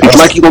said, "It's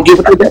like you gonna give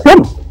it to that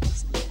woman."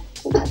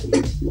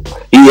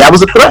 That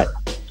was a threat.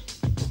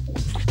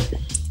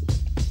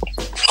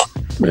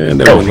 Man,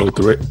 that was no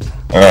threat.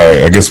 All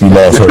right, I guess we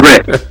lost her.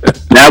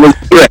 That was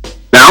a threat.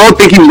 Now I don't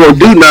think he was gonna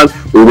do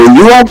nothing. But when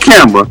you on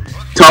camera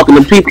talking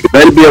to people,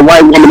 let it be a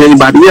white woman or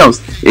anybody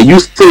else, and you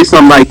say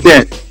something like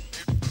that,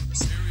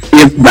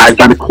 if I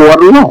got a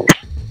quarter wrong,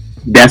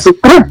 that's a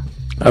threat.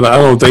 I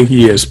don't think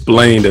he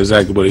explained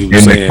exactly what he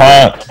was saying.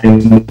 In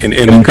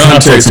the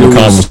context of the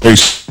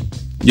conversation.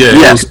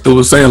 Yeah, it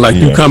was saying like,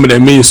 you coming at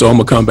me, so I'm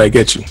gonna come back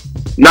at you.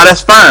 No,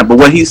 that's fine. But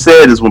what he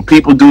said is when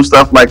people do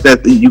stuff like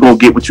that, you gonna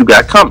get what you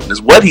got coming.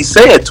 Is what he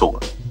said to her.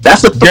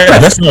 That's a threat.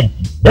 Yeah,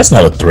 that's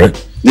not a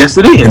threat. Yes,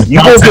 it is. You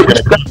gonna get what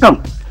you got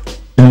coming.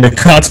 In the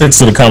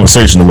context of the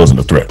conversation, it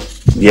wasn't a threat.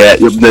 Yeah,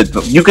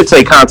 you could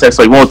take context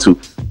how you want to.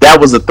 That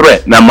was a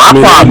threat. Now my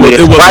problem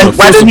is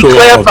why didn't he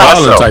clarify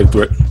type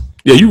threat?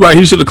 Yeah, you're right.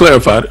 He should have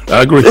clarified it.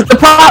 I agree.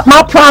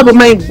 My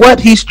problem ain't what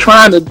he's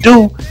trying to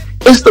do.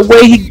 It's the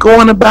way he's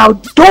going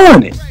about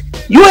doing it.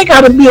 You ain't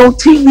got to be on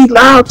TV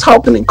loud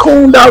talking and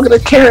coon dogging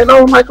and carrying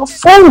on like a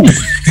fool.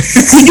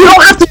 You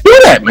don't have to do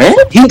that, man.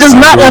 He does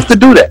not have to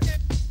do that.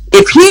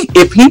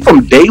 If he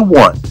from day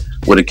one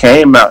would have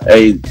came out,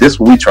 hey, this is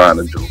what we trying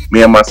to do.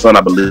 Me and my son,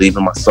 I believe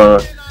in my son.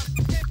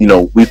 You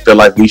know, we feel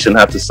like we shouldn't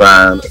have to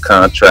sign a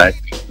contract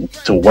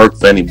to work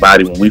for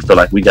anybody when we feel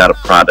like we got a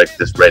product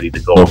that's ready to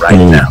go right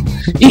now.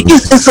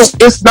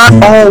 It's not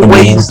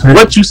always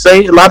what you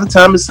say. A lot of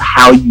times it's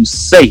how you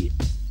say it.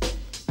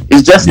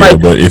 It's just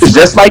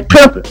like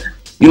pimping.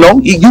 You know,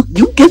 you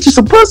get you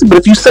some pussy, but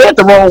if you say it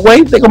the wrong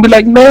way, they're gonna be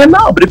like, man,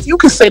 no. But if you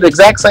can say the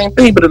exact same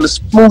thing, but in a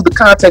smoother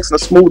context and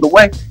a smoother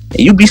way, and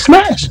you be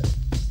smashing.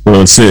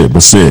 Well, said,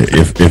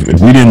 if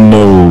we didn't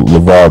know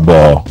LeVar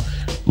Ball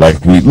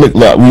like we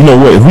know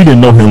what, if we didn't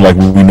know him like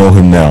we know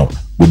him now,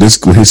 would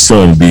his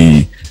son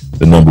be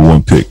the number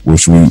 1 pick,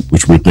 which we're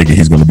thinking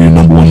he's going to be the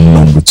number 1 and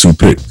number 2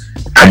 pick?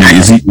 I mean,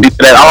 is he?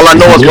 All I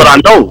know is what I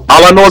know.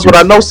 All I know is what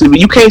I know. See, but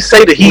you can't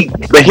say that him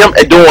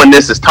doing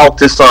this is talk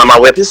to his son my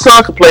way. If his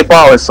son can play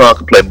ball, his son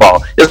can play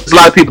ball. There's a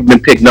lot of people been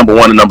picked number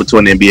 1 and number 2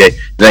 in the NBA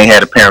that ain't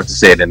had a parent to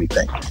say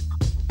anything.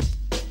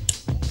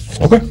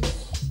 Okay.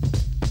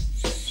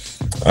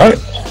 All right.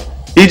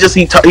 He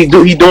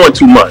doing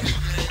too much,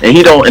 and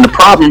he don't. And the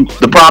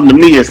problem to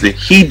me is that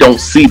he don't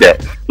see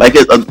that. Like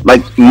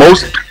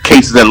most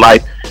cases in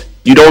life,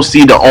 you don't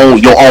see your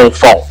own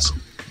faults,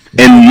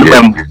 and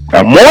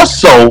more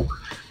so,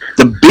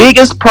 the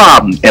biggest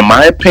problem, in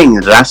my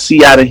opinion, that I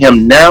see out of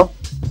him now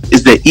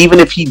is that even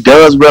if he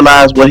does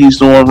realize what he's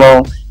doing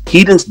wrong,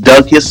 he done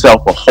dug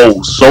himself a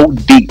hole so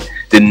deep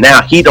that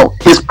now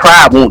his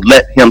pride won't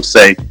let him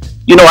say,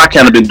 you know, I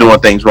kind of been doing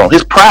things wrong.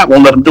 His pride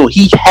won't let him do it.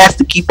 He has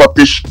to keep up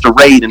this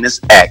charade and this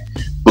act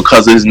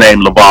because of his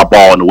name, LeVar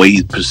Ball, and the way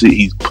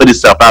he's put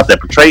himself out there,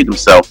 portrayed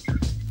himself.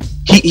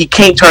 He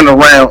can't turn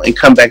around and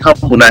come back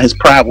humble. Now his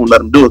pride won't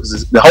let him do it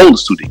because the hole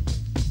is too deep.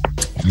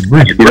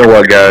 You know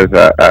what, guys?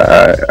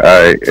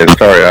 I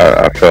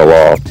fell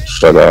off,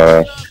 but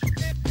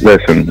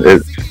listen,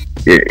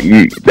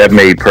 that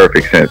made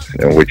perfect sense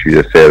in what you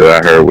just said.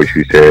 I heard what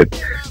you said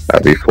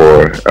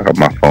before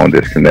my phone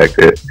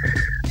disconnected.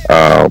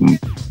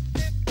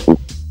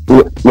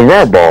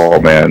 LeVar Ball,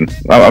 man,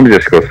 I'm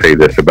just gonna say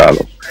this about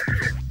him.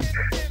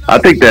 I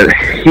think that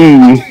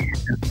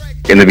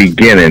in the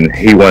beginning,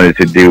 he wanted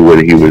to do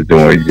what he was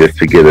doing just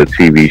to get a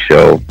TV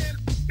show,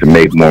 to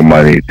make more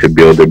money, to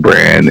build a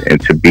brand, and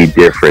to be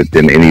different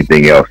than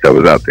anything else that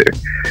was out there.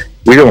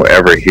 We don't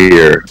ever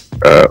hear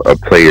a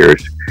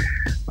player's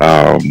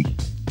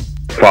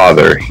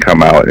father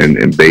come out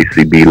and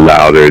basically be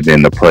louder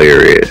than the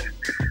player is.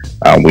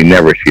 We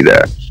never see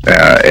that.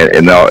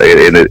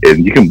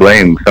 And you can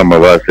blame some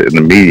of us in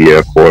the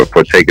media for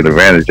taking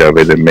advantage of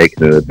it and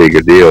making it a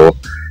bigger deal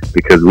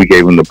because we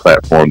gave him the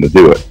platform to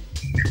do it.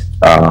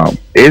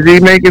 Is he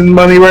making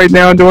money right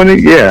now doing it?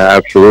 Yeah,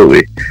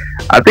 absolutely.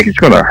 I think it's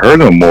going to hurt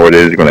him more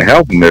than it's going to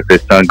help him if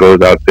his son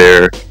goes out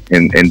there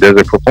and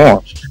doesn't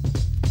perform.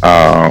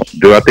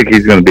 Do I think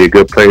he's going to be a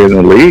good player in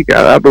the league?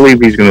 I believe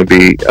he's going to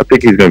be. I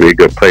think he's going to be a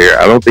good player.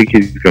 I don't think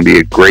he's going to be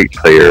a great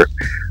player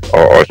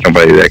or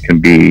somebody that can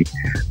be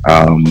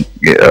a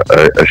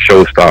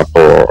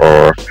showstopper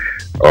or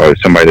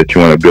somebody that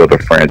you want to build a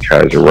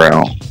franchise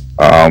around.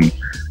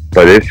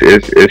 But it's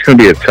going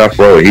to be a tough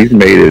road. He's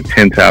made it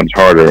 10 times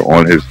harder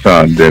on his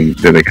son than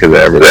it could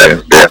have ever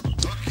been.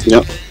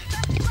 Yep.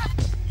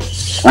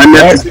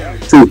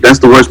 Unnecessary. That's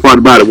the worst part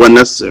about it. Wasn't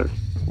necessary.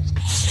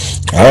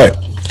 All right.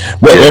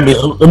 Well,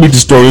 let me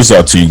just throw this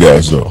out to you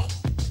guys though.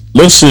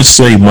 Let's just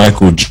say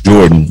Michael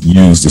Jordan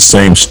used the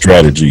same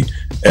strategy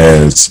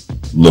as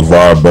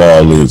LeVar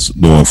Ball is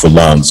doing for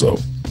Lonzo.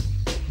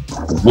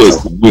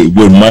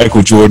 Would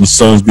Michael Jordan's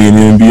sons be in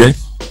the NBA?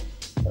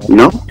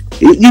 No.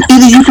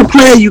 Either you can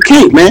play or you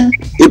can't, man.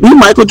 If he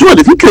Michael Jordan,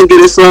 if he couldn't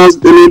get his sons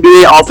in the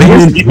NBA off of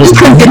he couldn't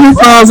get his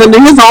sons into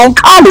his own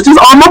college, his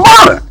alma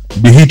mater.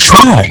 Did he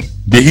try?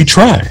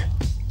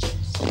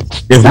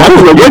 If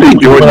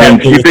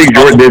you think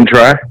Jordan didn't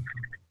try?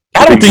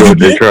 I don't think he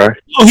did. Try?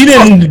 No, he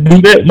didn't do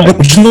that.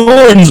 Michael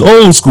Jordan's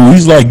old school.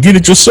 He's like, get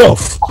it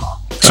yourself.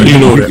 So you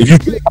know that.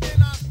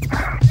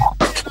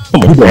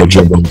 Come on, but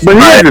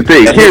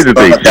here's the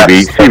thing,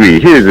 CB.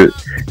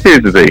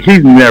 Here's the thing.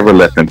 He's never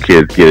let them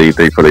kids get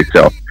anything for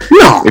themselves.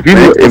 No.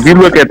 If you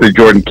look at the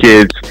Jordan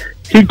kids,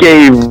 he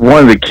gave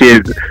one of the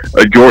kids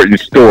a Jordan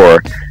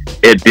store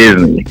at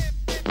Disney.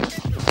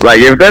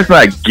 Like, if that's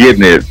not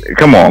getting it,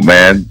 come on,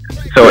 man.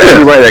 So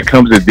everybody that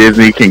comes to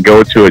Disney can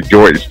go to a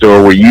Jordan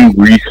store where you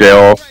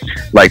resell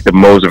like the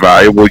most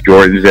valuable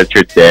Jordans that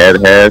your dad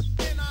has.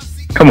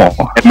 Come on,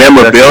 and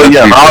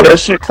memorabilia and all that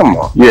shit. Come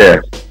on. Yeah.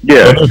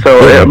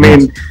 So I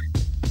mean,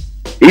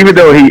 even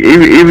though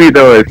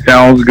it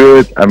sounds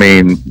good, I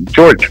mean,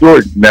 George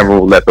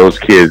never let those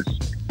kids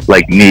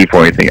like need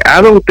for anything.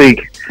 I don't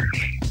think.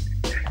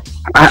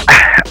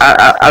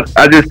 I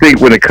just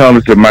think when it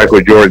comes to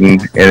Michael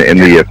Jordan and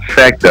the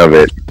effect of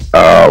it,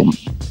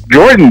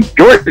 Jordan's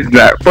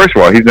not. First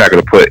of all, he's not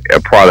going to put a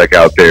product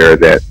out there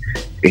that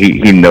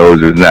he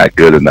knows is not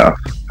good enough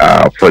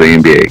for the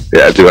NBA.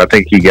 I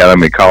think he got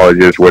them in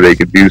colleges where they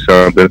could do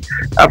something.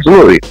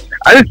 Absolutely.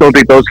 I just don't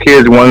think those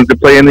kids wanted to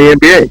play in the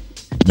NBA.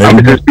 I'm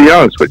gonna just be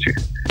honest with you.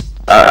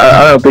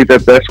 I don't think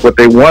that's what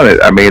they wanted.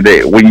 I mean,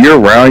 when you're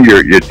around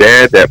your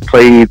dad that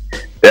played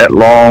that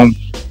long,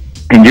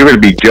 and you're going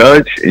to be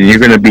judged, and you're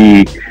going to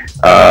be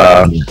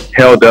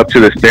held up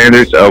to the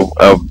standards of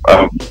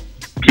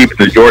keeping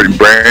the Jordan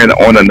brand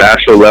on a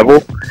national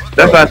level,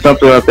 that's not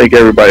something I think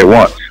everybody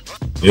wants.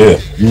 Yeah,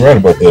 you're right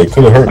about that. It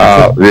could have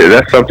hurt.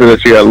 That's something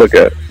that you got to look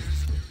at.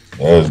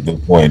 That's a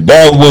good point.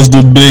 That was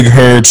the Big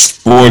Herd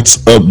Sports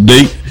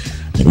Update.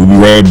 We'll be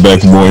right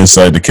back, more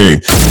Inside the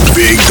Cave.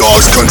 Big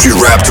Dog's Country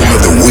Rap Tune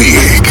of the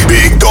Week.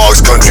 Big Dog's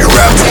Country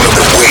Rap Tune of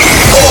the Week.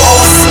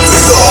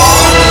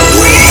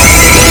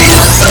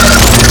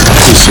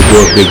 It's your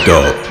boy Big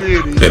Dog,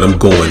 and I'm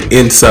going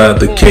Inside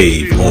the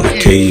Cave on the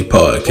Cave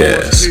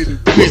Podcast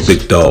with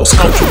Big Dog's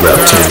Country Rap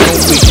Tune of the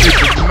Week.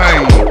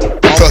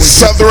 The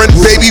Southern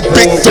baby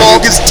Big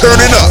Dog is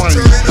turning up.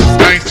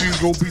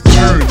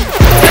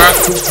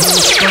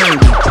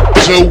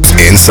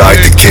 Inside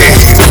the Cave.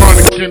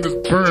 Chronic and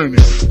it's burning.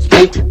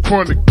 Smoking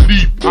chronic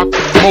deep out the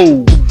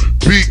mold.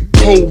 Big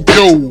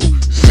Pogo.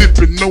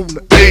 Sipping on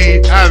the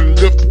A. I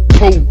left the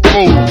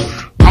Pogo.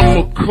 I'm a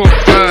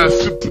cup nine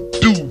sipping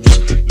deuce.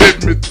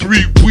 Let me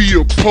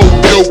 3-wheel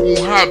Pogo on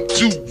hot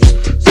juice.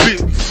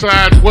 Sitting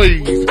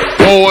sideways.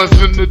 Boys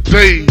in the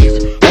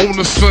days. On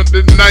a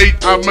Sunday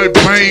night, I may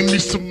bang me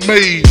some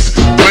maize.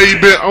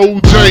 Maybe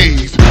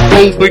OJ's.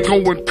 Both they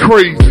going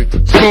crazy.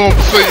 Some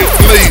say it's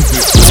lazy.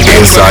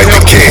 Inside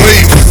the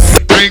Cave.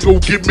 ain't gon'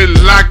 get me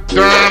locked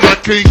down. I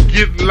can't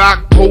get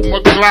locked, hold my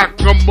Glock,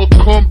 I'ma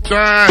come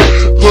down.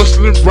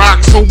 Hustling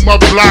rocks on my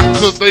block,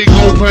 cause they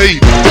gon' pay.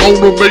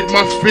 Gonna make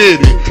my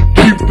fitty.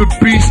 Keep the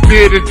beat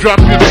steady, drop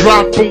your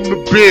drop on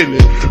the belly.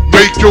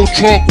 Make your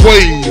trunk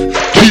wave,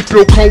 keep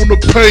your corner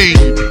paid.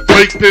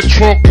 Make that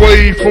trunk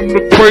wave from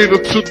the cradle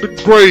to the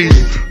grave.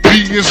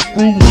 Me and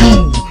screw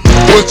you,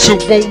 what you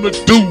wanna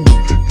do?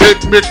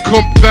 Let me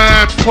come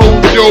down,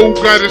 Toyo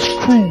got his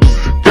crew.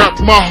 Got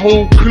my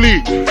whole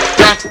clique,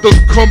 got to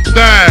come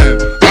down.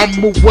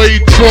 I'ma way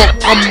drunk,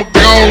 I'ma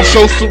gone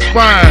show some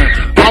fine.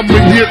 I'ma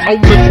hit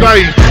on the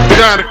dice,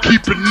 gotta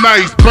keep it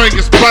nice, bring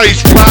it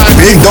spice.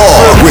 Big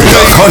Dog with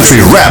the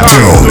country rap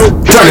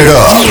tune. Turn it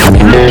up.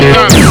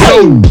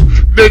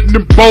 Letting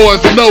them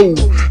boys know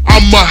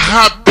I'm a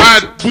hot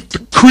bite with the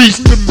crease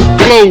in the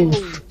clothes.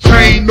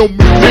 Chain on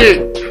my neck,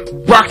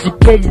 rocks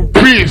up on my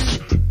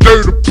wrist.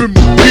 Dirt up in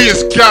my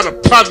wrist, got a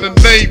partner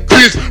named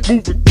Chris.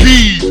 Moving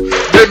keys,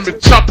 let me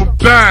chop them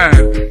down.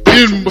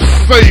 In my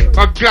safe,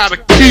 I got a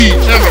key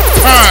and a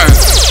pine.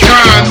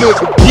 Kind of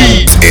the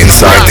weed.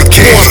 Inside the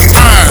cave.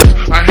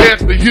 I had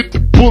to hit the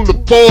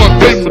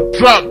boulevard, they my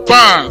drop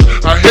by.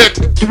 I had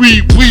the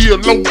 3-wheel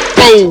on the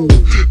fold.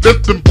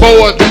 Let them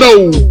boys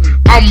know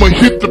I'ma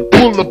hit the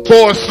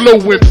boulevard slow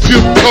and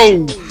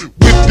tiptoe.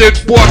 With that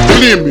boy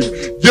Clement,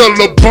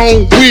 yellow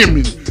bone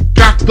women.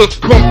 Got to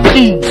come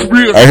through.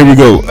 Alright, here we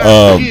go.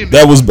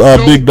 That was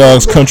Big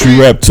Dog's country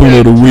rap tune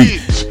of the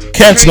week.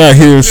 Cat's not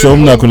here, so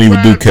I'm not gonna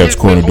even do Cat's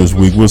Corner this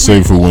week. We'll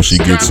save for when she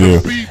gets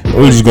here.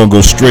 We're just gonna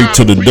go straight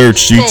to the dirt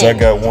sheets. I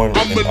got one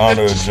in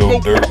honor of Joe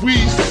Dirt.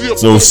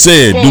 So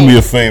Sid, do me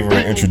a favor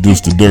and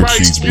introduce the dirt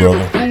sheets,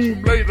 brother.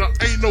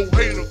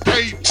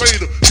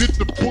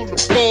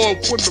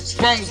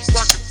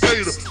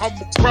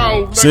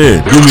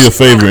 Sid, do me a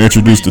favor and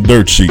introduce the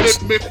dirt sheets.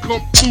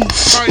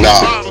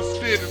 Nah,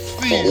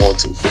 don't want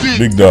to.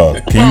 Big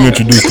Dog, can you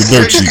introduce the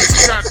dirt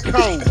sheets?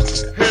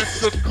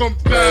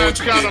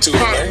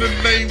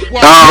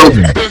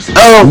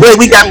 Wait,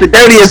 we got the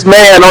dirtiest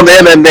man on the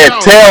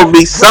internet. Tell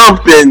me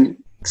something,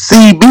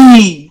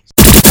 CB.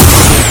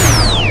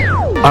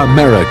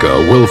 America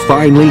will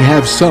finally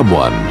have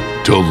someone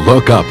to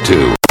look up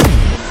to.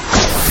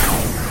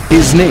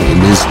 His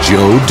name is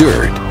Joe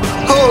Dirt.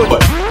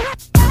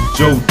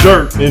 Joe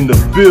Dirt in the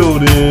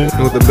building.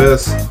 With the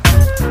best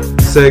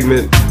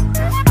segment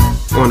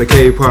on the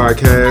K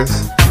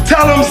podcast.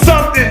 Tell him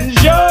something,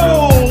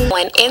 Joe!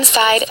 Went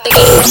inside the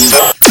cave.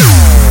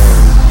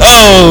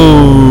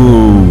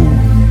 Oh,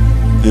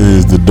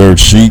 is the dirt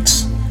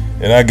sheets,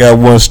 and I got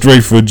one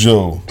straight for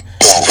Joe.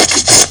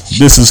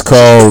 This is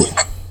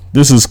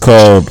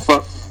called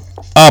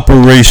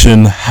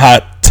Operation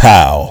Hot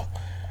Towel.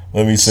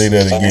 Let me say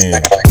that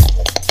again.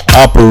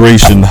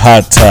 Operation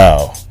Hot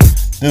Towel.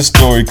 This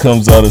story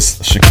comes out of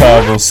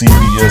Chicago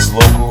CBS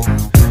local.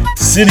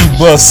 City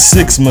busts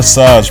 6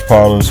 massage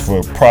parlors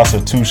for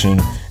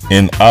prostitution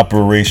in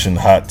Operation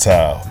Hot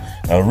Towel.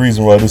 Now the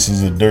reason why this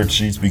is a dirt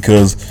sheets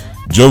because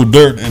Joe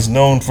Dirt is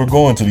known for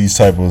going to these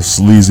type of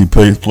sleazy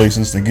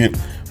places to get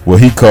what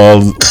he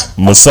calls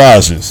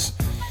massages.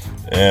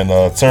 And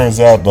turns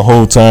out the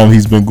whole time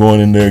he's been going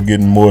in there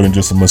getting more than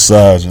just a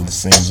massage. It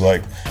seems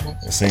like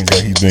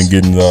he's been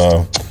getting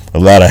a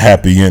lot of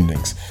happy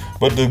endings.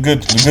 But the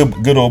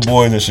good old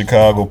boys at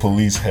Chicago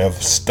police have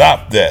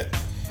stopped that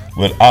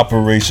with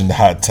Operation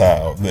Hot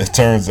Towel. It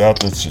turns out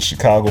that the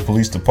Chicago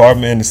Police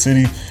Department and the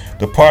city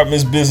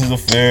department's business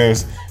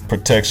affairs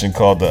protection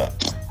called the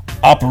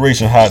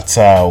Operation Hot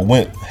Towel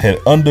had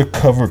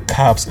undercover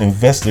cops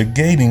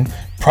investigating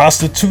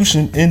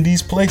prostitution in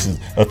these places.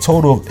 A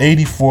total of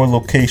 84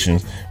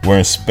 locations were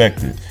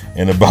inspected,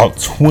 and about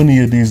 20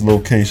 of these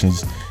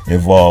locations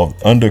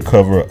involved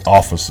undercover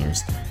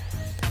officers.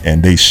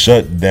 And they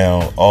shut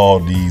down all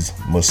these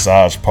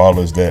massage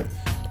parlors that,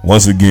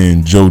 once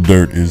again, Joe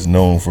Dirt is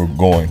known for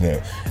going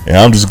there. And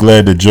I'm just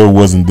glad that Joe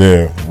wasn't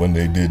there when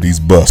they did these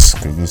busts,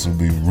 because this would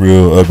be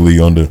real ugly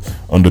under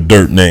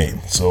Dirt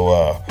name.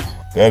 So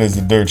that is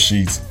the dirt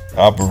sheets.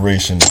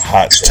 Operation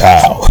Hot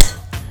Towel.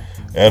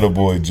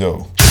 Attaboy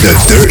Joe. The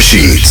Dirt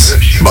Sheets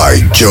by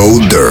Joe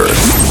Dirt.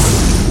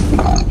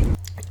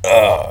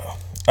 All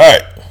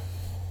right,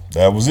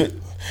 that was it.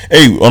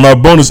 Hey, on our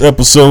bonus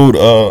episode,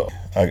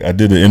 I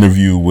did an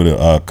interview with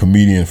a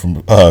comedian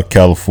from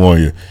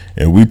California,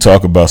 and we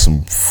talk about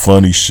some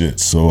funny shit.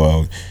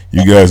 So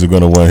you guys are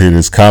gonna want to hear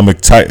this.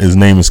 His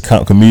name is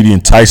comedian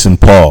Tyson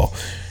Paul.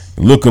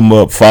 Look him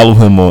up. Follow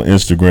him on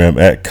Instagram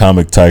at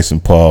Comic Tyson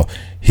Paul.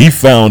 He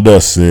found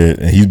us, said,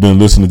 and he's been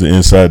listening to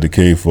Inside the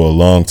Cave for a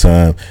long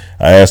time.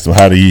 I asked him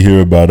how did he hear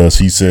about us.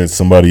 He said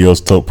somebody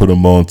else put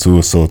him on to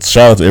us. So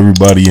shout out to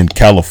everybody in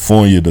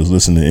California that's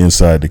listening to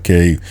Inside the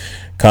Cave.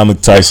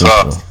 Comic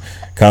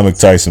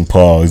Tyson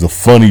Paul. He's a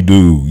funny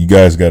dude. You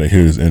guys got to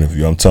hear this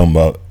interview. I'm talking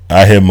about,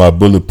 I had my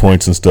bullet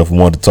points and stuff I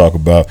wanted to talk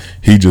about.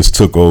 He just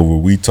took over.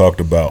 We talked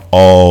about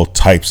all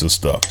types of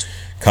stuff.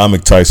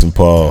 Comic Tyson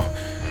Paul.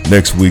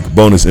 Next week,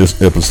 bonus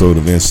episode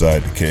of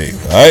Inside the Cave.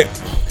 All right?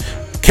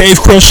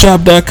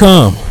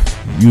 CaveCrushShop.com.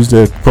 Use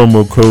that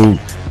promo code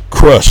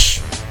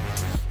CRUSH.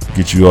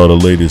 get you all the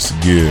latest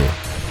gear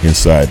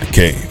inside the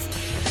cave.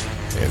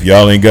 If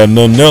y'all ain't got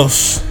nothing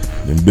else,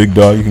 then Big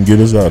Dog, you can get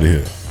us out of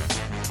here.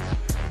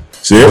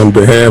 So on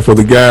behalf of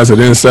the guys at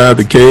Inside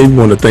the Cave, we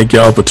want to thank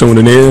y'all for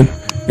tuning in,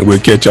 and we'll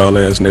catch y'all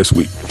ass next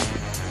week.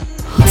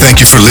 Thank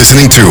you for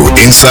listening to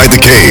Inside the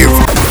Cave.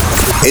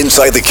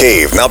 Inside the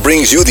Cave now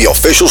brings you the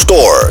official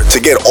store to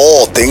get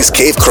all things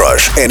Cave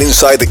Crush and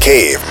Inside the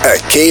Cave at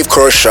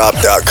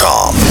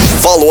cavecrushshop.com.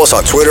 Follow us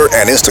on Twitter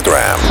and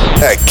Instagram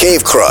at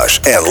Cave Crush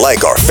and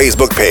like our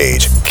Facebook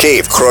page,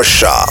 Cave Crush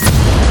Shop.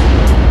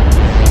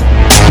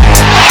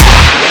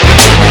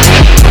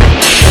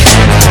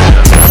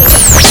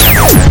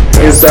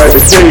 Inside the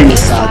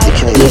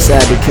Cave.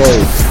 Inside the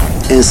Cave.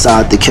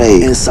 Inside the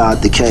Cave.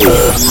 Inside the Cave.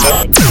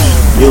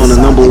 You're on the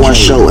 #1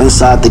 show,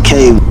 Inside the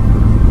Cave.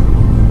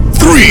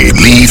 3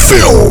 Lee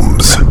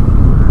Films.